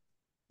 which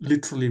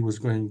literally was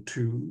going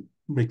to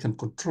make them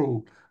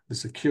control the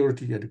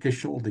security,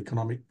 educational, the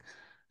economic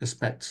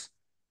aspects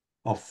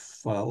of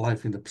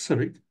life in the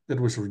Pacific. That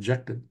was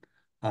rejected.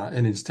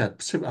 And instead,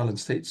 Pacific Island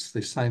states,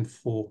 they signed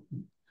for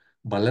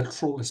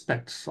bilateral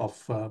aspects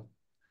of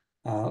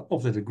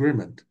that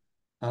agreement.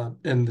 And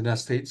the United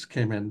States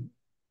came in,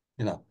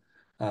 you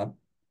know,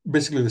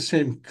 basically the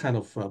same kind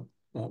of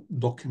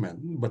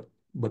document,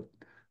 but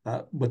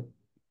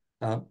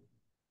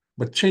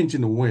changed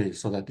in a way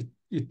so that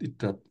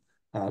it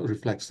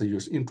reflects the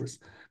U.S.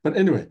 interest. But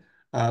anyway,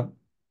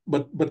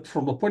 but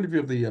from the point of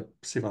view of the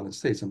Pacific Island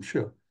states, I'm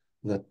sure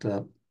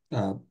that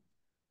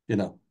you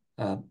know,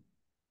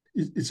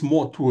 it's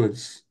more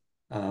towards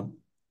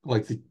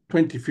like the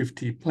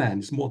 2050 plan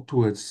is more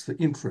towards the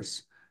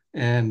interests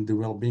and the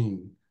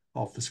well-being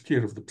of the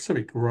security of the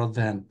Pacific rather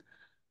than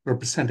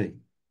representing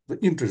the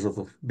interests of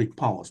the big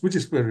powers, which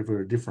is very,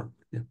 very different.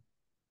 Yeah.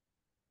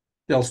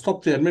 Yeah, I'll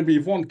stop there. Maybe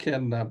Yvonne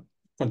can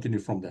continue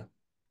from there.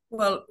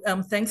 Well,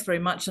 thanks very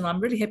much. And I'm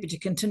really happy to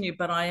continue,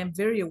 but I am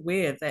very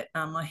aware that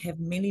I have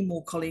many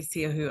more colleagues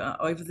here who are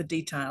over the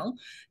detail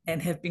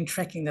and have been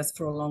tracking this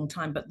for a long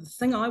time. But the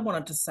thing I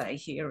wanted to say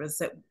here is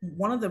that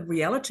one of the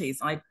realities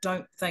I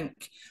don't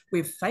think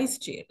we've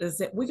faced yet is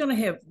that we're going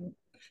to have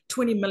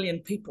 20 million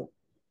people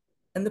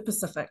in the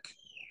Pacific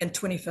in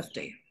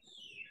 2050.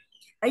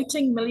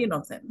 18 million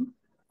of them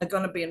are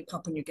going to be in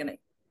Papua New Guinea.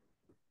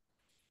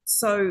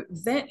 So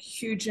that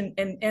huge, and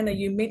Anna,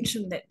 you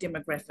mentioned that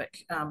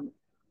demographic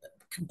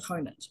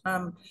component.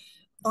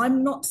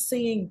 I'm not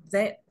seeing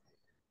that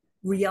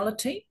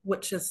reality,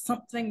 which is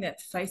something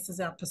that faces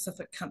our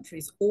Pacific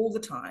countries all the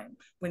time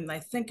when they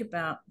think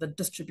about the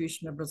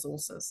distribution of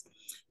resources.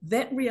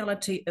 That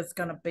reality is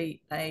going to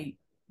be a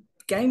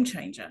game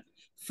changer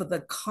for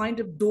the kind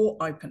of door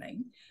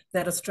opening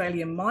that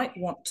Australia might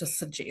want to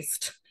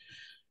suggest.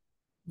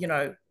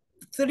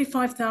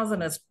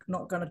 35,000 is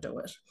not going to do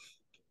it.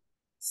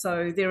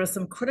 So there are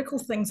some critical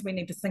things we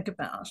need to think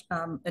about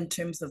in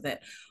terms of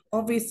that.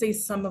 Obviously,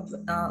 some of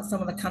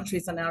the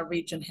countries in our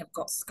region have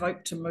got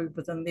scope to move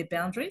within their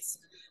boundaries,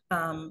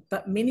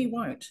 but many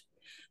won't.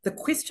 The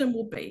question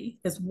will be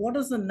is what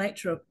is the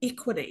nature of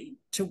equity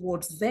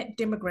towards that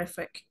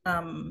demographic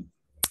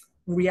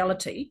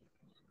reality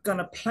going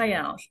to play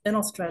out in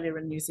Australia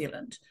and New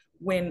Zealand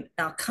when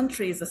our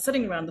countries are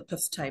sitting around the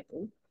PIFS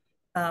table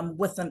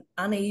with an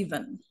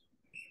uneven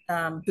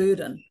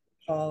burden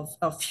of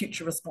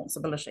future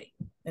responsibility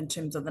in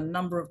terms of the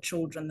number of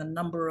children, the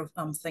number of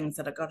things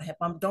that are going to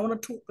happen. I don't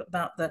want to talk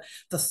about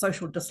the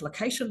social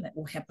dislocation that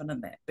will happen in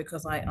that,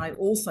 because I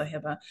also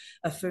have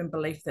a firm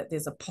belief that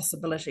there's a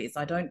possibilities.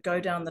 I don't go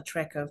down the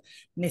track of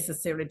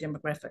necessarily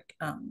demographic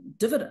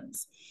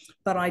dividends,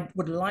 but I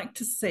would like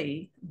to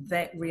see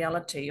that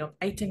reality of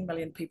 18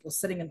 million people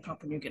sitting in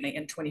Papua New Guinea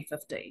in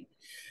 2050.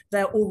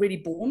 They're already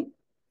born,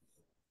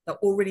 they're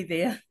already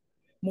there,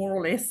 more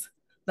or less.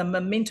 The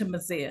momentum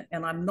is there,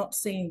 and I'm not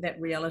seeing that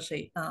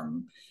reality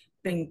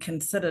being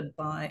considered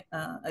by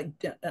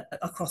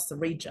across the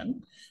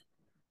region,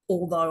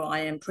 although I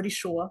am pretty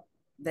sure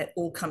that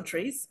all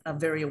countries are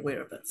very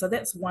aware of it. So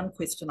that's one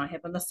question I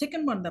have. And the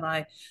second one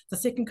the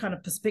second kind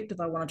of perspective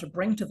I wanted to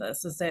bring to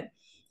this is that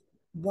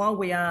while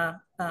we're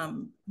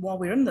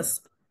in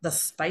this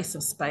space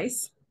of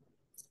space,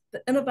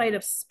 the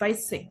innovative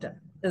space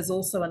sector is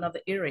also another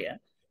area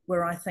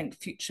where I think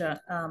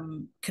future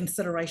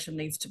consideration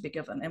needs to be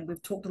given. And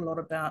we've talked a lot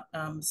about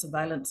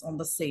surveillance on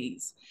the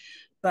seas,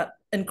 but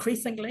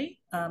increasingly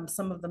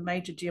some of the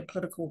major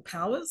geopolitical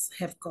powers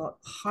have got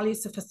highly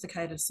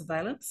sophisticated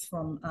surveillance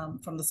from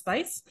the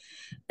space.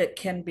 It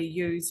can be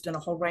used in a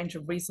whole range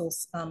of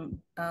resource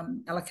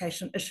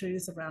allocation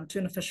issues around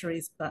tuna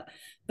fisheries, but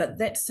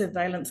that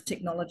surveillance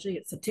technology,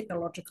 it's a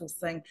technological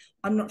thing.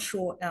 I'm not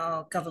sure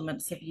our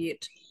governments have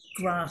yet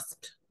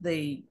grasped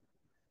the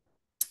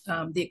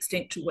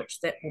extent to which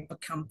that will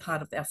become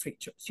part of our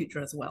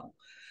future as well.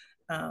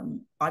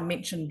 I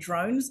mentioned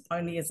drones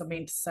only as I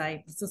meant to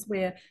say, this is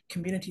where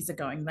communities are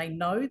going. They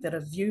know that a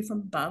view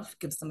from above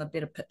gives them a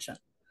better picture.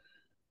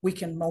 We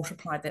can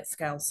multiply that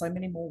scale so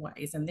many more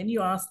ways. And then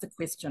you ask the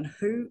question,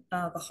 who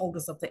are the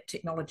holders of that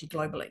technology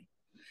globally?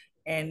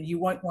 And you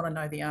won't want to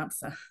know the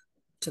answer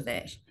to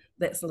that.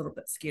 That's a little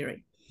bit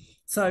scary.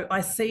 So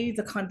I see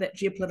the kind of that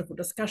geopolitical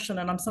discussion,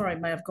 and I'm sorry, I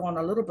may have gone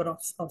a little bit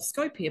off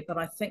scope here, but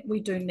I think we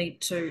do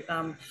need to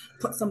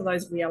put some of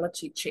those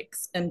reality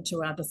checks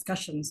into our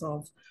discussions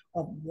of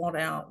what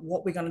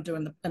we're going to do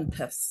in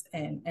PIFs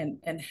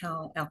and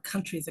how our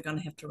countries are going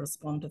to have to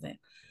respond to that.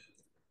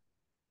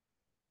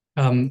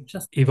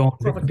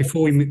 Yvonne,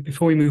 before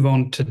we move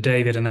on to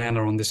David and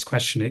Anna on this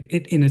question,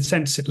 it in a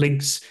sense it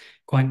links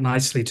quite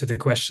nicely to the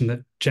question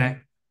that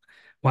Jack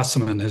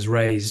Wasserman has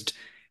raised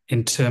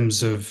in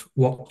terms of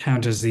what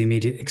counters the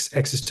immediate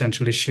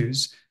existential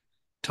issues,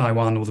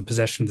 Taiwan or the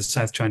possession of the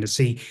South China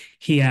Sea.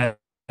 He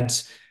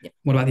adds,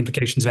 what about the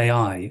implications of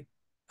AI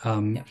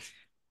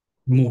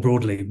more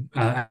broadly,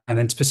 and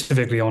then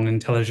specifically on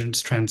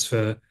intelligence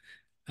transfer,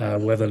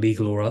 whether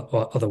legal or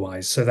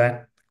otherwise. So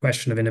that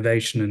question of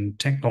innovation and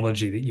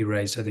technology that you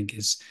raised, I think,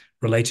 is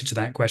related to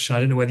that question. I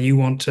don't know whether you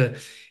want to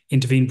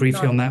intervene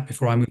briefly on that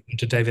before I move on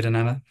to David and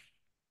Anna.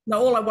 No,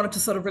 all I wanted to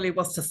sort of really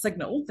was to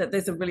signal that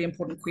these are really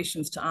important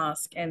questions to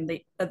ask. And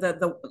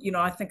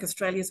I think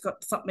Australia's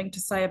got something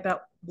to say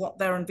about what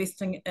they're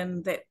investing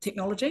in that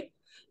technology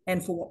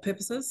and for what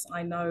purposes.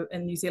 I know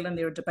in New Zealand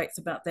there are debates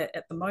about that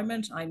at the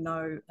moment. I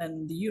know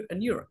in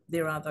Europe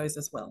there are those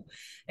as well.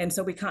 And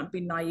so we can't be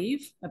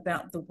naive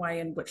about the way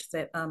in which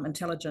that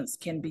intelligence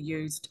can be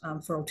used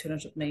for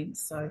alternative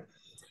needs. So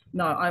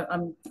no,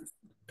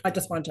 I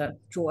just wanted to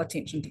draw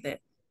attention to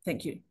that.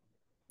 Thank you,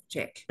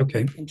 Jack.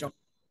 Okay. And John.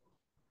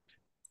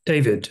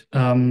 David,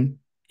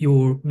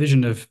 your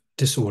vision of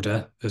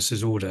disorder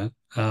versus order,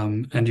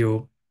 and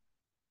your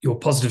your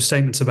positive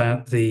statements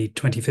about the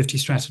 2050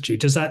 strategy.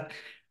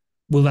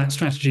 Will that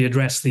strategy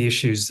address the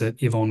issues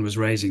that Yvonne was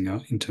raising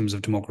in terms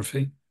of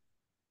demography?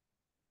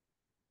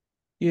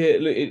 Yeah,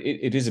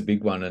 it is a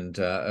big one, and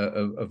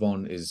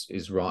Yvonne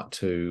is right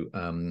to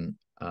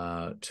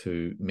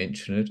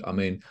mention it. I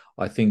mean,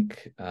 I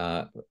think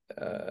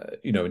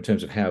in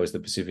terms of how is the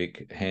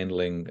Pacific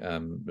handling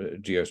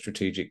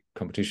geostrategic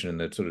competition and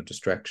the sort of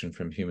distraction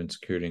from human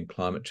security and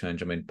climate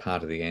change. I mean,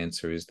 part of the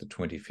answer is the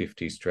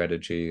 2050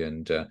 strategy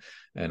and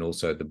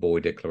also the Boy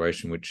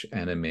Declaration, which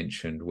Anna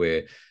mentioned,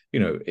 where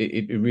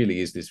it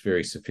really is this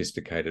very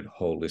sophisticated,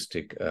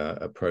 holistic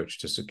approach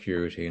to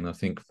security. And I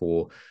think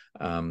for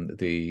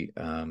the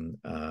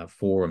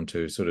forum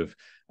to sort of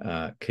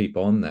keep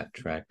on that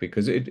track,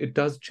 because it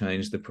does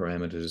change the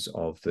parameters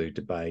of the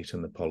debate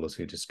and the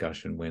policy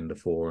discussion when the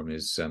forum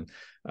is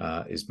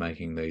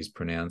making these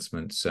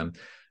pronouncements.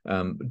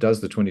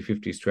 Does the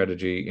 2050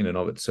 strategy in and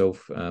of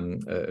itself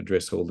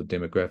address all the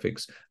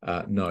demographics?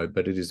 No,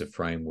 but it is a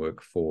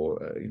framework for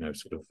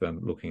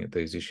looking at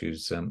these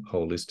issues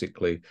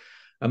holistically.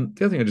 The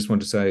other thing I just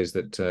want to say is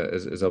that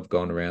as I've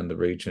gone around the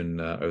region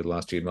over the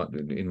last year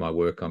in my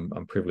work,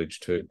 I'm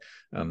privileged to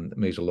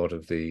meet a lot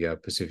of the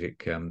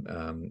Pacific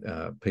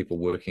people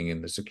working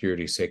in the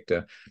security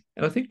sector.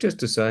 And I think just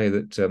to say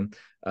that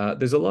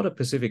there's a lot of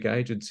Pacific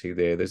agency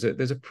there.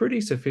 There's a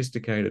pretty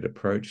sophisticated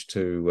approach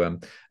to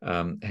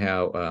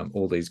how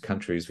all these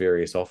countries'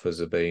 various offers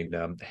are being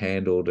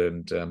handled,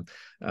 and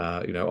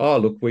oh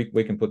look,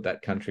 we can put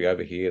that country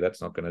over here.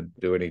 That's not going to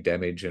do any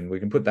damage, and we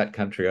can put that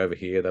country over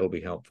here. That'll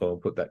be helpful.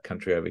 Put that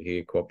country over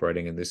here,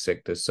 cooperating in this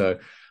sector. So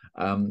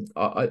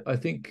I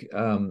think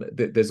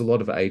that there's a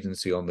lot of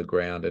agency on the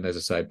ground, and as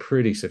I say,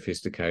 pretty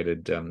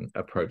sophisticated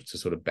approach to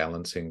sort of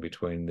balancing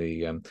between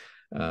the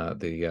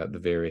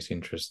various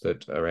interests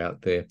that are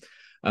out there.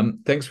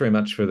 Thanks very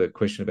much for the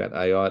question about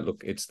AI.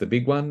 Look, it's the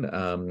big one.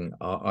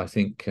 I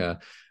think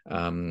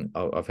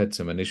I've had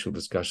some initial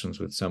discussions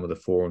with some of the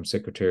forum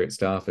secretariat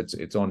staff.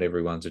 It's on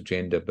everyone's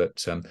agenda,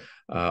 but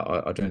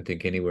I don't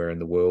think anywhere in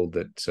the world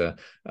that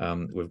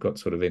we've got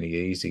sort of any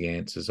easy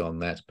answers on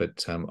that.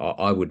 But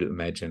I would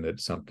imagine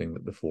it's something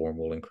that the forum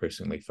will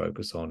increasingly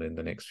focus on in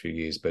the next few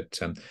years. But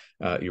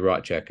you're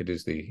right, Jack, it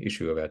is the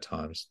issue of our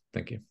times.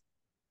 Thank you.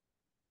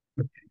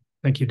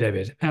 Thank you,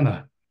 David.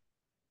 Anna.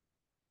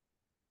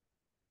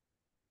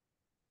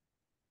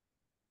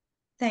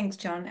 Thanks,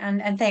 John,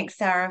 and thanks,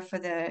 Sarah, for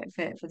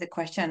the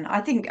question. I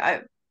think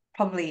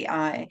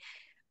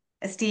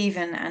Steve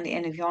and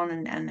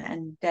Yvonne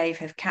and Dave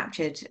have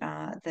captured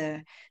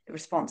the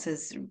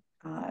responses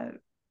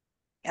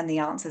and the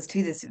answers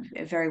to this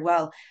very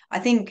well. I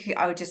think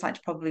I would just like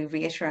to probably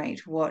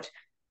reiterate what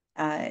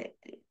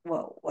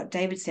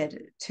David said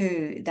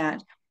too,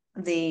 that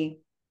the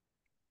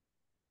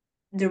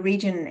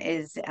region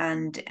is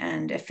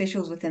and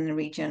officials within the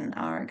region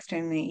are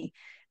extremely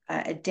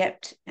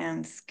adept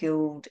and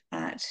skilled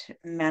at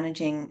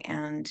managing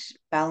and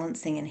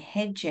balancing and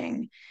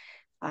hedging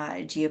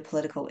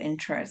geopolitical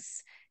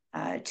interests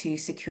to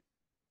secure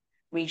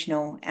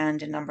regional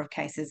and, in a number of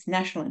cases,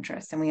 national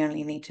interests. And we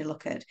only need to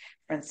look at,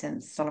 for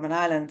instance, Solomon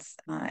Islands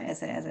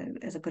as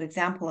a good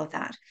example of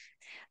that.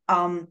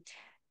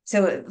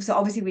 So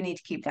obviously we need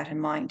to keep that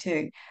in mind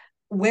too.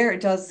 Where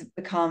it does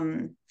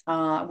become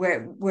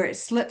where it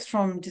slips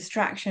from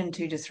distraction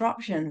to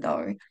disruption,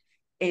 though,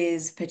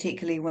 is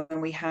particularly when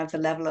we have the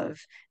level of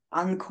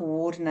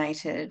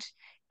uncoordinated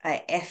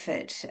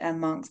effort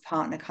amongst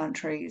partner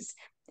countries.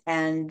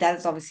 And that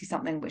is obviously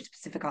something which the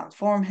Pacific Islands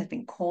Forum has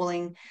been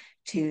calling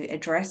to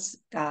address,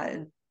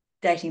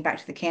 dating back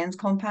to the Cairns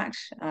Compact,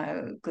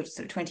 good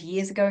sort of 20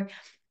 years ago,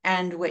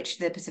 and which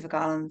the Pacific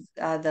Islands,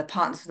 the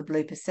Partners for the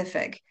Blue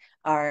Pacific,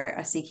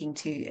 are seeking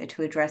to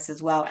address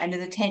as well. And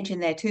there's a tension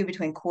there too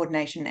between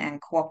coordination and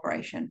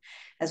cooperation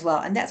as well.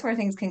 And that's where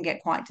things can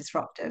get quite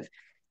disruptive.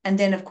 And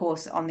then, of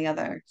course, on the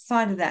other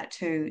side of that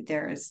too,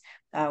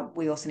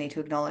 we also need to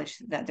acknowledge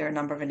that there are a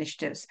number of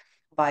initiatives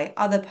by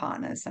other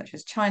partners, such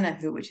as China,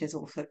 which has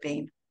also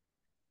been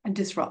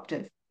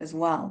disruptive as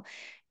well.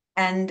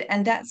 And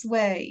that's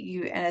where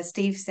and as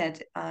Steve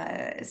said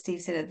at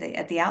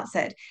the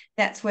outset,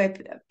 that's where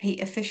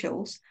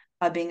officials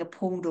are being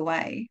pulled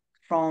away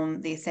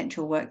from the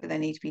essential work that they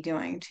need to be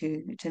doing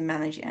to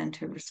manage and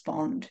to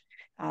respond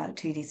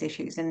to these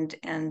issues.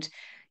 And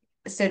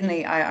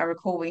certainly, I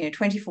recall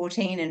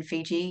 2014 in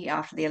Fiji,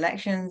 after the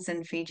elections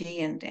in Fiji,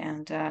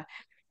 and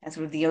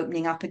sort of the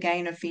opening up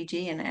again of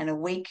Fiji, and a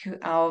week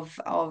of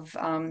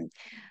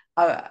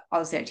I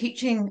was there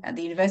teaching at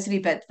the university,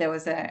 but there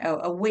was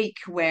a week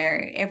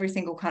where every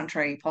single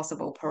country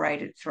possible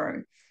paraded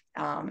through,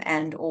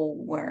 and all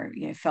were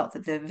felt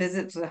that the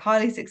visits were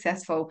highly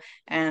successful,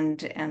 and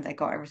they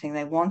got everything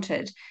they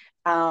wanted.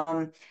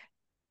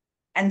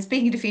 And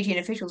speaking to Fijian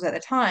officials at the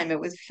time, it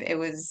was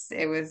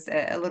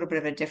a little bit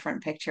of a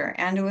different picture,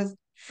 and it was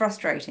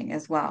frustrating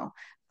as well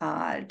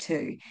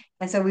too.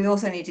 And so we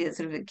also need to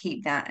sort of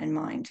keep that in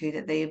mind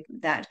too,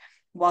 that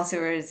whilst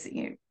there is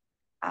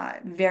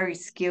very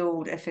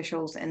skilled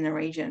officials in the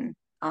region,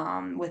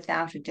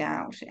 without a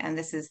doubt, and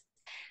this is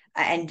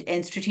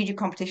And strategic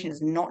competition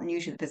is not new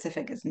to the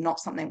Pacific. It's not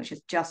something which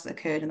has just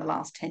occurred in the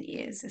last 10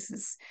 years. This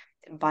is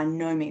by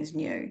no means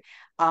new.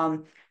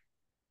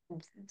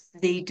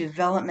 The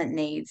development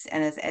needs,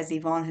 and as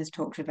Yvonne has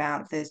talked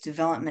about, those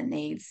development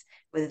needs,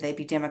 whether they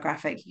be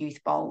demographic,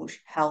 youth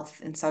bulge,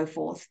 health, and so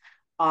forth,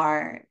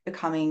 are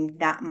becoming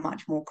that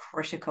much more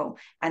critical,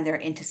 and they're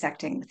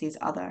intersecting with these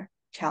other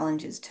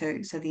challenges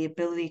too. So the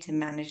ability to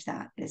manage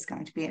that is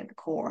going to be at the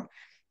core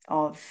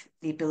of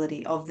the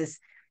ability of this,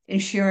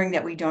 ensuring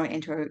that we don't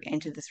enter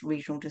this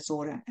regional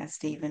disorder, as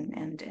Stephen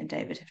and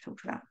David have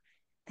talked about.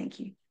 Thank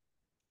you.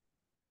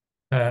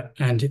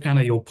 And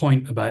Anna, your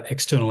point about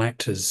external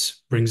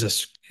actors brings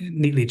us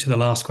neatly to the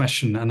last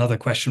question, another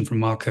question from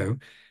Marco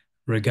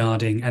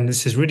regarding, and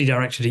this is really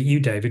directed at you,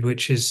 David,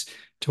 which is,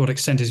 to what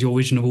extent is your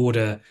vision of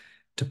order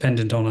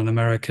dependent on an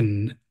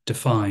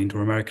American-defined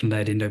or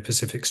American-led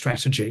Indo-Pacific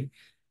strategy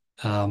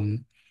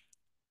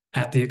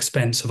at the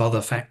expense of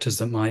other factors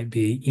that might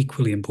be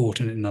equally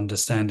important in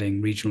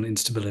understanding regional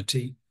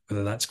instability,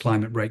 whether that's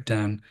climate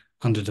breakdown,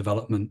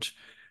 underdevelopment,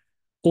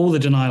 or the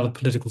denial of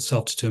political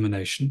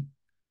self-determination?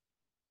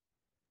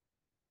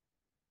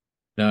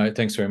 No,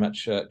 thanks very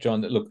much,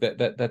 John. Look,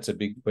 that's a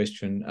big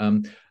question.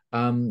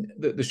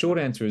 The short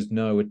answer is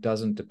no, it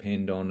doesn't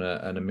depend on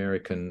an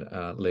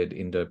American-led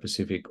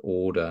Indo-Pacific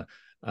order.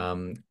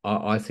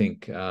 I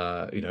think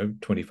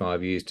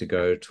 25 years to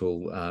go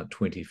till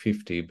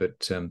 2050,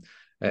 but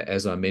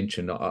as I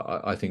mentioned,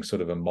 I think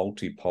sort of a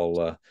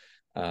multipolar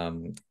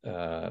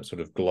sort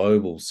of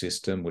global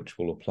system, which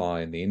will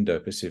apply in the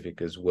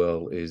Indo-Pacific as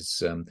well,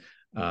 is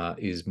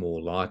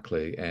more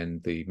likely,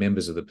 and the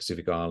members of the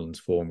Pacific Islands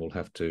Forum will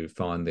have to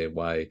find their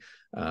way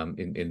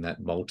in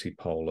that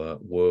multipolar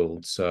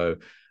world. So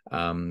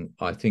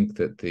I think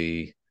that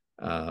the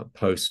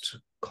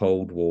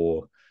post-Cold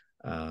War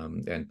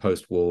and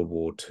post-World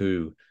War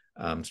II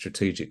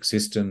strategic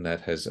system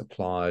that has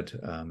applied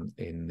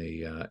in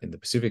the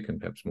Pacific and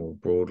perhaps more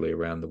broadly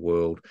around the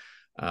world,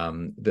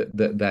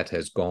 that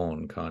has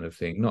gone, kind of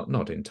thing.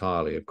 Not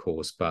entirely, of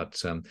course,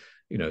 but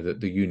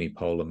the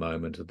unipolar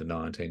moment of the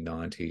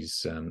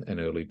 1990s and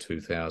early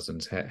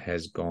 2000s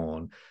has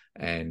gone,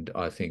 and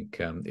I think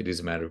it is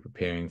a matter of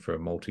preparing for a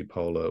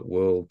multipolar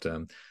world.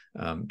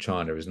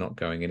 China is not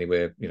going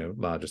anywhere.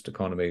 Largest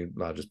economy,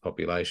 largest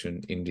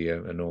population.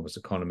 India, enormous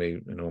economy,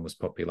 enormous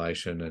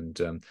population, and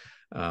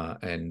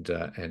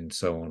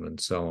so on and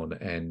so on.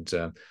 And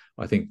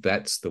I think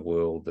that's the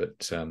world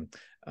that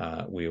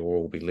we will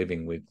all be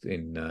living with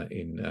in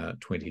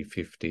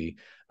 2050.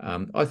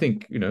 I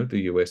think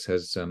the US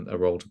has a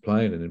role to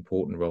play, and an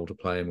important role to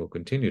play, and will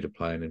continue to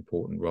play an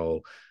important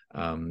role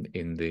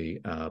in the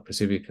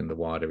Pacific and the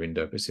wider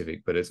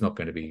Indo-Pacific, but it's not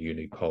going to be a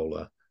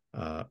unipolar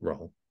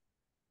role.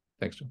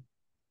 Thanks, John.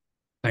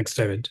 Thanks,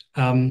 David.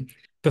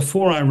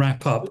 Before I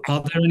wrap up,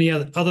 are there any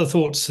other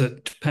thoughts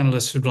that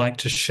panelists would like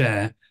to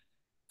share,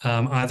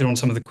 either on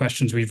some of the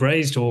questions we've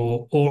raised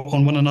or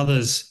on one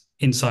another's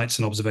insights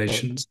and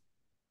observations?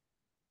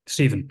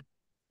 Stephen.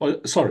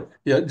 Oh, sorry.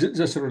 Yeah,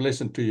 just in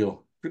relation to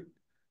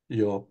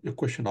your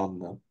question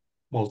on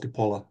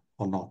multipolar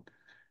or not,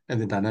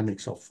 and the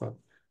dynamics of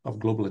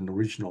global and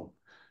regional.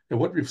 And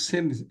what we've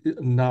seen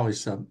now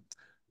is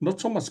not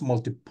so much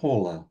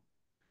multipolar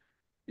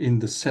in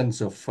the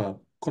sense of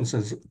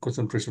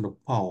concentration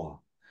of power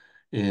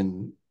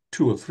in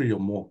 2 or 3 or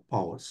more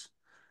powers,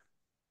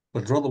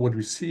 but rather what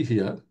we see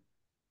here,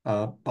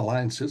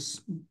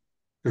 alliances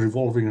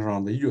revolving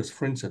around the US,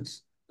 for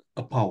instance,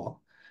 a power.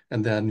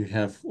 And then you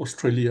have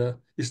Australia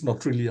is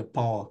not really a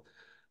power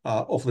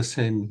of the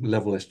same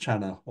level as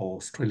China or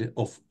Australia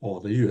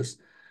or the US,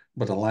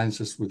 but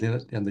alliances within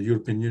it, and the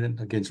European Union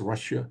against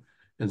Russia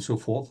and so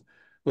forth.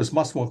 It was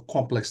much more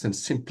complex than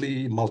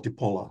simply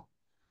multipolar.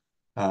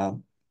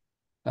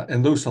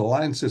 And those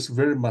alliances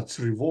very much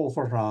revolve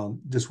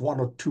around just 1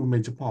 or 2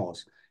 major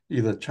powers,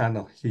 either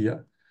China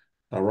here,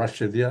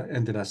 Russia there,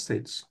 and the United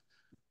States.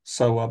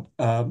 So,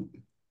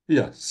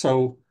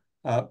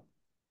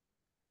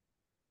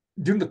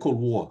 during the Cold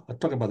War, I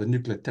talk about the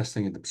nuclear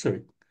testing in the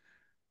Pacific.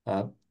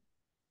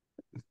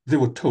 They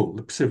were told,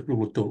 the Pacific people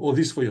were told, oh,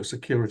 this is for your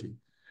security.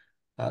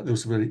 There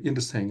was a very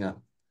interesting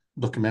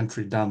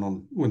documentary done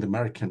on when the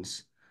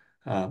Americans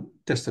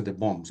tested their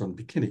bombs on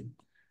Bikini.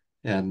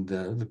 And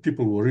the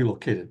people were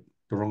relocated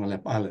to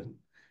Rongelap Island.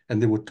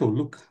 And they were told,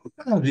 look,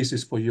 this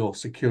is for your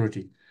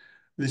security.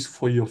 This is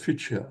for your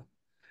future.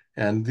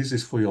 And this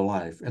is for your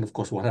life. And of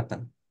course, what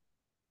happened?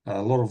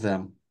 A lot of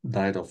them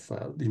died of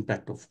the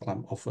impact of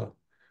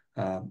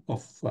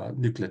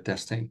nuclear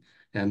testing.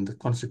 And the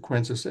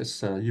consequences,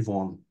 as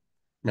Yvonne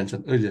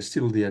mentioned earlier,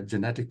 still there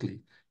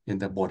genetically in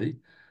their body.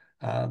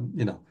 And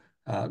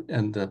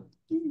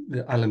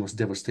the island was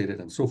devastated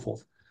and so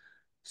forth.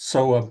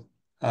 So,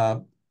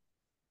 and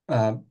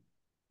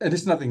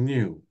it's nothing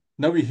new.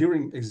 Now we're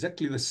hearing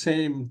exactly the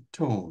same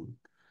tone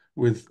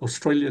with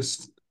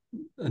Australia's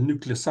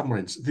nuclear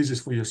submarines. This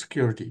is for your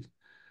security.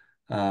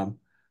 And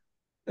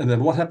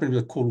then what happened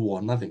with the Cold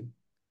War? Nothing.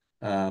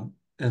 And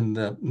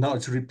now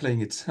it's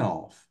replaying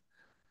itself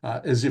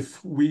as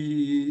if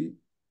we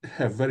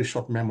have very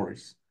short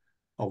memories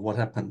of what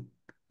happened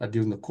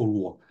during the Cold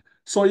War.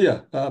 So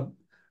yeah,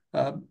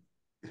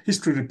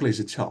 history replays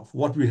itself.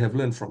 What we have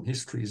learned from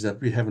history is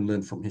that we haven't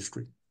learned from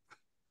history.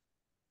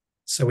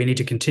 So we need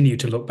to continue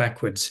to look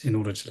backwards in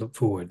order to look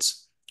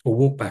forwards, or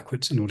walk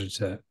backwards in order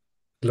to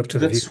look to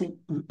the future.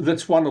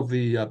 That's one of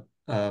the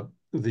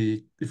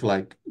if you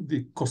like,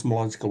 the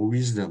cosmological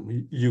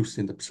wisdom used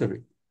in the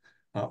Pacific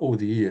over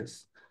the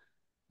years,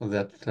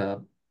 that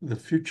the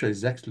future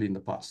is actually in the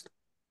past.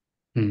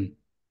 Can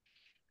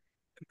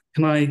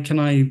I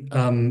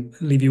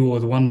leave you all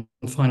with one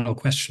final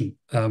question?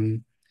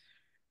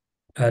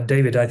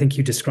 David, I think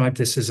you described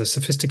this as a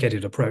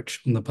sophisticated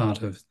approach on the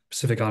part of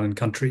Pacific Island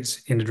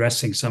countries in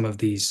addressing some of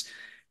these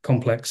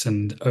complex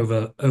and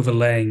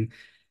overlaying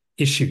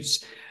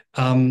issues.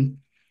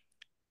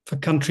 For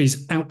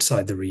countries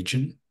outside the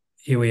region,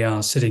 here we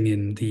are sitting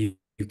in the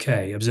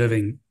UK,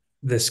 observing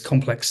this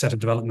complex set of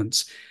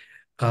developments.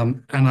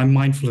 And I'm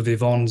mindful of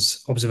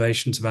Yvonne's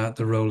observations about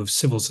the role of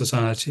civil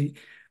society.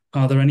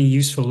 Are there any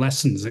useful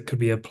lessons that could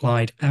be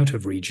applied out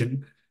of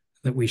region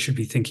that we should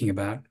be thinking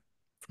about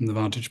from the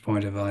vantage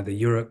point of either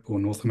Europe or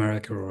North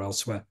America or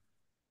elsewhere?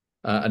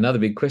 Another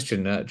big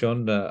question,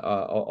 John.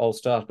 I'll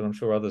start, but I'm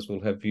sure others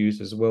will have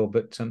views as well.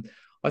 But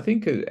I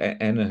think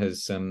Anna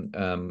has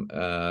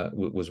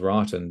was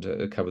right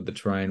and covered the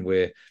terrain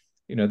where,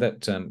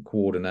 that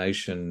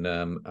coordination,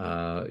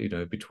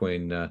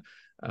 between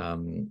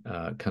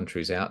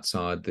countries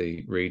outside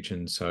the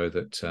region, so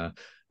that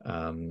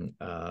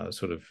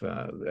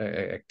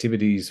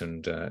activities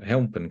and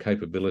help and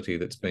capability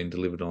that's been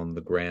delivered on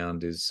the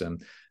ground is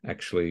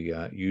actually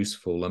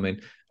useful. I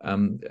mean,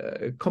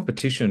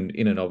 competition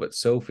in and of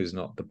itself is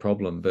not the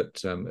problem,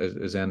 but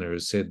as Anna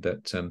has said,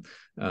 that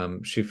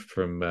shift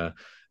from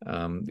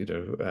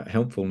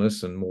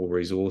helpfulness and more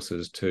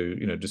resources to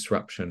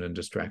disruption and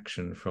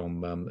distraction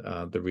from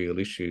the real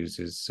issues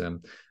is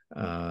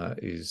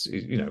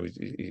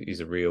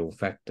a real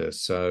factor.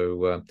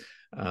 So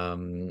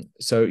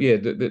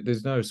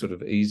there's no sort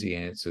of easy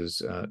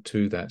answers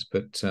to that,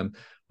 but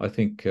I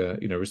think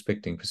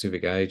respecting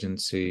Pacific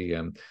agency,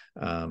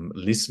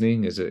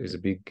 listening is a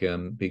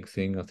big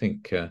thing. I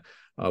think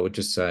I would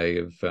just say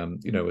of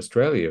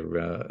Australia,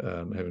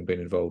 having been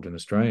involved in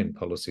Australian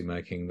policy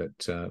making,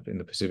 that in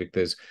the Pacific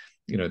there's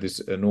this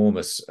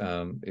enormous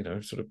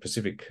sort of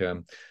Pacific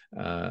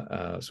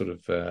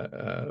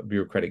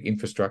bureaucratic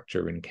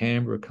infrastructure in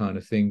Canberra kind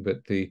of thing,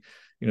 but the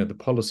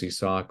policy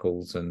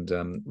cycles and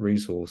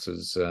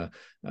resources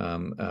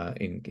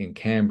in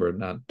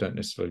Canberra don't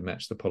necessarily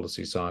match the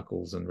policy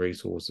cycles and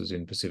resources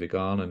in Pacific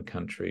Island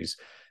countries.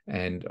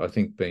 And I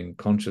think being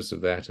conscious of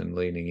that and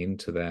leaning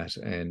into that,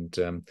 and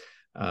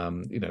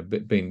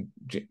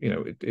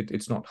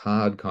it's not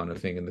hard kind of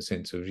thing, in the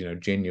sense of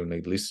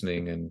genuinely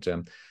listening and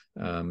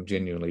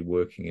genuinely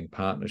working in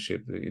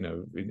partnership.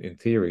 In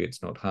theory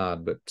it's not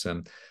hard, but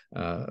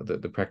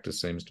the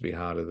practice seems to be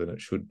harder than it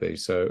should be.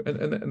 So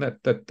and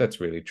that's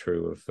really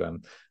true of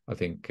I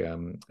think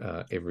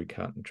every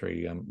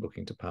country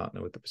looking to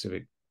partner with the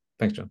Pacific.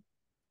 Thanks, John.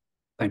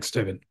 Thanks,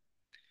 David.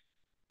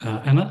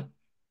 Anna,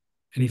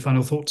 any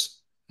final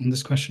thoughts on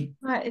this question?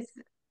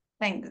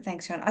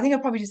 Thanks, John. I think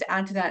I'll probably just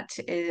add to that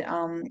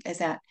is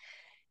that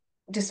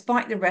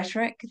despite the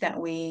rhetoric that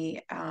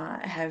we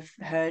have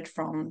heard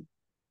from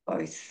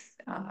both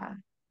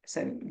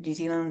New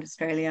Zealand,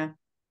 Australia,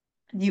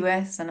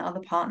 US and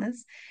other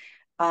partners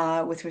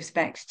with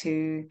respect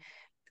to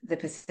the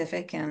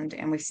Pacific, and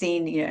we've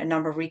seen a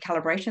number of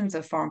recalibrations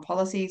of foreign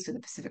policies, so the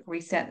Pacific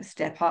Reset, the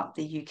Step Up,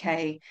 the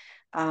UK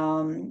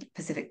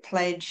Pacific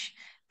Pledge,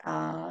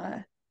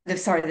 the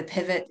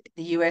Pivot,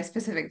 the US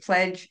Pacific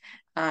Pledge,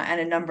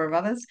 and a number of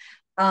others.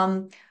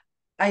 I'm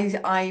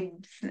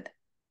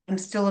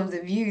still of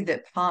the view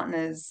that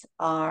partners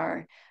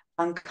are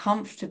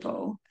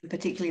uncomfortable,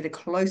 particularly the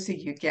closer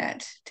you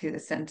get to the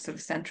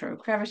center of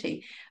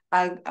gravity,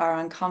 are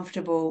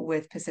uncomfortable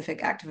with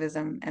Pacific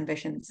activism,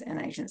 ambitions,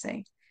 and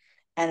agency.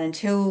 And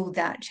until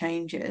that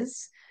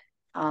changes,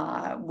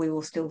 we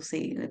will still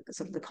see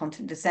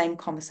the same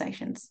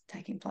conversations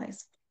taking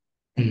place.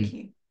 Thank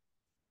you.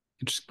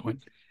 Interesting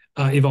point.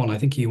 Yvonne, I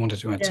think you wanted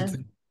to add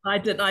something. I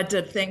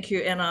did. Thank you.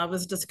 And I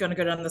was just going to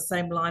go down the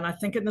same line. I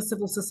think in the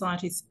civil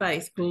society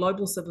space,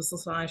 global civil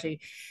society,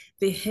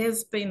 there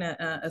has been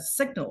a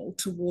signal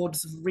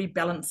towards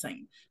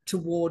rebalancing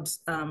towards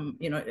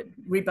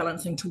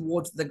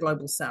the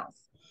global south.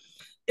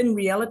 In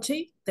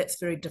reality, that's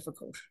very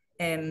difficult.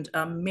 And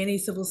many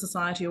civil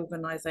society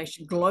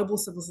organizations, global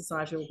civil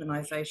society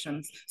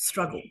organizations,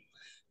 struggle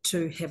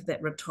to have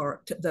that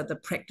rhetoric, the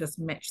practice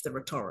match the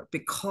rhetoric,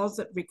 because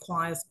it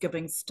requires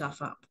giving stuff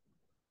up.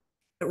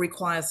 It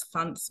requires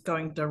funds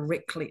going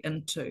directly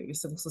into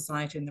civil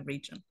society in the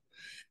region.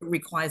 It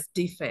requires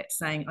DFAT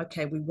saying,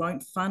 okay, we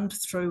won't fund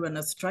through an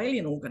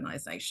Australian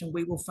organisation,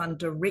 we will fund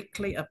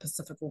directly a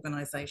Pacific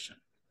organisation.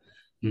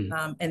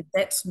 And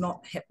that's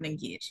not happening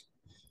yet.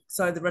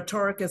 So the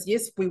rhetoric is,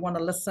 yes, we want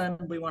to listen,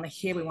 we want to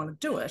hear, we want to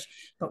do it,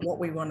 but what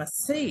we want to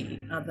see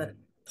are the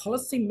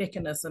policy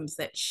mechanisms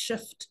that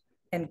shift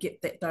and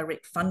get that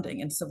direct funding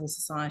in civil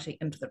society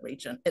into the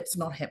region. It's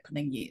not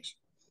happening yet.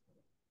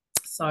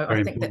 So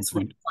I think that's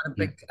really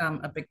quite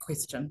a big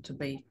question to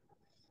be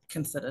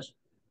considered.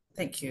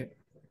 Thank you.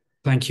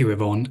 Thank you,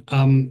 Yvonne.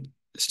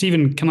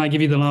 Stephen, can I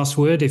give you the last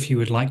word if you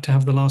would like to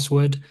have the last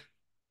word?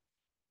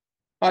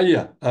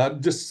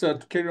 Just to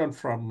carry on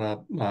from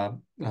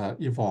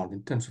Yvonne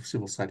in terms of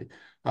civil society.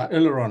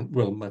 Earlier on,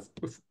 well,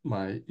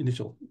 my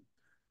initial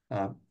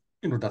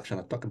introduction,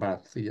 I talked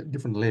about the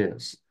different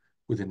layers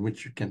within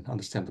which you can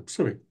understand the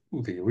Pacific,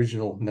 the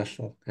regional,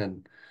 national,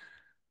 and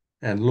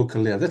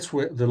local layer. That's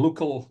where the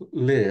local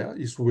layer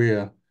is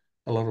where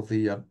a lot of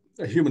the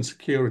human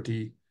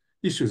security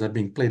issues are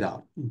being played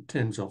out in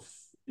terms of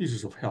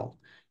issues of health,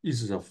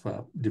 issues of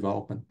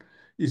development,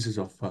 issues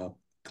of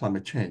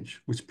climate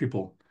change, which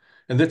people,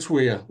 and that's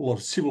where a lot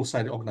of civil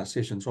society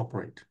organizations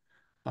operate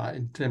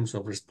in terms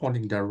of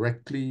responding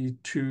directly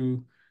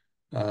to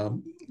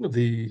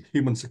the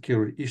human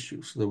security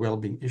issues, the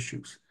well-being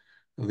issues,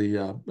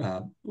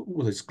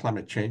 whether it's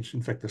climate change.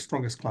 In fact, the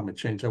strongest climate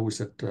change, I was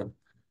at the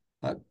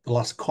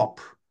last COP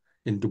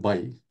in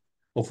Dubai,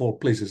 of all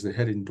places they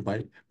had in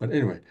Dubai. But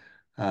anyway,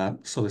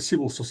 so the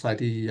civil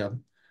society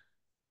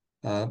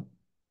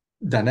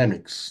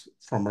dynamics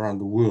from around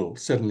the world,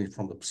 certainly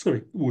from the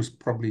Pacific, was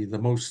probably the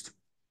most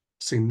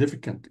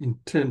significant in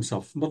terms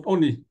of not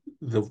only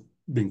the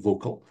being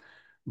vocal,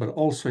 but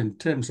also in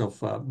terms of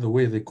the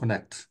way they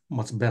connect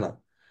much better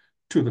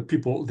to the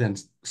people than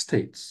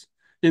states.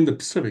 In the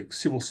Pacific,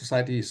 civil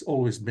society is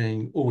always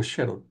being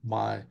overshadowed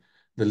by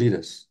the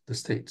leaders, the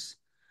states.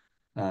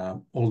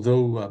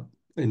 Although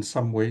in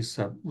some ways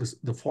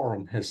the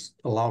forum has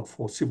allowed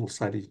for civil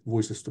society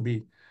voices to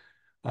be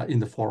in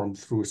the forum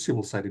through a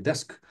civil society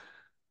desk,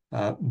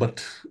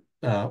 but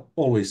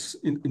always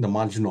in the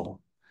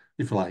marginal,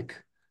 if you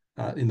like,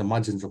 in the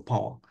margins of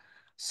power.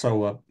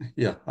 So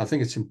I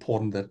think it's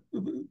important that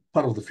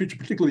part of the future,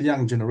 particularly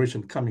young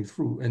generation coming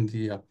through, and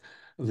the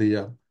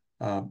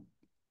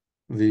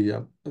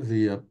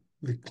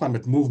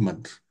climate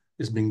movement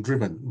is being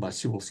driven by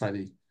civil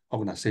society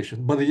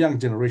organizations, but the young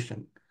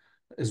generation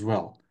as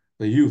well,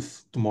 the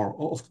youth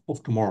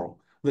of tomorrow.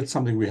 That's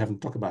something we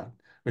haven't talked about.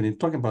 When you're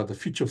talking about the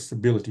future of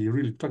stability, you're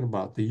really talking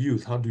about the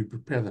youth. How do you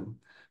prepare them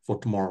for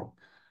tomorrow?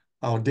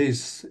 Our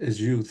days as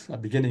youth are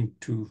beginning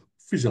to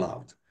fizzle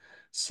out.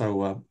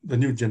 So the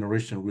new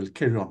generation will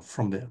carry on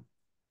from there.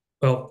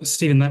 Well,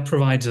 Stephen, that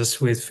provides us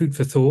with food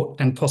for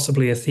thought and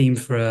possibly a theme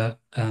for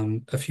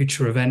a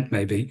future event,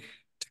 maybe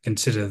to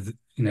consider,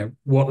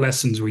 what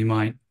lessons we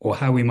might, or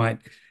how we might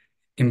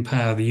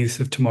empower the youth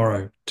of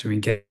tomorrow to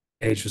engage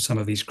with some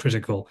of these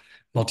critical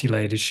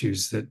multi-layered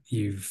issues that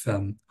you've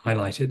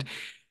highlighted.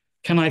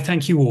 Can I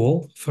thank you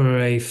all for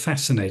a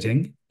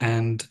fascinating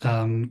and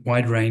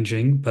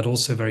wide-ranging, but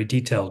also very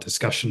detailed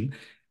discussion.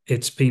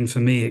 It's been, for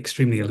me,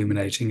 extremely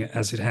illuminating,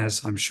 as it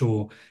has, I'm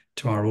sure,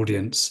 to our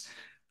audience.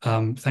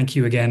 Thank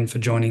you again for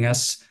joining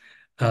us.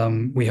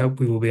 We hope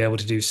we will be able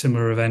to do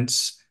similar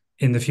events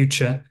in the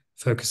future,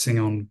 focusing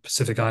on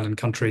Pacific Island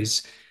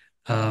countries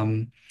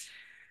and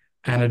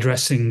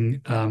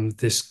addressing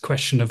this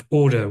question of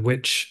order,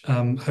 which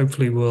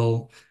hopefully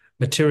will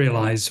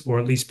materialize or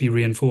at least be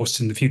reinforced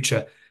in the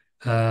future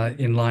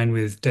in line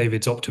with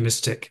David's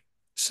optimistic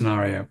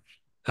scenario.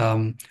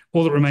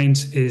 All that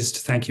remains is to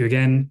thank you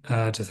again,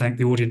 to thank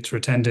the audience for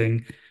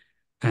attending,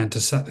 and to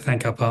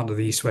thank our partner,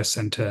 the East-West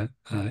Centre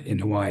in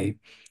Hawaii,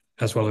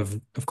 as well as,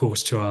 of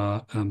course, to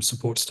our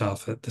support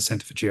staff at the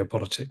Centre for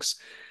Geopolitics.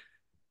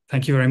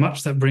 Thank you very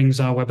much. That brings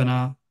our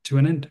webinar to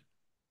an end.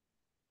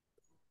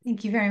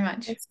 Thank you very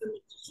much.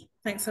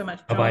 Thanks so much,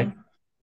 John. Bye-bye.